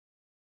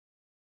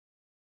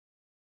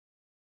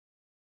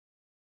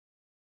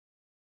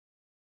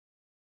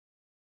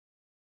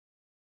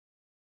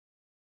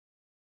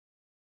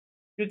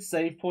 Good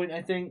save point,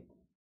 I think.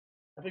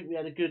 I think we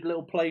had a good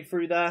little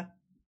playthrough there.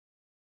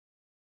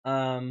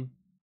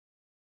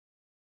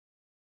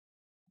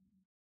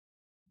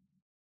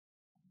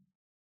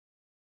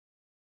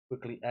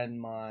 Quickly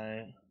end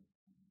my...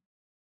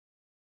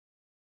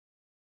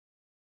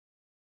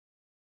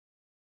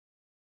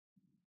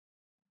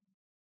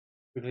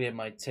 Quickly end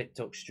my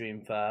TikTok stream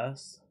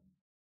first.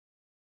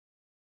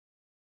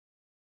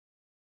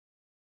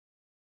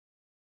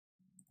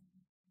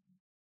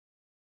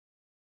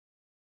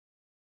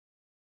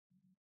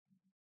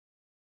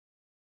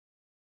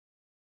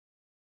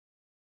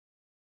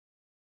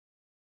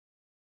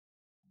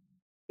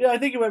 Yeah, I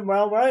think it went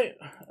well, right?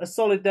 A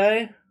solid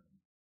day.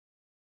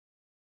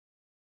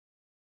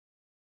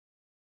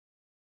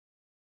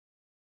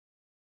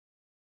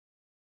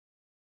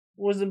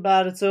 Wasn't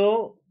bad at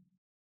all.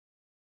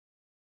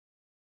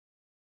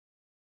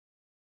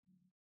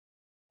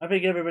 I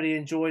think everybody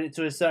enjoyed it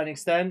to a certain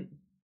extent.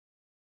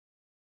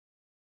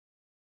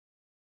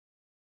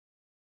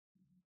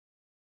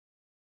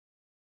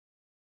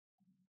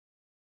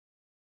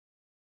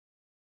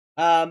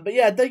 But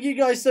yeah, thank you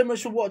guys so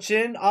much for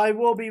watching. I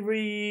will be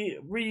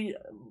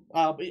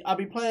I'll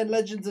be playing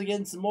Legends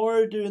again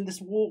tomorrow, doing this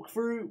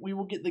walkthrough. We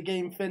will get the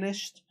game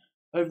finished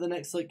over the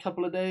next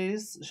couple of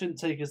days. It shouldn't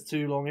take us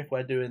too long if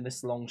we're doing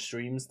this long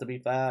streams, to be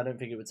fair. I don't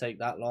think it would take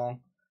that long.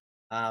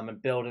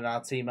 And building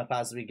our team up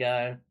as we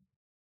go.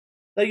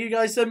 Thank you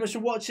guys so much for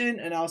watching,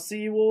 and I'll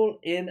see you all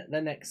in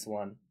the next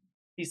one.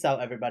 Peace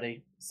out,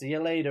 everybody. See you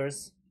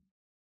laters.